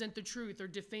misrepresent the truth or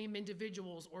defame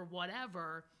individuals or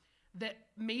whatever, that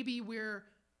maybe we're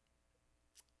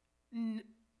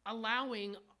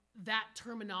allowing that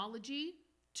terminology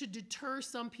to deter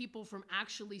some people from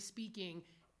actually speaking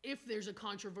if there's a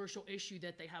controversial issue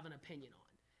that they have an opinion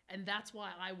on. And that's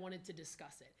why I wanted to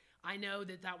discuss it. I know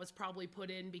that that was probably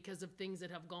put in because of things that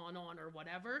have gone on or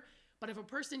whatever, but if a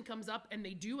person comes up and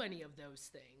they do any of those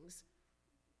things,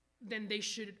 then they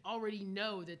should already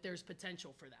know that there's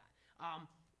potential for that.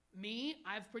 Me,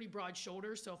 I have pretty broad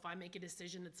shoulders, so if I make a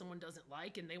decision that someone doesn't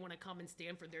like and they want to come and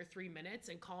stand for their 3 minutes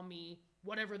and call me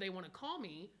whatever they want to call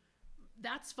me,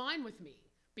 that's fine with me,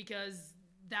 because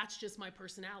that's just my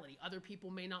personality. Other people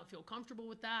may not feel comfortable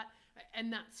with that,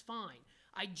 and that's fine.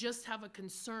 I just have a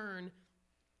concern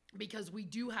because we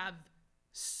do have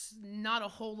not a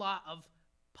whole lot of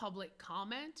public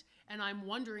comment, and I'm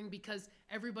wondering, because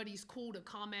everybody's cool to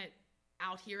comment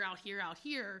out here, out here, out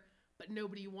here, but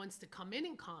nobody wants to come in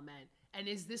and comment. And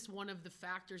is this one of the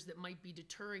factors that might be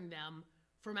deterring them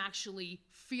from actually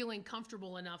feeling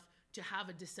comfortable enough to have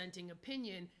a dissenting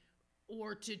opinion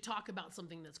or to talk about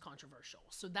something that's controversial?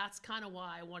 So that's kind of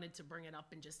why I wanted to bring it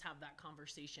up and just have that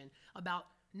conversation about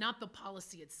not the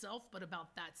policy itself, but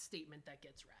about that statement that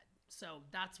gets read. So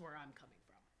that's where I'm coming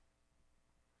from.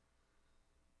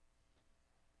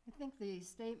 I think the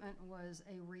statement was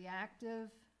a reactive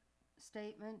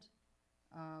statement.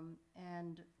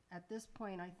 And at this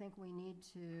point, I think we need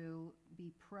to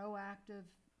be proactive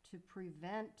to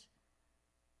prevent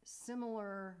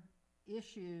similar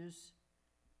issues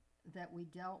that we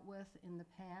dealt with in the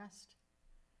past.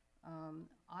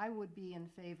 I would be in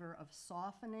favor of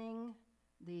softening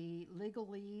the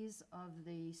legalese of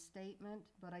the statement,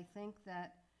 but I think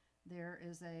that there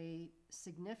is a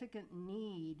significant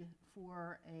need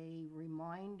for a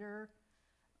reminder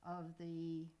of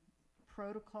the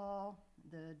protocol,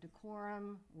 the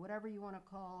decorum, whatever you want to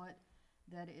call it,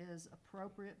 that is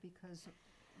appropriate, because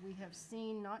we have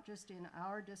seen, not just in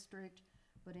our district,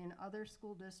 but in other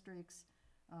school districts,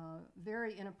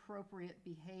 very inappropriate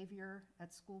behavior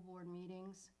at school board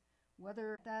meetings.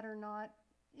 Whether that or not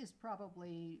is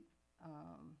probably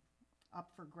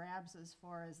up for grabs as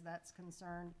far as that's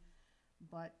concerned,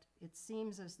 but it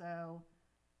seems as though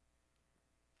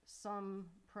some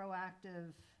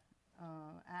proactive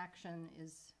action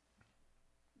is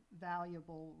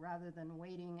valuable rather than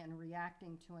waiting and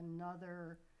reacting to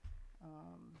another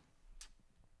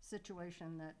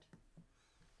situation that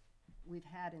we've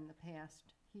had in the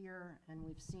past here and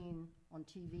we've seen on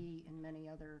TV in many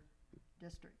other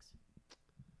districts.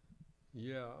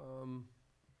 Yeah,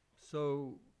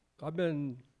 so I've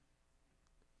been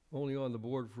only on the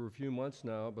board for a few months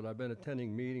now, but I've been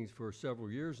attending meetings for several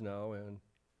years now, and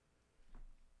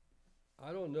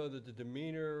I don't know that the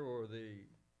demeanor or the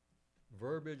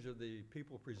verbiage of the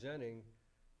people presenting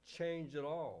changed at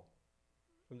all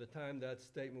from the time that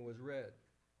statement was read.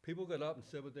 People got up and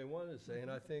said what they wanted to say, and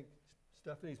I think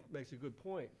Stephanie makes a good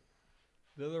point.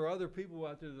 There are other people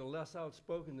out there that are less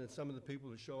outspoken than some of the people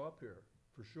that show up here,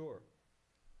 for sure.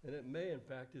 And it may, in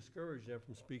fact, discourage them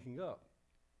from speaking up.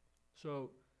 So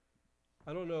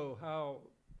I don't know how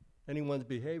anyone's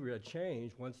behavior had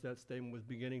changed once that statement was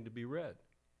beginning to be read.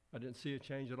 I didn't see a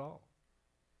change at all.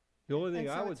 The only thing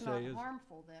I would say is... So it's not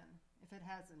harmful then, if it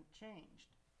hasn't changed.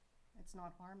 It's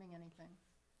not harming anything.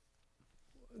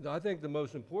 I think the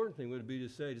most important thing would be to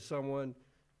say to someone,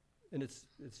 and it's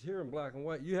here in black and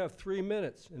white, you have 3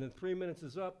 minutes, and then 3 minutes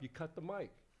is up, you cut the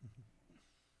mic.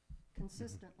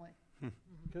 Consistently.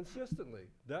 Consistently.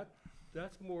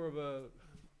 That's more of a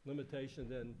limitation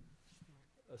than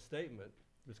a statement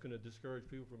that's going to discourage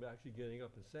people from actually getting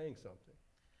up and saying something.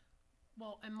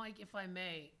 Well, and Mike, if I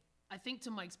may, I think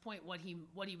to Mike's point, what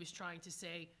he was trying to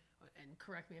say, and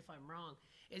correct me if I'm wrong,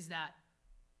 is that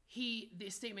the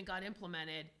statement got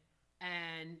implemented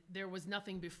and there was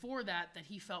nothing before that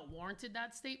he felt warranted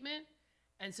that statement.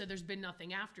 And so there's been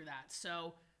nothing after that.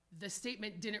 So the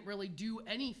statement didn't really do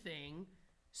anything.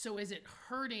 So is it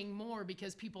hurting more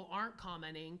because people aren't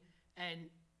commenting? And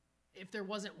if there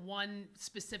wasn't one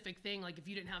specific thing, like if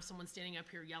you didn't have someone standing up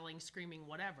here yelling, screaming,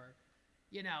 whatever,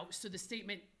 you know, so the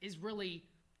statement is really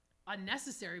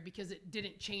unnecessary because it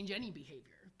didn't change any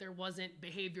behavior. There wasn't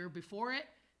behavior before it.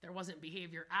 There wasn't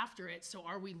behavior after it. So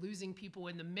are we losing people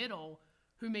in the middle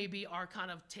who maybe are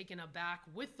kind of taken aback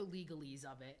with the legalese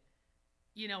of it?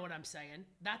 You know what I'm saying?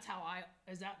 That's how I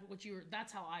understood what you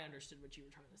were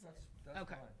trying to say. That's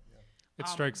okay. fine, yeah. It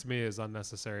strikes me as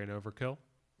unnecessary and overkill.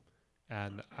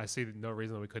 And I see no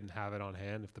reason that we couldn't have it on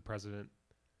hand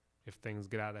if things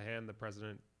get out of hand, the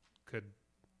president could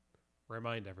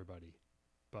remind everybody.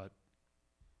 But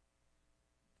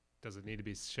does it need to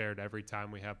be shared every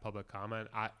time we have public comment?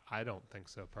 I don't think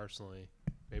so personally.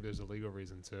 Maybe there's a legal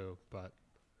reason too, but.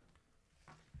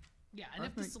 Yeah, and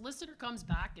if the solicitor comes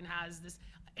back and has this,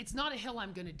 it's not a hill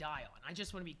I'm going to die on. I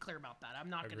just want to be clear about that. I'm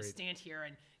not going to Agreed. stand here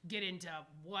and get into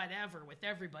whatever with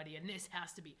everybody, and this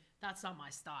has to be. That's not my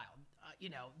style. You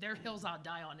know, there are hills I'll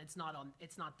die on. It's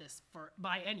not this for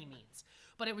by any means.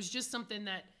 But it was just something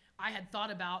that I had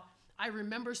thought about. I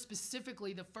remember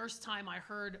specifically the first time I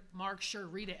heard Mark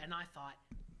Schur read it, and I thought,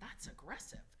 that's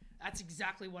aggressive. That's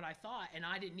exactly what I thought, and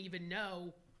I didn't even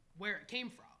know where it came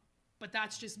from. But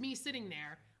that's just me sitting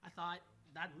there. I thought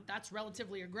that's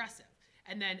relatively aggressive.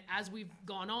 And then as we've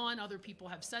gone on, other people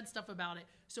have said stuff about it.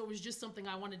 So it was just something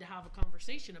I wanted to have a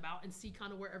conversation about and see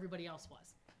kind of where everybody else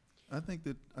was. I think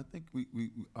we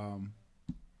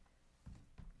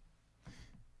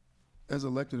as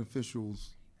elected officials,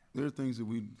 there are things that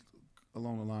we,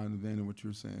 along the line of the vein of what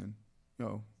you're saying, you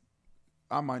know,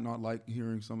 I might not like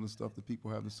hearing some of the stuff that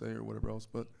people have to say or whatever else,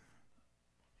 but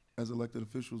as elected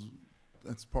officials,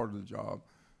 that's part of the job.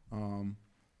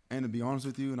 And to be honest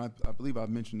with you, and I believe I've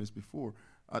mentioned this before,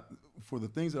 for the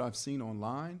things that I've seen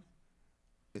online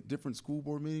at different school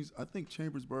board meetings, I think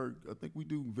Chambersburg, I think we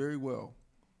do very well.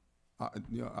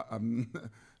 I've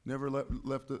never left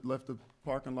the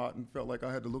parking lot and felt like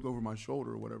I had to look over my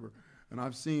shoulder or whatever. And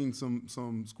I've seen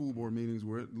some school board meetings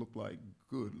where it looked like,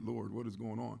 good Lord, what is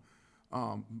going on?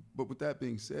 But with that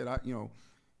being said,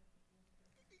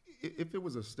 if it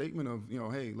was a statement of,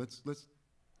 hey, let's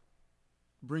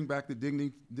bring back the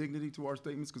dignity to our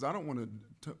statements, because I don't want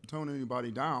to tone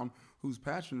anybody down who's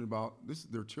passionate about this.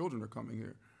 Their children are coming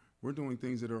here. We're doing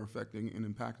things that are affecting and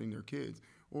impacting their kids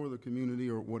or the community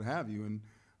or what have you. And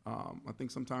I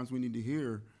think sometimes we need to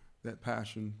hear that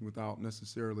passion without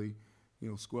necessarily,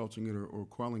 squelching it or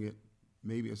quelling it.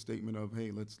 Maybe a statement of,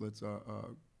 hey, let's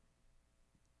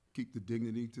keep the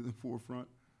dignity to the forefront.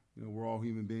 We're all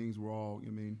human beings. We're all,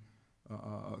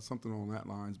 something along that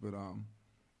lines. But I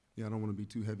don't want to be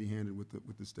too heavy-handed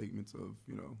with the statements of,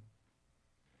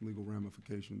 legal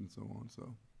ramifications and so on. So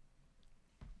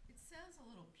it sounds a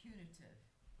little punitive.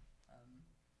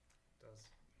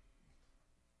 Does.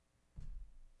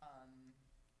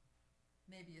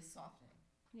 Maybe a softening.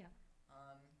 Yeah.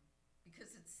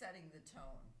 Because it's setting the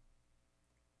tone.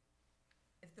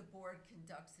 If the board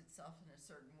conducts itself in a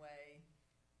certain way,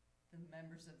 the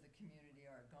members of the community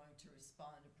are going to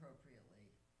respond appropriately.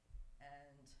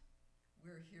 And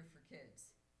we're here for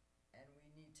kids, and we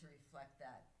need to reflect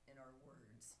that in our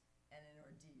words and in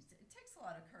our deeds. It takes a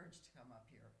lot of courage to come up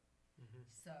here. Mm-hmm.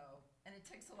 So, and it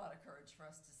takes a lot of courage for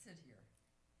us to sit here.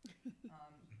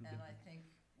 And I think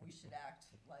we should act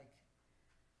like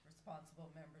responsible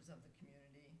members of the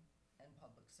community and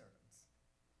public servants.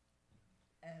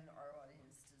 And our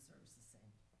audience deserves the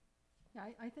same.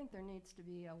 Yeah, I think there needs to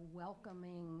be a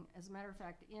welcoming, as a matter of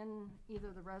fact, in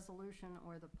either the resolution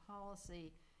or the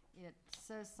policy, it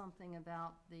says something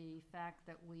about the fact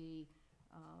that we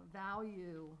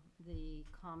value the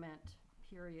comment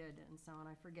period and so on.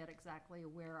 I forget exactly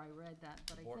where I read that,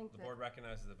 but I think The board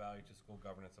recognizes the value to school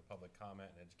governance of public comment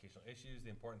and educational issues, the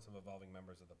importance of involving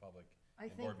members of the public in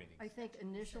board meetings. I think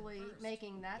initially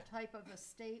making that type of a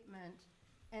statement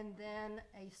and then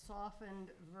a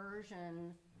softened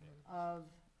version of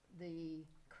the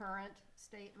current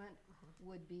statement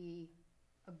would be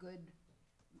a good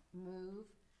move.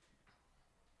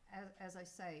 As I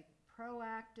say,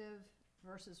 proactive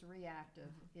versus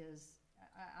reactive is,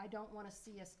 I don't want to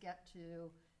see us get to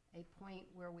a point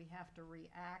where we have to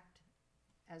react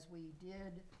as we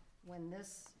did when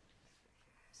this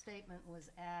statement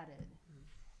was added.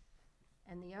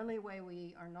 And the only way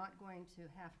we are not going to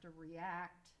have to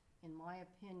react, in my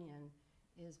opinion,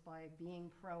 is by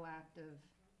being proactive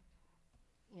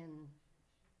in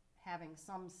having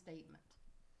some statement.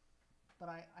 But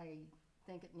I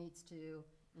think it needs to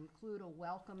include a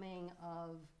welcoming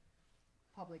of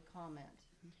public comment.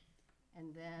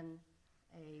 And then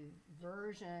a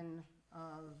version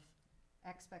of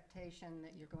expectation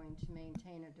that you're going to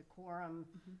maintain a decorum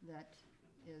that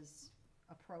is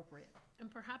appropriate. And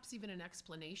perhaps even an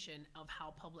explanation of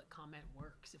how public comment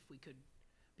works, if we could,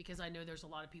 because I know there's a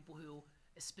lot of people who,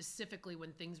 specifically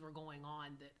when things were going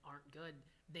on that aren't good,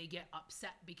 they get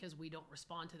upset because we don't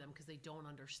respond to them because they don't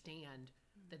understand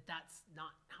that that's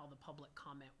not how the public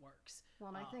comment works.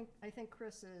 Well, and I think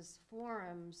Chris's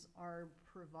forums are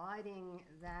providing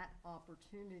that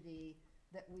opportunity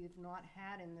that we've not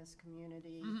had in this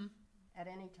community at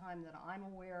any time that I'm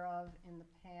aware of in the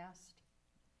past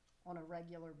on a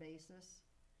regular basis.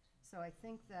 So I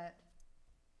think that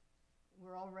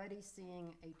we're already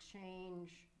seeing a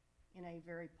change in a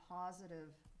very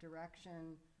positive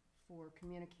direction for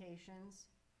communications.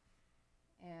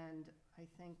 And I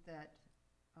think that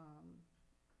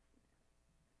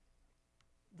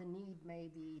the need may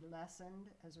be lessened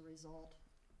as a result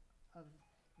of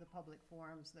the public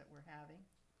forums that we're having.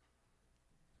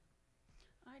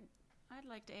 I'd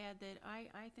like to add that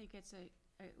I think it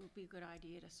would be a good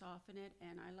idea to soften it,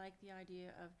 and I like the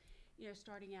idea of,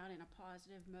 starting out in a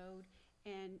positive mode,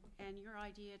 and your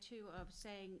idea too of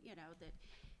saying,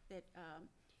 that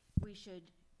we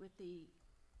should, with the,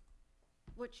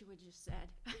 what you had just said.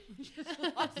 Just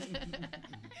lost it.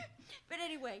 But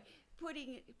anyway,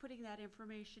 putting that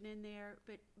information in there,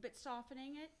 but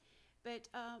softening it. But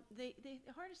the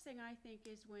hardest thing I think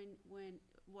is when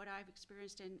what I've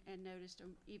experienced and noticed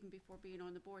even before being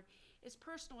on the board is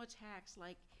personal attacks.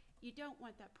 Like, you don't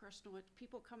want that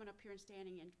people coming up here and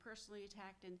standing and personally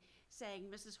attacked and saying,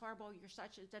 Mrs. Harbaugh, you're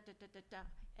such a da da da da da.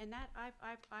 And that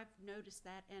I've noticed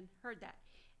that and heard that.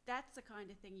 That's the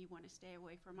kind of thing you want to stay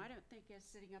away from. I don't think as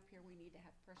sitting up here we need to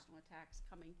have personal attacks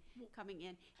coming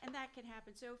in, and that can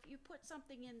happen. So if you put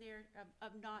something in there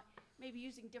of not maybe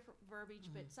using different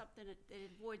verbiage, but something that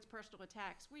avoids personal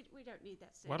attacks, we don't need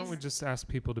that. Why don't we just ask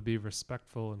people to be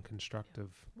respectful and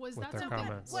constructive with their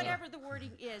comments? Whatever the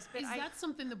wording is, but is that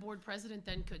something the board president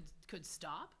then could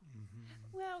stop?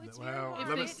 Well, it's very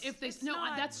hard. if they no,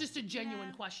 that's just a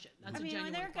genuine question. That's a genuine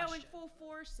when they're question. going full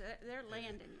force, they're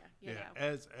landing you. You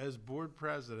know. As board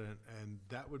president, and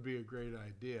that would be a great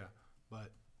idea,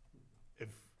 but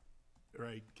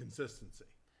consistency.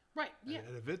 Right. Yeah.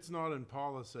 And if it's not in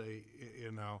policy,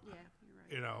 Yeah,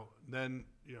 you're right. Then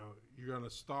you're going to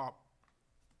stop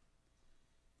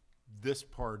this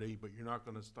party, but you're not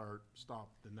going to stop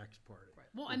the next party. Right.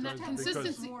 Well, and that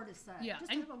consistency. More to say. Yeah,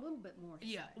 Just and have a little bit more to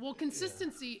say. Well,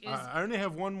 consistency is. I only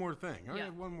have one more thing. I only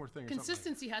have one more thing.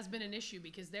 Consistency has been an issue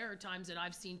because there are times that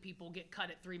I've seen people get cut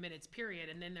at 3 minutes period,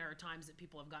 and then there are times that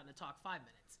people have gotten to talk 5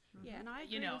 minutes. Yeah, and I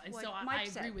agree and with so what I Mike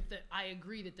agree said. with I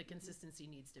agree that the consistency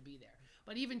needs to be there.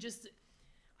 But even just,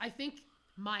 I think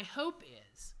my hope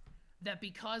is that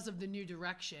because of the new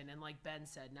direction, and like Ben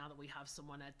said, now that we have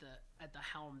someone at the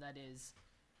helm that is,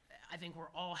 I think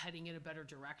we're all heading in a better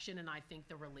direction, and I think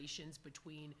the relations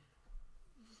between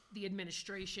the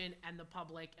administration and the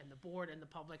public and the board and the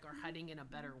public are heading in a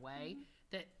better way,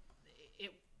 that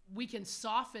we can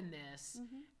soften this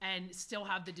and still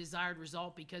have the desired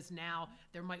result, because now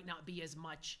there might not be as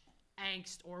much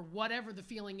angst or whatever the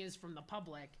feeling is from the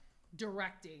public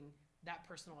directing that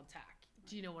personal attack.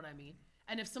 Do you know what I mean?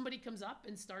 And if somebody comes up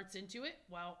and starts into it,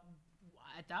 well,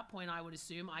 at that point I would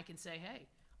assume I can say, hey,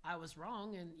 I was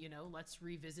wrong, and let's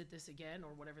revisit this again,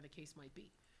 or whatever the case might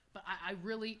be. But I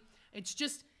really, it's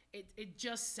just, it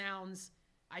just sounds,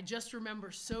 I just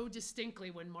remember so distinctly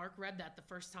when Mark read that the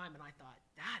first time, and I thought,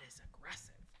 that is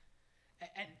aggressive.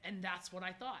 And that's what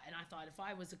I thought. And I thought if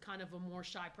I was a kind of a more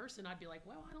shy person, I'd be like,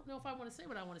 well, I don't know if I want to say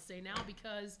what I want to say now,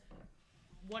 because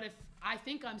what if I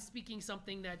think I'm speaking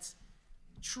something that's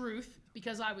truth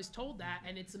because I was told that,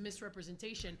 and it's a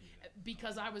misrepresentation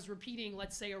because I was repeating,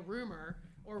 let's say, a rumor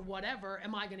or whatever.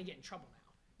 Am I going to get in trouble now?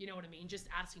 You know what I mean? Just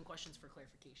asking questions for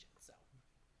clarification. So,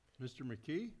 Mr.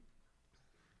 McKee,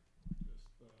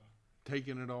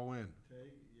 taking it all in.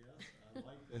 Yes, I'd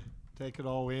like to take it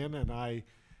all in, and I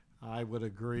would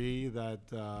agree that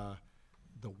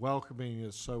the welcoming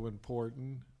is so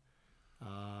important.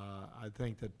 I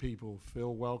think that people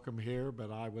feel welcome here,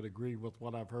 but I would agree with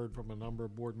what I've heard from a number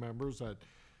of board members that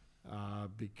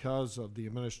because of the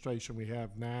administration we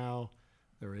have now,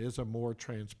 there is a more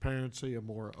transparency, a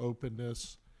more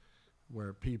openness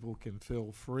where people can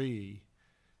feel free.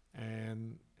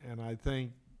 And I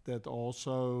think that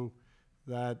also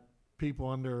that people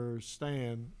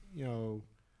understand,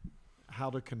 how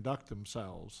to conduct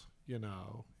themselves,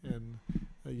 and,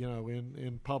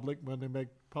 in public when they make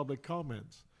public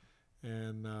comments.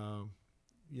 And,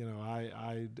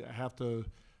 I have to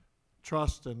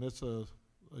trust, and it's a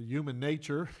human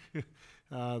nature,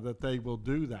 that they will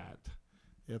do that.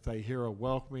 If they hear a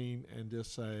welcoming and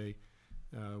just say,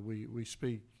 we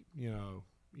speak,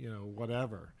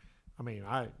 whatever. I mean,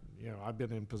 I've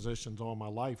been in positions all my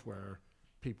life where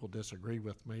people disagree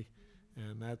with me,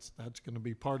 and that's going to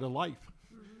be part of life,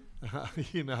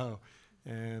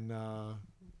 and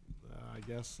I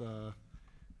guess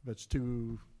if it's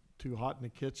too hot in the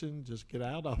kitchen, just get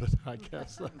out of it, I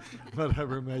guess,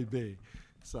 whatever it may be.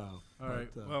 So, all right.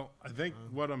 Well, I think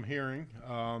what I'm hearing,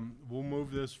 we'll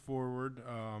move this forward.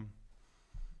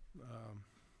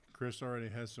 Chris already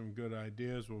has some good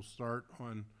ideas. We'll start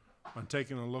on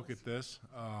taking a look at this.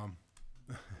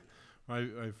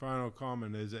 My final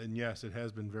comment is, and yes, it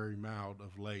has been very mild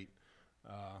of late,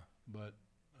 but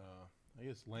I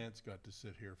guess Lance got to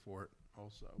sit here for it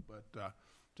also. But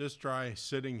just try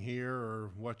sitting here or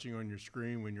watching on your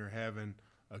screen when you're having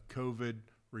a COVID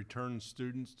return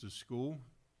students to school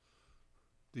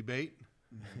debate.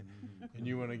 and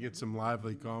you want to get some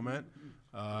lively comment,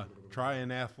 try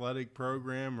an athletic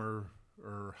program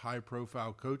or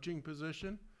high-profile coaching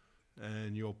position,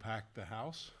 and you'll pack the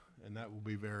house, and that will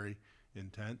be very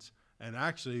intense. And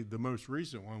actually, the most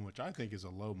recent one, which I think is a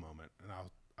low moment, and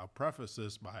I'll preface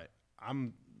this by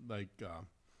I'm like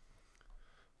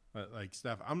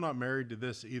Steph, I'm not married to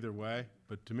this either way,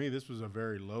 but to me, this was a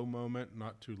very low moment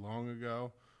not too long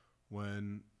ago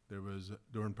when there was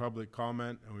during public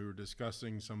comment and we were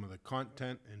discussing some of the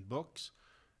content in books,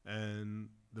 and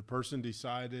the person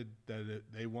decided that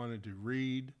they wanted to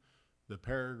read the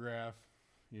paragraph,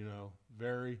 you know,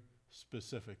 very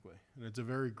specifically, and it's a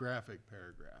very graphic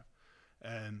paragraph.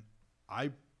 And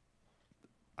I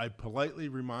politely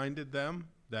reminded them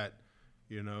that,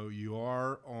 you know, you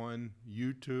are on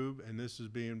YouTube and this is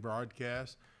being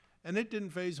broadcast, and it didn't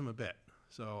faze them a bit.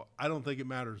 So I don't think it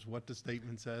matters what the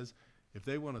statement says. If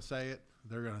they want to say it,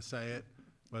 they're going to say it,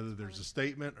 whether there's a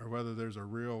statement or whether there's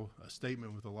a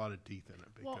statement with a lot of teeth in it.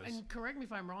 Because Well, and correct me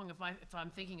if I'm wrong, if I'm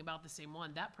thinking about the same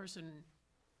one, that person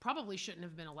probably shouldn't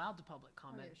have been allowed to public Oh,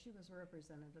 comment. yeah, she was a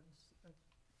representative of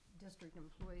district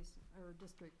employees, or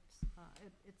districts,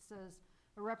 it says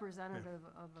a representative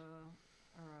of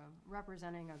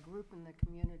representing a group in the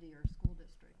community or school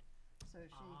district. So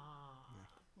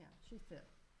she, she fit.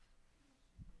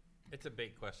 It's a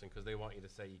bait question because they want you to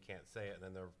say you can't say it, and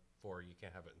then therefore you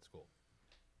can't have it in school.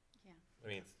 Yeah. I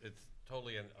mean, it's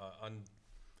totally an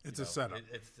It's a setup.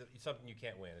 It's something you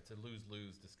can't win. It's a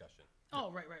lose-lose discussion. Oh,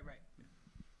 right.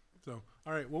 So,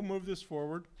 all right, we'll move this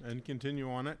forward and continue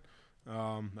on it.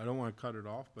 I don't want to cut it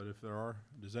off, but if there are,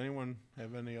 does anyone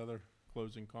have any other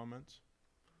closing comments?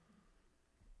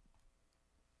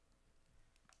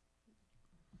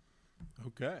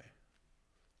 Okay.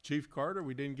 Chief Carter,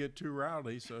 we didn't get too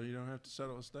rowdy, so you don't have to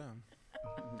settle us down.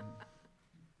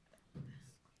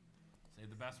 Save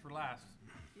the best for last.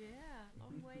 Yeah,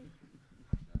 long wait.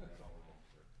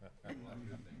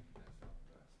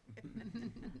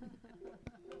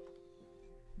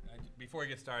 Before we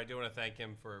get started, I do want to thank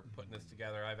him for putting this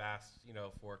together. I've asked, you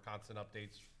know, for constant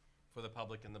updates for the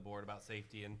public and the board about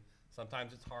safety, and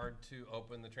sometimes it's hard to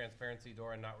open the transparency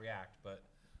door and not react, but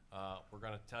we're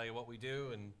going to tell you what we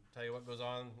do and tell you what goes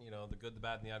on, you know, the good, the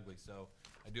bad, and the ugly. So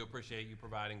I do appreciate you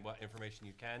providing what information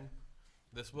you can.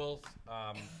 This will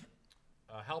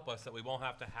help us that we won't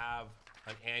have to have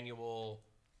an annual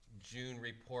June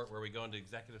report where we go into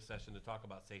executive session to talk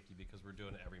about safety because we're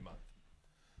doing it every month.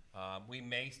 We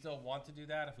may still want to do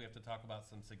that if we have to talk about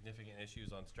some significant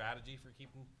issues on strategy for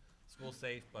keeping schools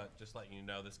safe, but just letting you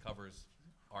know this covers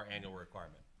our annual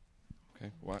requirement.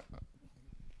 Okay, well,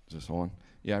 is this on?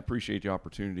 Yeah, I appreciate the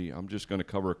opportunity. I'm just going to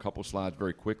cover a couple slides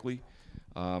very quickly.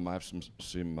 I have some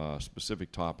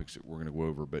specific topics that we're going to go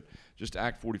over, but just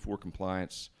Act 44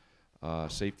 compliance,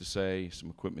 safe to say, some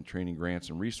equipment training grants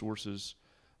and resources,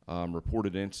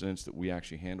 reported incidents that we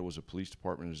actually handle as a police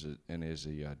department and as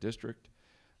a district,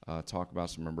 talk about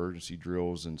some emergency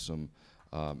drills and some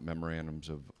memorandums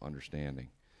of understanding.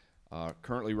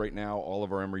 Currently, right now, all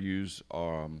of our MOUs,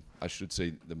 I should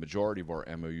say the majority of our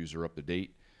MOUs are up to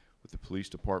date. With the police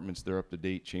departments, they're up to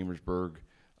date. Chambersburg,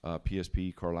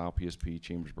 PSP, Carlisle PSP,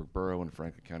 Chambersburg Borough, and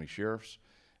Franklin County Sheriffs.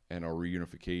 And our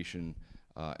reunification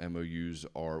MOUs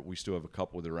we still have a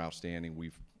couple that are outstanding.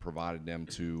 We've provided them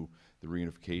to the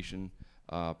reunification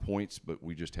points, but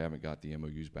we just haven't got the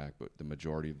MOUs back. But the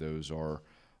majority of those are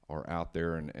out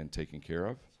there and taken care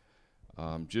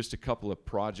of. Just a couple of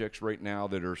projects right now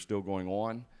that are still going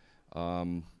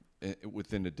on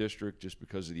within the district just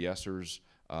because of the ESSERs.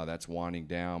 That's winding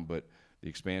down, but the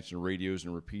expansion of radios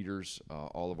and repeaters,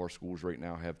 all of our schools right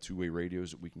now have two-way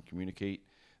radios that we can communicate.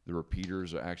 The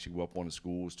repeaters are actually go up on the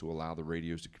schools to allow the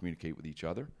radios to communicate with each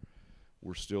other.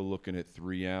 We're still looking at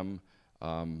 3M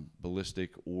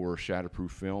ballistic or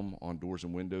shatterproof film on doors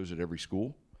and windows at every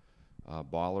school.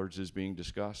 Bollards is being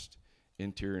discussed,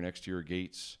 interior and exterior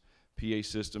gates, PA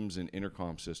systems and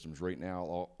intercom systems. Right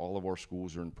now, all of our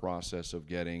schools are in process of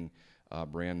getting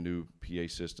brand new PA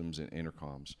systems and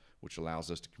intercoms, which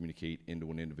allows us to communicate into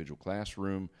an individual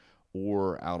classroom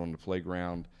or out on the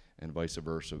playground and vice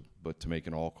versa, but to make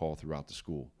an all call throughout the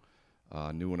school.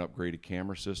 New and upgraded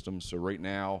camera systems. So right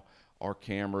now, our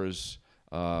cameras,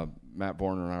 Matt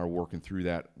Varner and I are working through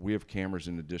that. We have cameras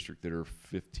in the district that are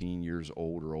 15 years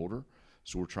old or older.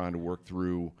 So we're trying to work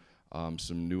through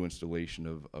some new installation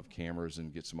of cameras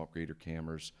and get some upgraded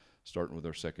cameras, starting with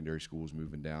our secondary schools,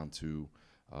 moving down to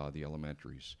the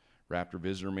elementaries. Raptor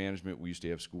Visitor Management, we used to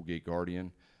have School Gate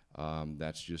Guardian.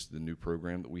 That's just the new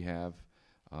program that we have.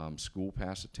 School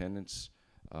pass attendance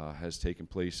has taken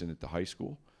place at the high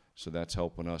school. So that's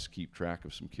helping us keep track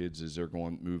of some kids as they're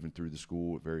moving through the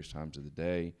school at various times of the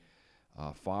day.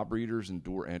 Fob readers and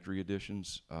door entry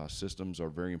additions systems are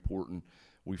very important.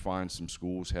 We find some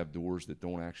schools have doors that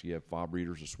don't actually have fob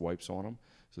readers or swipes on them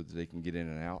so that they can get in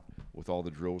and out. With all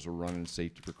the drills we're running,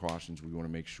 safety precautions, we want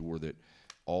to make sure that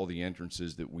all the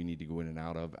entrances that we need to go in and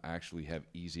out of actually have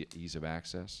ease of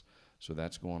access. So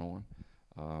that's going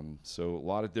on. So a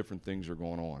lot of different things are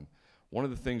going on. One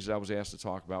of the things that I was asked to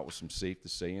talk about was some safe to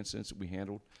say incidents that we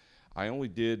handled. I only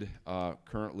did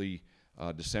currently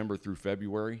December through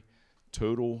February.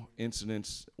 Total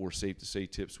incidents or safe to say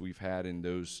tips we've had in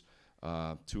those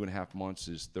 2.5 months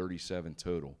is 37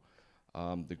 total.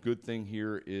 The good thing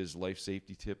here is life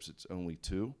safety tips, it's only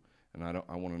 2. And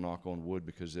I want to knock on wood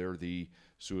because they're the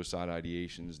suicide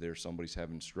ideations. They're somebody's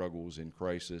having struggles in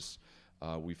crisis.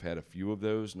 We've had a few of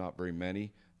those, not very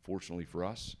many, fortunately for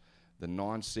us. The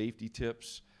non-safety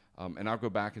tips, and I'll go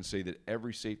back and say that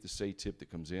every safe to say tip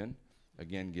that comes in,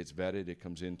 again, gets vetted. It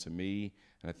comes in to me,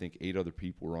 and I think 8 other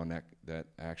people are on that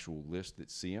actual list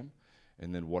that see them.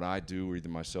 And then what I do, or either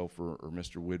myself or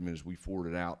Mr. Widman, is we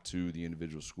forward it out to the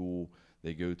individual school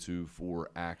they go to for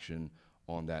action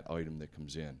on that item that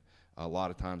comes in. A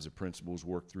lot of times the principals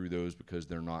work through those because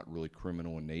they're not really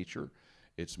criminal in nature.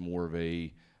 It's more of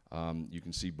a, you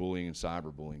can see bullying and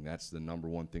cyberbullying. That's the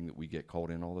 #1 thing that we get called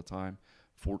in all the time.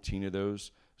 14 of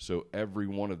those. So every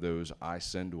one of those I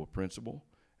send to a principal,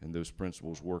 and those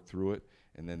principals work through it,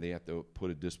 and then they have to put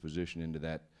a disposition into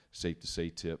that safe to say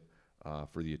tip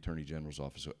for the Attorney General's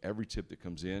office. So every tip that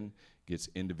comes in gets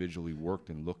individually worked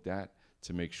and looked at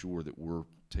to make sure that we're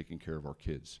taking care of our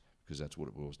kids, because that's what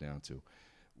it boils down to.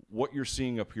 What you're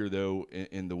seeing up here, though,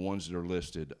 in the ones that are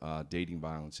listed, dating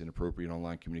violence, inappropriate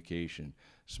online communication,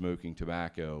 smoking,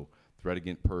 tobacco, threats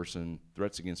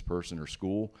against person or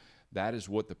school, that is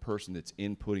what the person that's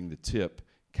inputting the tip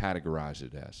categorizes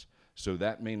it as. So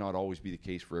that may not always be the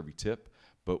case for every tip,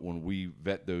 but when we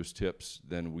vet those tips,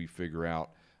 then we figure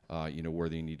out where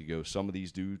they need to go. Some of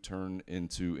these do turn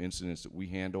into incidents that we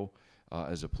handle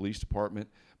as a police department,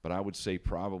 but I would say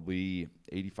probably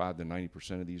 85 to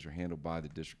 90% of these are handled by the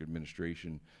district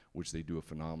administration, which they do a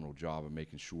phenomenal job of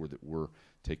making sure that we're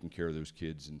taking care of those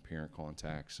kids and parent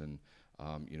contacts and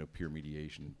peer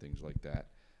mediation and things like that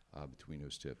between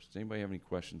those tips. Does anybody have any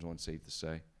questions on safe to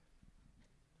say?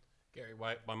 Gary,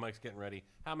 while Mike's getting ready,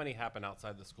 how many happen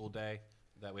outside the school day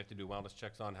that we have to do wellness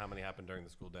checks on? How many happen during the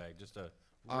school day? Just a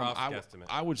rough guesstimate.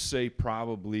 I would say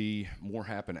probably more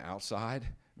happen outside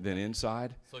than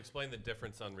inside. So explain the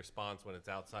difference on response when it's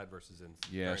outside versus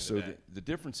inside. Yeah, so the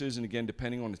difference is, and again,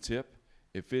 depending on the tip,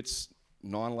 if it's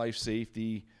non-life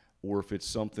safety or if it's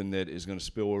something that is going to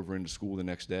spill over into school the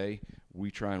next day,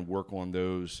 we try and work on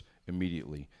those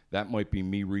immediately. That might be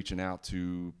me reaching out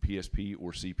to PSP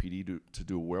or CPD to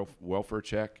do a welfare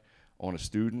check on a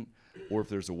student, or if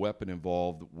there's a weapon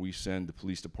involved, we send the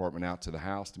police department out to the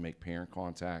house to make parent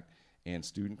contact and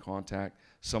student contact.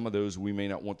 Some of those we may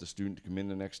not want the student to come in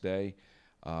the next day.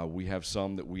 We have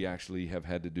some that we actually have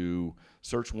had to do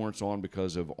search warrants on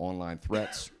because of online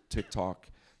threats, TikTok,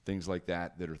 things like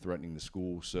that that are threatening the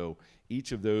school. So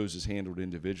each of those is handled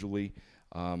individually,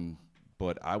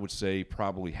 but I would say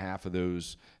probably half of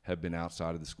those have been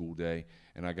outside of the school day.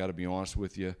 And I got to be honest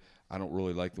with you, I don't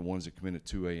really like the ones that come in at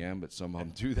 2 a.m., but some of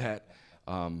them do that.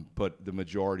 But the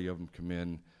majority of them come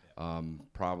in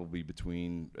probably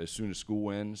between as soon as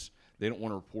school ends. They don't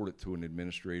want to report it to an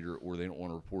administrator or they don't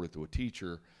want to report it to a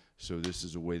teacher. So this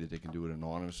is a way that they can do it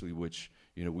anonymously, which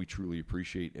we truly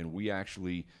appreciate. And we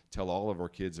actually tell all of our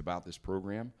kids about this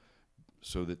program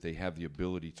so that they have the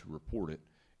ability to report it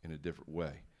in a different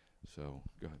way. So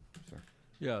go ahead, sir.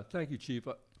 Yeah, thank you, Chief.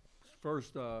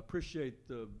 First, appreciate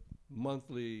the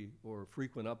monthly or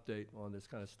frequent update on this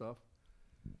kind of stuff.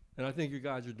 And I think you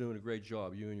guys are doing a great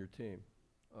job, you and your team,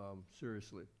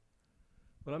 seriously.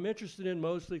 But I'm interested in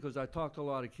mostly, because I talk to a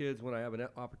lot of kids when I have an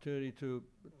opportunity to,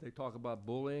 they talk about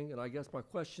bullying, and I guess my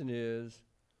question is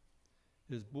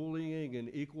bullying an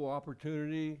equal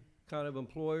opportunity kind of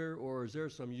employer, or is there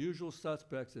some usual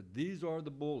suspects that these are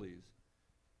the bullies,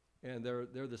 and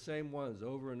they're the same ones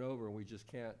over and over, and we just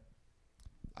can't?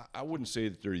 I wouldn't say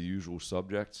that they're the usual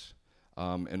subjects.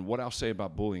 And what I'll say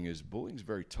about bullying is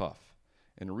very tough.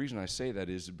 And the reason I say that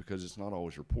is because it's not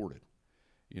always reported.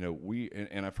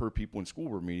 And I've heard people in school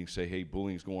board meetings say, hey,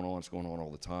 bullying's going on, it's going on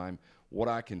all the time. What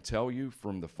I can tell you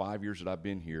from the 5 years that I've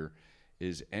been here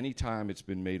is anytime it's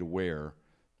been made aware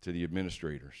to the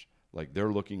administrators, like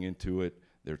they're looking into it,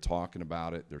 they're talking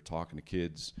about it, they're talking to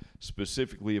kids.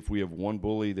 Specifically, if we have one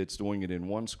bully that's doing it in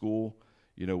one school,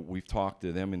 we've talked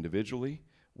to them individually.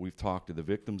 We've talked to the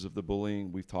victims of the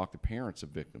bullying. We've talked to parents of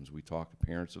victims. We talked to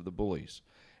parents of the bullies.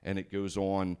 and it goes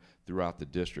on throughout the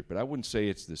district. But I wouldn't say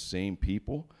it's the same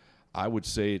people. I would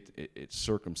say it's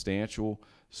circumstantial.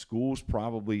 Schools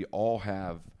probably all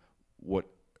have what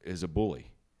is a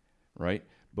bully, right?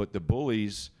 But the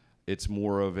bullies, it's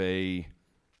more of a,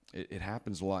 it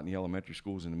happens a lot in the elementary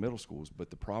schools and the middle schools, but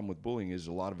the problem with bullying is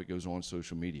a lot of it goes on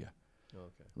social media,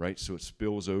 right? So it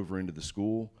spills over into the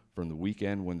school from the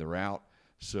weekend when they're out.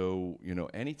 So, you know,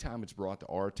 anytime it's brought to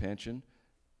our attention,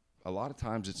 a lot of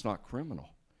times it's not criminal.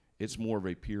 It's more of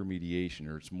a peer mediation,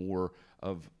 or it's more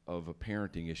of a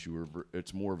parenting issue, or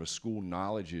it's more of a school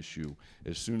knowledge issue.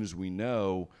 As soon as we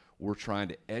know, we're trying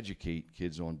to educate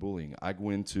kids on bullying. I've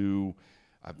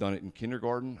done it in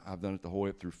kindergarten, I've done it the whole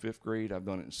way up through 5th grade, I've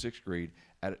done it in 6th grade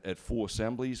at full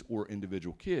assemblies or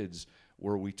individual kids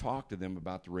where we talk to them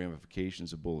about the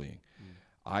ramifications of bullying.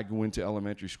 I go into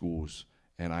elementary schools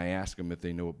and I ask them if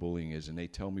they know what bullying is, and they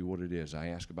tell me what it is. I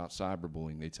ask about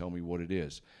cyberbullying, they tell me what it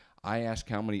is. I ask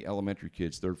how many elementary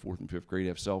kids, 3rd, 4th, and 5th grade,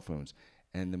 have cell phones,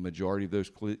 and the majority of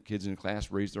those kids in the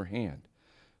class raise their hand.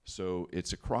 So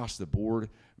it's across the board,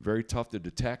 very tough to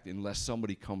detect unless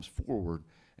somebody comes forward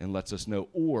and lets us know,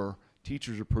 or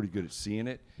teachers are pretty good at seeing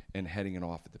it and heading it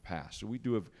off at the pass. So we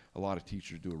do have a lot of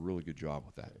teachers do a really good job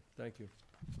with that. Thank you.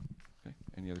 Okay,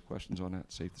 any other questions on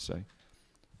that, safe to say?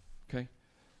 Okay,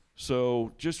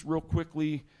 so just real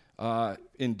quickly,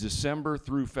 in December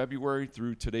through February,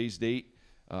 through today's date,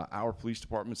 our police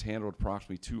departments handled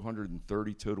approximately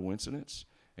 230 total incidents,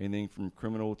 anything from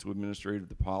criminal to administrative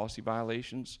to policy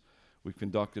violations. We've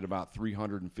conducted about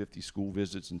 350 school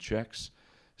visits and checks,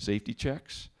 safety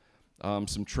checks.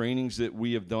 Some trainings that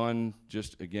we have done,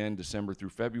 just again, December through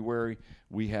February.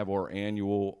 We have our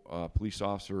annual police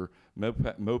officer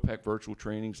MOPEC virtual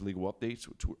trainings, legal updates,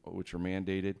 which are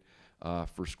mandated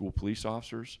for school police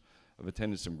officers. I've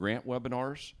attended some grant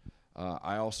webinars.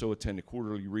 I also attend a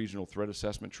quarterly regional threat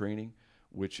assessment training,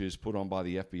 which is put on by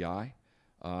the FBI,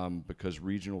 because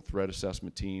regional threat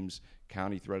assessment teams,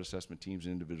 county threat assessment teams,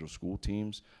 and individual school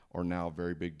teams are now a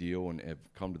very big deal and have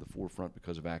come to the forefront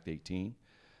because of Act 18.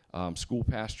 School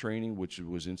pass training, which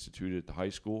was instituted at the high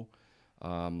school.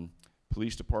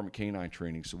 Police department canine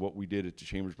training. So what we did at the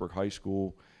Chambersburg High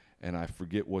School, and I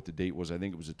forget what the date was, I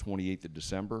think it was the 28th of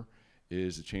December,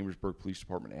 is the Chambersburg Police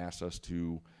Department asked us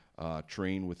to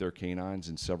train with their canines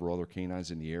and several other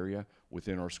canines in the area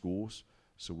within our schools.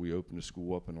 So we opened the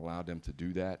school up and allowed them to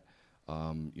do that,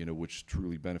 you know, which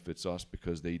truly benefits us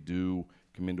because they do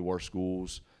come into our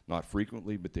schools, not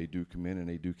frequently, but they do come in and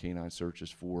they do canine searches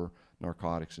for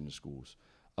narcotics in the schools.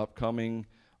 Upcoming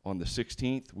on the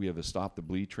 16th, we have a Stop the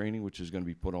Bleed training, which is going to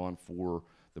be put on for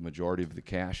the majority of the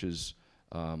CASH's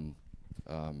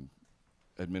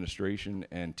administration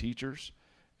and teachers.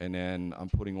 And then I'm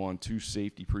putting on 2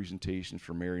 safety presentations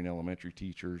for Marion Elementary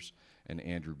teachers and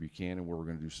Andrew Buchanan, where we're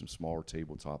going to do some smaller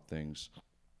tabletop things,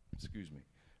 excuse me,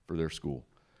 for their school.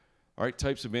 All right,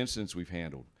 types of incidents we've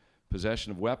handled.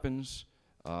 Possession of weapons,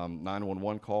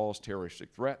 911 calls, terroristic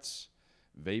threats,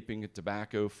 vaping and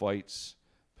tobacco fights,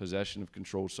 possession of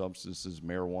controlled substances,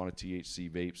 marijuana, THC,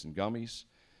 vapes, and gummies.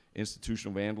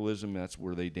 Institutional vandalism, that's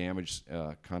where they damage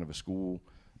kind of a school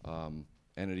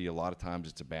entity. A lot of times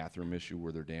it's a bathroom issue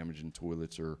where they're damaging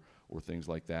toilets or things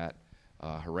like that.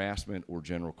 Harassment or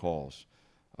general calls.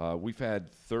 We've had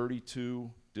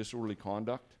 32 disorderly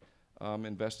conduct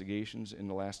investigations in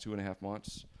the last 2.5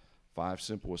 months, 5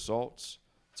 simple assaults,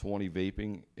 20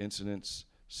 vaping incidents,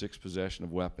 6 possession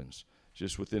of weapons.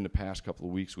 Just within the past couple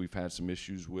of weeks, we've had some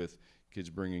issues with kids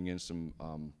bringing in some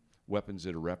weapons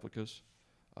that are replicas,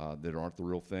 that aren't the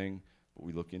real thing, but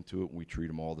we look into it and we treat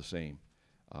them all the same,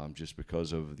 just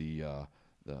because of the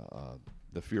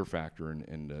fear factor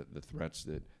and the threats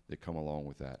that come along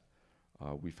with that.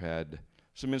 We've had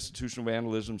some institutional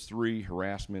vandalisms, 3,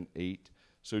 harassment, 8.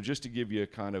 So just to give you a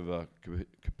kind of a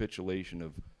capitulation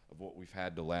of what we've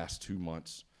had the last 2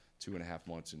 months, 2.5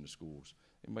 months in the schools.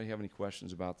 Anybody have any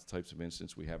questions about the types of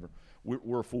incidents we have?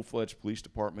 We're a full-fledged police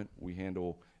department. We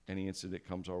handle any incident that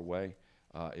comes our way,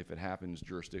 if it happens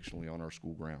jurisdictionally on our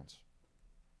school grounds.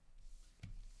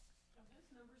 Have those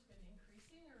numbers been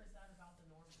increasing, or is that about the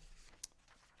normal?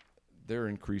 They're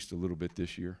increased a little bit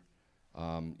this year.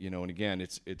 You know, and again,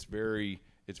 it's very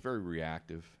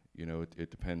reactive. You know,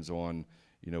 it depends on,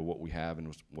 you know, what we have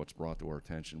and what's brought to our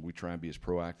attention. We try and be as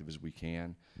proactive as we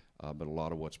can, but a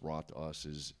lot of what's brought to us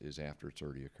is after it's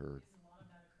already occurred. Is a lot of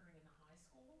that occurring in the high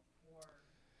school, or?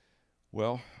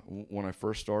 Well, when I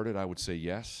first started, I would say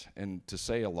yes. And to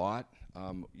say a lot,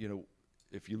 you know,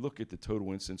 if you look at the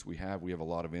total incidents we have a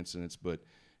lot of incidents, but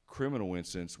criminal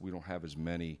incidents, we don't have as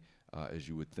many as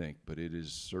you would think. But it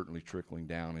is certainly trickling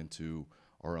down into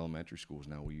our elementary schools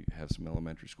now. We have some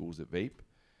elementary schools that vape.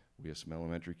 We have some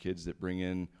elementary kids that bring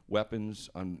in weapons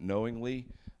unknowingly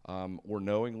or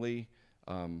knowingly.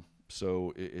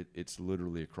 So it's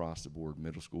literally across the board.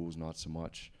 Middle schools, not so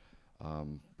much.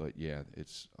 But yeah,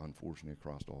 it's unfortunately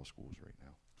across all schools right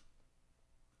now.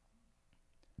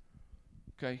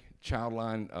 Okay,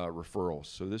 Childline referrals.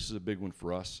 So this is a big one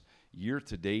for us. Year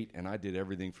to date, and I did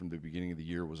everything from the beginning of the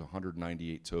year, was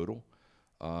 198 total.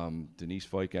 Denise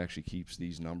Fike actually keeps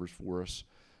these numbers for us.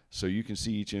 So you can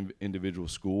see each individual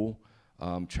school.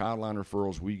 Childline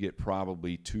referrals, we get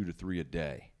probably 2 to 3 a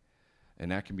day.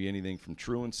 And that can be anything from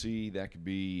truancy, that could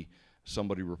be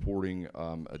somebody reporting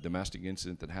a domestic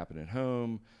incident that happened at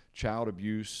home, child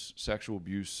abuse, sexual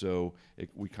abuse. So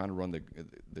we kind of run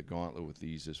the gauntlet with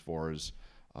these as far as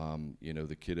you know,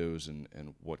 the kiddos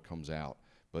and what comes out.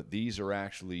 But these are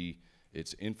actually,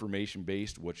 it's information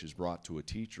based, which is brought to a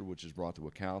teacher, which is brought to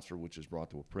a counselor, which is brought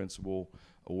to a principal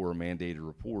or a mandated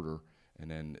reporter,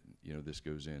 and then, you know, this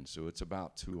goes in. So it's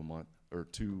about 2 a month, or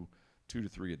 2 to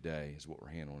 3 a day is what we're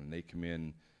handling, and they come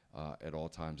in at all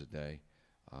times a day,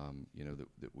 you know,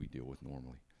 that we deal with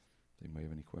normally. Anybody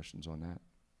have any questions on that?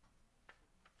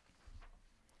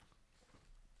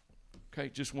 Okay,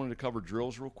 just wanted to cover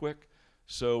drills real quick.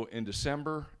 So in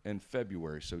December and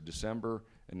February, so December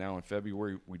and now in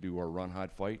February, we do our run,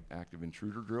 hide, fight, active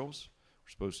intruder drills.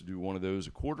 We're supposed to do one of those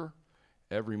a quarter.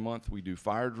 Every month we do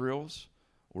fire drills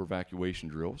or evacuation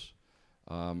drills.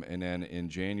 And then in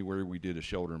January, we did a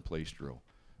shelter in place drill.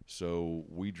 So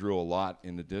we drill a lot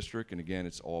in the district, and again,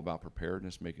 it's all about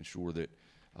preparedness, making sure that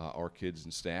our kids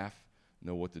and staff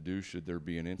know what to do should there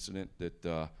be an incident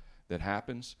that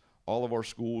happens. All of our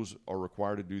schools are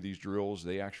required to do these drills.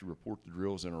 They actually report the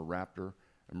drills in our Raptor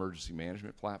emergency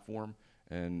management platform.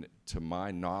 And to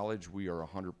my knowledge, we are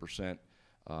 100%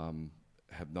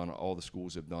 have done, all the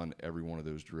schools have done every one of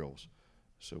those drills.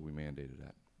 So we mandated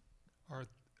that. Are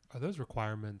those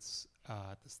requirements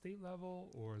at the state level,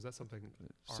 or is that something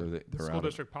So they're school out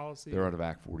district policy? They're out of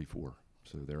Act 44,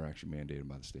 so they're actually mandated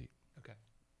by the state. Okay.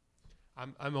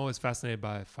 I'm always fascinated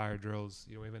by fire drills.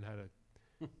 You know, we haven't had a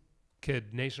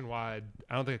kid nationwide.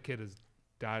 I don't think a kid has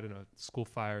died in a school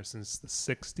fire since the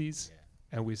 60s,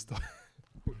 and we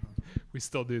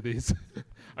still do these.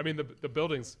 I mean, the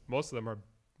buildings, most of them are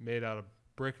made out of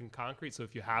brick and concrete, so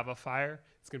if you have a fire,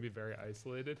 it's going to be very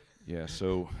isolated. Yeah,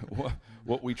 so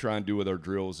what we try and do with our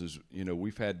drills is, you know,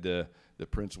 we've had the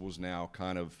principals now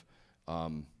kind of, I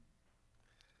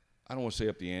don't want to say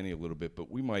up the ante a little bit,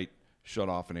 but we might shut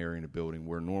off an area in a building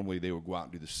where normally they would go out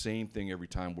and do the same thing every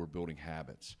time we're building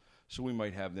habits. So we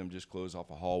might have them just close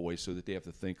off a hallway so that they have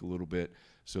to think a little bit,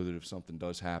 so that if something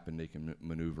does happen, they can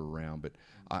maneuver around. But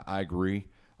I agree,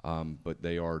 but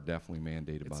they are definitely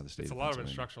mandated by the state. It's a lot of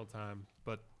instructional time,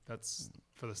 but that's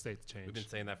for the state to change. We've been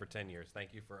saying that for 10 years.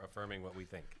 Thank you for affirming what we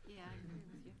think. Yeah, I agree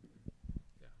with you.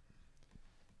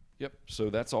 Yep, so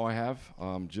that's all I have.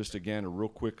 Just again, a real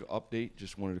quick update.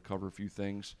 Just wanted to cover a few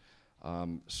things.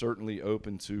 Certainly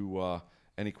open to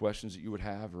any questions that you would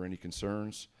have or any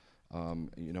concerns.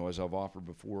 You know, as I've offered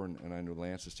before, and I know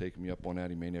Lance has taken me up on that,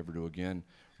 he may never do again,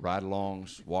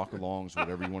 ride-alongs, walk-alongs,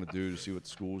 whatever you want to do to see what the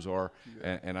schools are.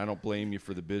 And I don't blame you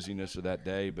for the busyness of that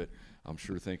day, but I'm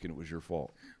sure thinking it was your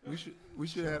fault. We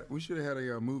should have had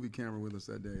a movie camera with us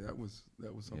that day. That was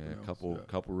something Yeah, else.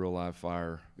 couple real live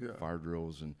fire Yeah.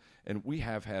 drills, and we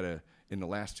have had in the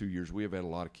last 2 years, we have had a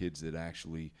lot of kids that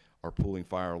actually are pulling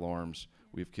fire alarms.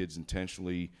 We have kids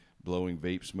intentionally blowing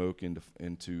vape smoke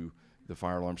into the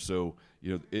fire alarm. So,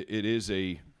 you know,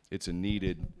 it's a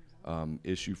needed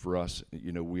issue for us.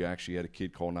 You know, we actually had a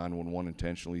kid call 911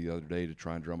 intentionally the other day to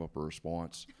try and drum up a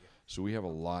response. So we have a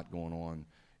lot going on,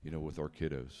 you know, with our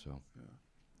kiddos. So.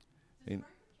 And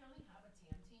County have a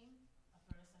TAM team, a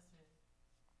threat assessment?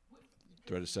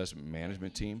 threat assessment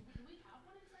management team. Do we have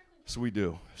one in Franklin? So we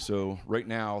do. So right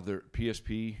now, the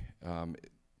PSP,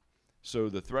 so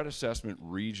the threat assessment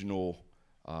regional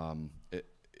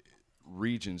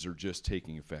regions are just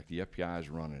taking effect. The FBI is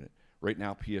running it. Right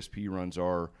now, PSP runs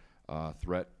our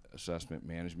threat assessment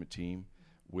management team,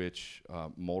 which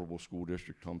multiple school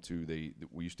districts come to.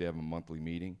 We used to have a monthly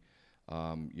meeting,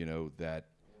 you know, that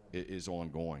is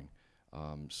ongoing.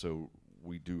 So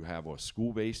we do have a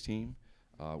school-based team,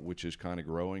 which is kind of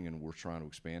growing, and we're trying to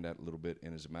expand that a little bit.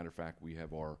 And as a matter of fact, we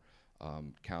have our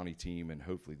county team and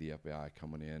hopefully the FBI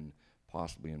coming in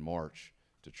possibly in March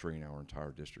to train our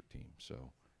entire district team.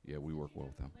 So, yeah, we work well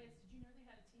with them. Lance, did you know they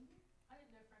had a team here? I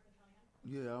didn't know Franklin County had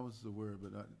one. Yeah, I was aware,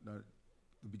 but not the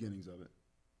beginnings of it.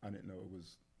 I didn't know it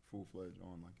was full-fledged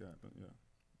on like that, but yeah.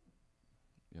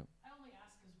 Yep. I only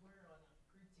ask because we're on a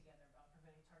group together about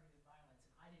preventing targeted violence,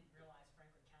 and I didn't realize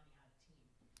Franklin County had a team.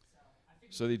 So I figured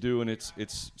So they do, and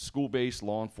it's school-based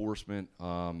law enforcement,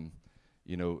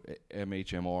 you know,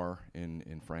 MHMR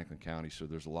in Franklin County. So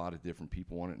there's a lot of different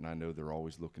people on it, and I know they're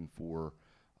always looking for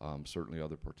certainly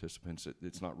other participants.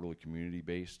 It's not really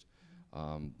community-based,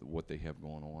 what they have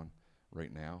going on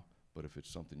right now. But if it's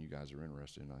something you guys are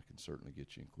interested in, I can certainly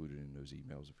get you included in those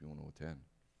emails if you want to attend,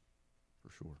 for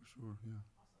sure. Sure, yeah.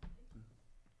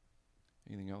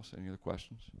 Anything else? Any other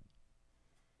questions?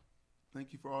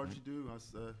 Thank you for all that you do. I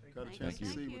got a Thank chance you.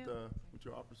 to see Thank what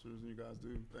your officers and you guys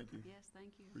do. Thank you. Yes,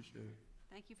 thank you. Appreciate it.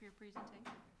 Thank you for your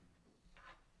presentation.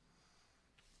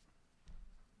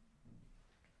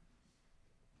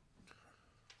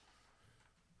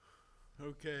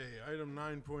 Okay, item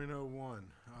 9.01.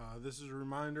 This is a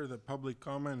reminder that public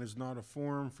comment is not a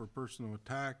forum for personal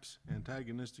attacks,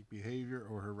 antagonistic behavior,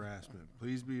 or harassment.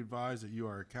 Please be advised that you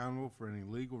are accountable for any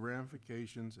legal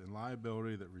ramifications and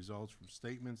liability that results from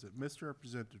statements that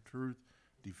misrepresent the truth,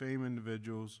 defame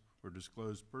individuals, or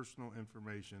disclose personal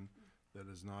information that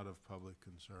is not of public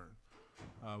concern.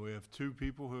 We have two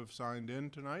people who have signed in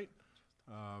tonight.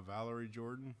 Valerie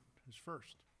Jordan is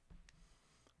first.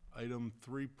 Item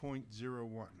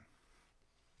 3.01.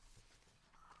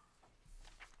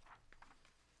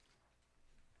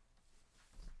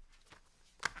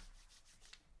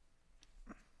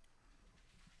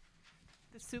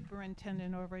 The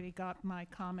superintendent already got my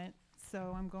comment,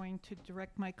 so I'm going to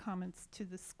direct my comments to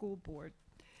the school board.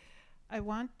 I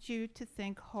want you to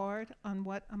think hard on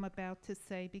what I'm about to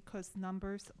say because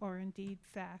numbers are indeed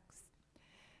facts.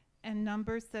 And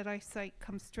numbers that I cite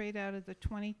come straight out of the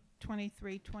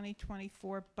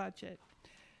 2023-2024 budget.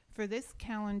 For this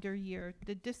calendar year,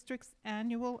 the district's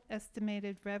annual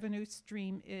estimated revenue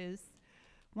stream is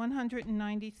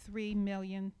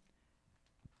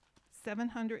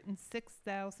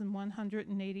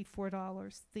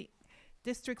 $193,706,184. The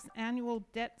district's annual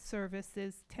debt service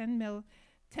is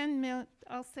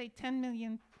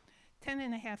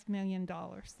 $10.5 million.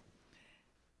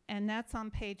 And that's on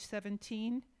page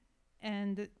 17.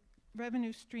 And the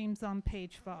revenue streams on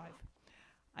page 5.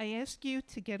 I ask you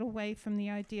to get away from the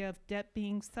idea of debt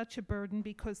being such a burden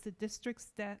because the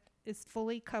district's debt is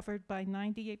fully covered by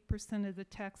 98% of the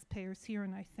taxpayers here,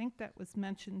 and I think that was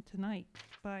mentioned tonight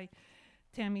by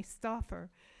Tammy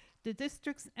Stauffer. The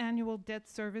district's annual debt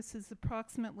service is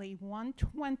approximately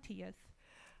 1/20th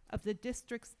of the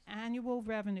district's annual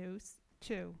revenues,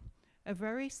 too. A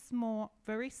very small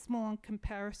in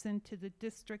comparison to the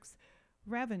district's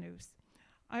revenues.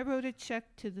 I wrote a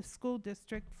check to the school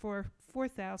district for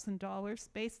 $4,000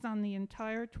 based on the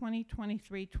entire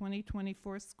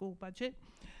 2023-2024 school budget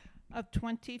of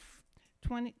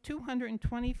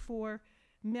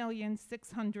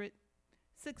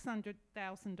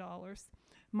 $224,600,000.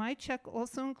 My check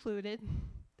also included,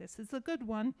 this is a good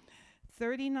one,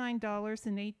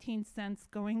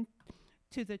 $39.18 going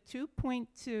to the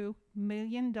 $2.2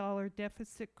 million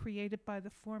deficit created by the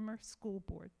former school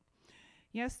board.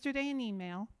 Yesterday in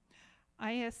email,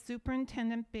 I asked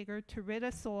Superintendent Bigger to rid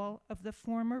us all of the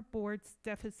former board's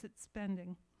deficit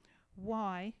spending.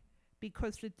 Why?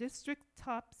 Because the district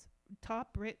top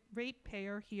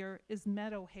ratepayer here is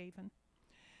Meadow Haven.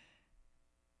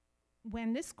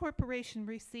 When this corporation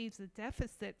receives a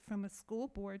deficit from a school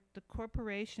board, the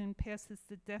corporation passes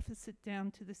the deficit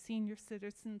down to the senior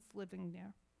citizens living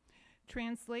there.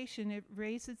 Translation, it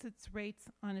raises its rates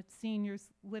on its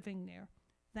seniors living there.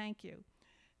 Thank you.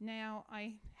 Now,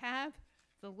 I have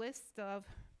the list of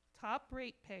top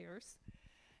ratepayers,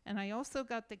 and I also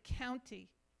got the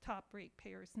county top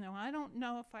ratepayers. Now, I don't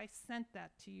know if I sent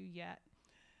that to you yet.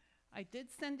 I did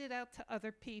send it out to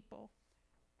other people.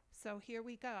 So here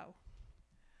we go.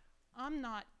 I'm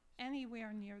not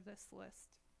anywhere near this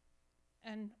list,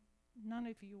 and none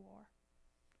of you are.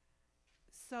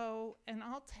 So, and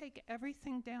I'll take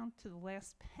everything down to the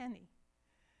last penny.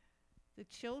 The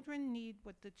children need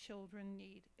what the children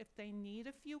need. If they need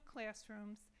a few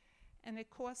classrooms, and it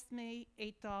cost me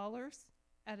 $8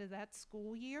 out of that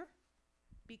school year,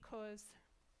 because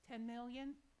 10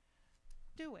 million,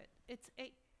 do it. It's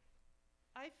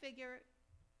I figure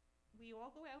we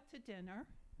all go out to dinner,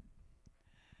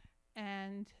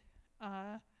 and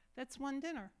that's one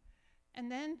dinner. And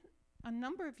then a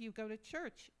number of you go to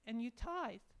church and you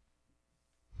tithe.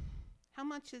 How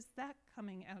much is that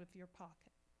coming out of your pocket?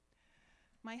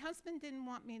 My husband didn't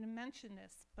want me to mention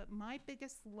this, but my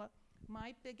biggest All right,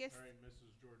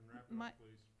 Mrs. Jordan, wrap it up,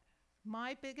 please.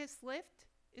 My biggest lift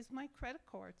is my credit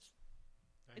cards.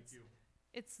 Thank you.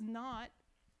 It's not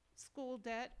school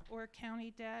debt or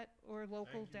county debt or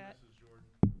local debt. Thank you, Mrs. Jordan.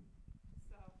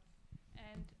 So,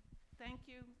 and thank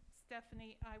you,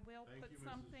 Stephanie. I will Thank put you, Mrs.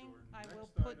 something. Jordan. I will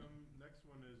Next put. item, next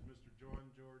one is Mr.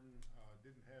 John Jordan,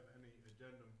 didn't have any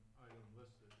addendum item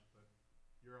listed, but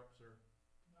you're up, sir.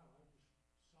 No, I just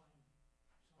signed.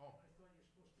 Oh. I thought you were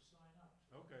supposed to sign up.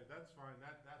 Okay, that's fine.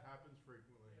 That happens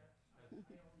frequently. Yeah,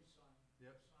 I always sign.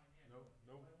 Yep. Sign in. No,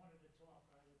 no. If I wanted to talk,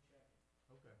 I would check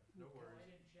it. Okay, no Well, I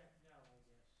worries. didn't check no, I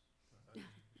guess. Whatever.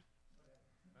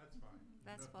 That's fine.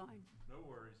 That's No- fine. No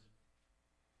worries.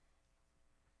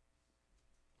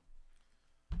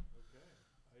 Okay,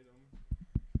 item,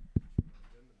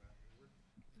 agenda back over.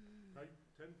 Type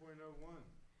 10.01,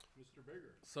 Mr.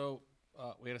 Bigger. So,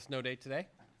 we had a snow day today.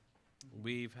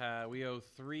 We owe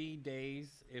 3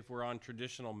 days if we're on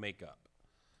traditional makeup.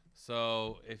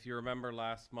 So if you remember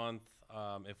last month,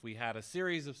 if we had a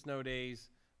series of snow days,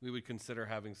 we would consider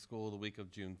having school the week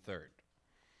of June 3rd.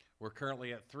 We're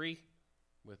currently at 3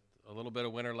 with a little bit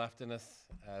of winter left in us,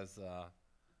 as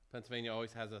Pennsylvania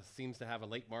always seems to have a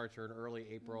late March or an early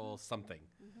April something.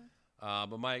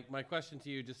 But my question to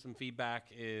you, just some feedback,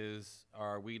 is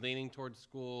are we leaning towards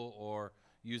school or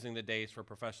using the days for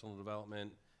professional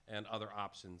development and other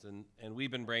options? And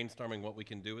we've been brainstorming what we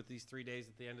can do with these 3 days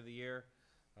at the end of the year.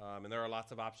 And there are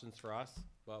lots of options for us,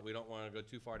 but we don't want to go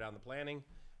too far down the planning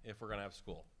if we're going to have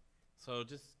school. So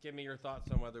just give me your thoughts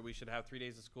on whether we should have 3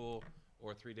 days of school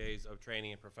or 3 days of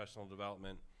training and professional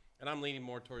development. And I'm leaning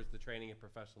more towards the training and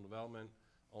professional development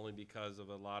only because of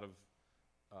a lot of,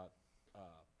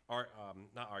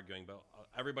 not arguing, but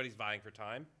everybody's vying for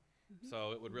time.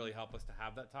 So it would really help us to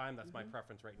have that time. That's my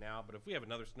preference right now. But if we have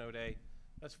another snow day,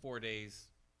 that's 4 days.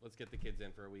 Let's get the kids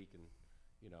in for a week and,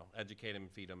 educate them,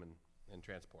 feed them, and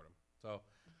transport them. So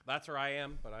that's where I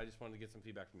am, but I just wanted to get some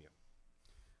feedback from you.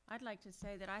 I'd like to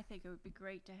say that I think it would be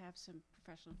great to have some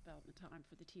professional development time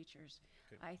for the teachers.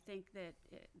 Okay. I think that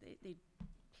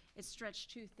it's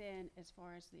stretched too thin as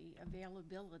far as the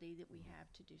availability that we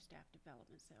have to do staff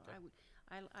development. So Okay.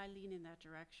 I lean in that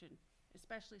direction,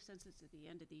 especially since it's at the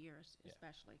end of the year,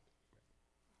 especially.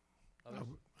 Others?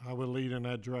 I would lead in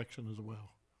that direction as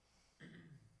well.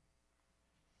 Agreed.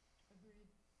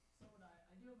 So would I.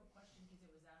 I do have a question because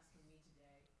it was asked of me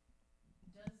today.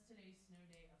 Does today's snow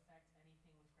day affect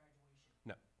anything with graduation?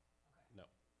 No. Okay. No.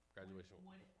 Graduation.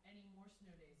 Would any more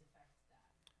snow days affect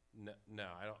that?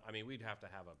 No, I don't. I mean, we'd have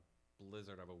to have a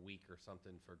blizzard of a week or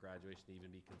something for graduation to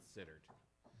even be considered.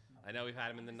 I know we've had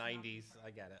them in the 90s.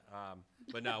 I get it.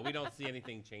 But no, we don't see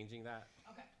anything changing that.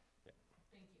 Okay. Yeah.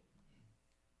 Thank you.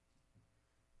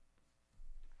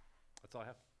 That's all I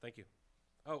have. Thank you.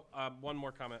 Oh, one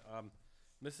more comment.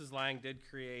 Mrs. Lang did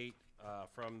create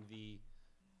from the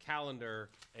calendar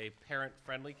a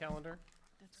parent-friendly calendar.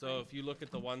 That's So great. if you look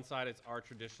at the one side, it's our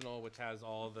traditional, which has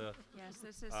all the Yes,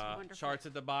 this is wonderful. charts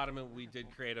at the bottom, and we did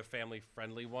create a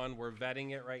family-friendly one. We're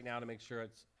vetting it right now to make sure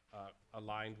it's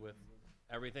aligned with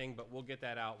everything, but we'll get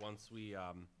that out once we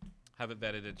have it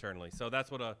vetted internally. So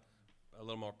that's what a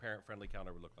little more parent-friendly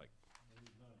calendar would look like.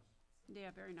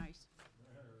 Yeah, very nice.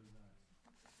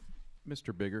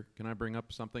 Mr. Bigger, can I bring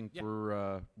up something Yeah.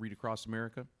 for Read Across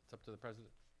America? It's up to the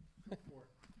president.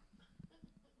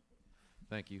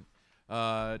 Thank you.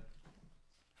 The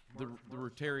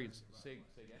Rotarians, say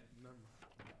again?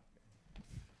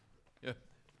 Yeah,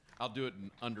 I'll do it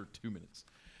in under 2 minutes.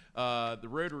 The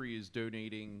Rotary is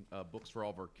donating books for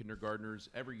all of our kindergartners.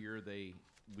 Every year a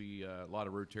lot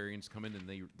of Rotarians come in and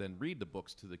they then read the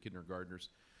books to the kindergartners.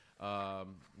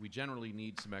 We generally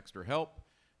need some extra help,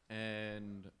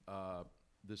 and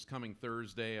this coming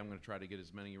Thursday I'm going to try to get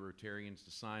as many Rotarians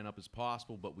to sign up as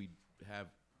possible, but we have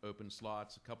open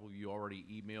slots. A couple of you already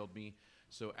emailed me.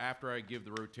 So after I give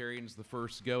the Rotarians the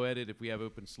first go at it, if we have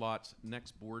open slots,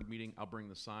 next board meeting, I'll bring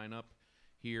the sign up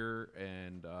here,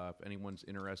 and if anyone's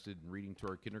interested in reading to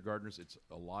our kindergartners, it's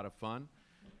a lot of fun.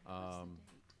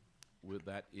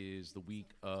 That is the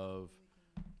week of,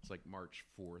 it's like March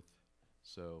 4th.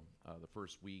 So the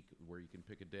first week where you can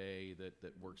pick a day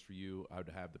that works for you, I would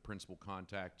have the principal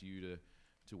contact you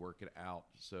to work it out.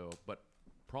 So, but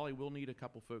probably will need a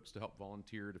couple folks to help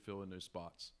volunteer to fill in those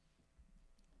spots.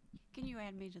 Can you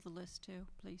add me to the list too,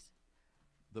 please?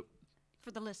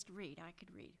 For the list to read, I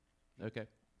could read. Okay.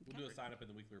 We'll do a sign up in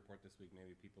the weekly report this week,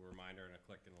 maybe people a reminder and a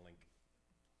click and a link.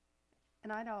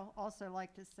 And I'd also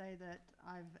like to say that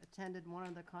I've attended one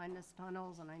of the kindness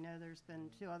tunnels, and I know there's been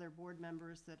 2 other board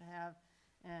members that have,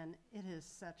 and it is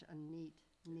such a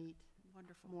neat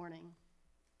Wonderful. morning.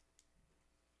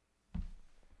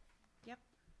 Yep.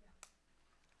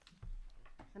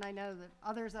 And I know that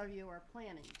others of you are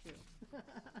planning to.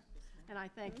 And I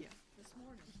thank you. This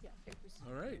morning. Yeah, it was.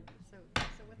 All right. So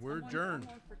We're I'm adjourned.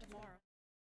 on for tomorrow.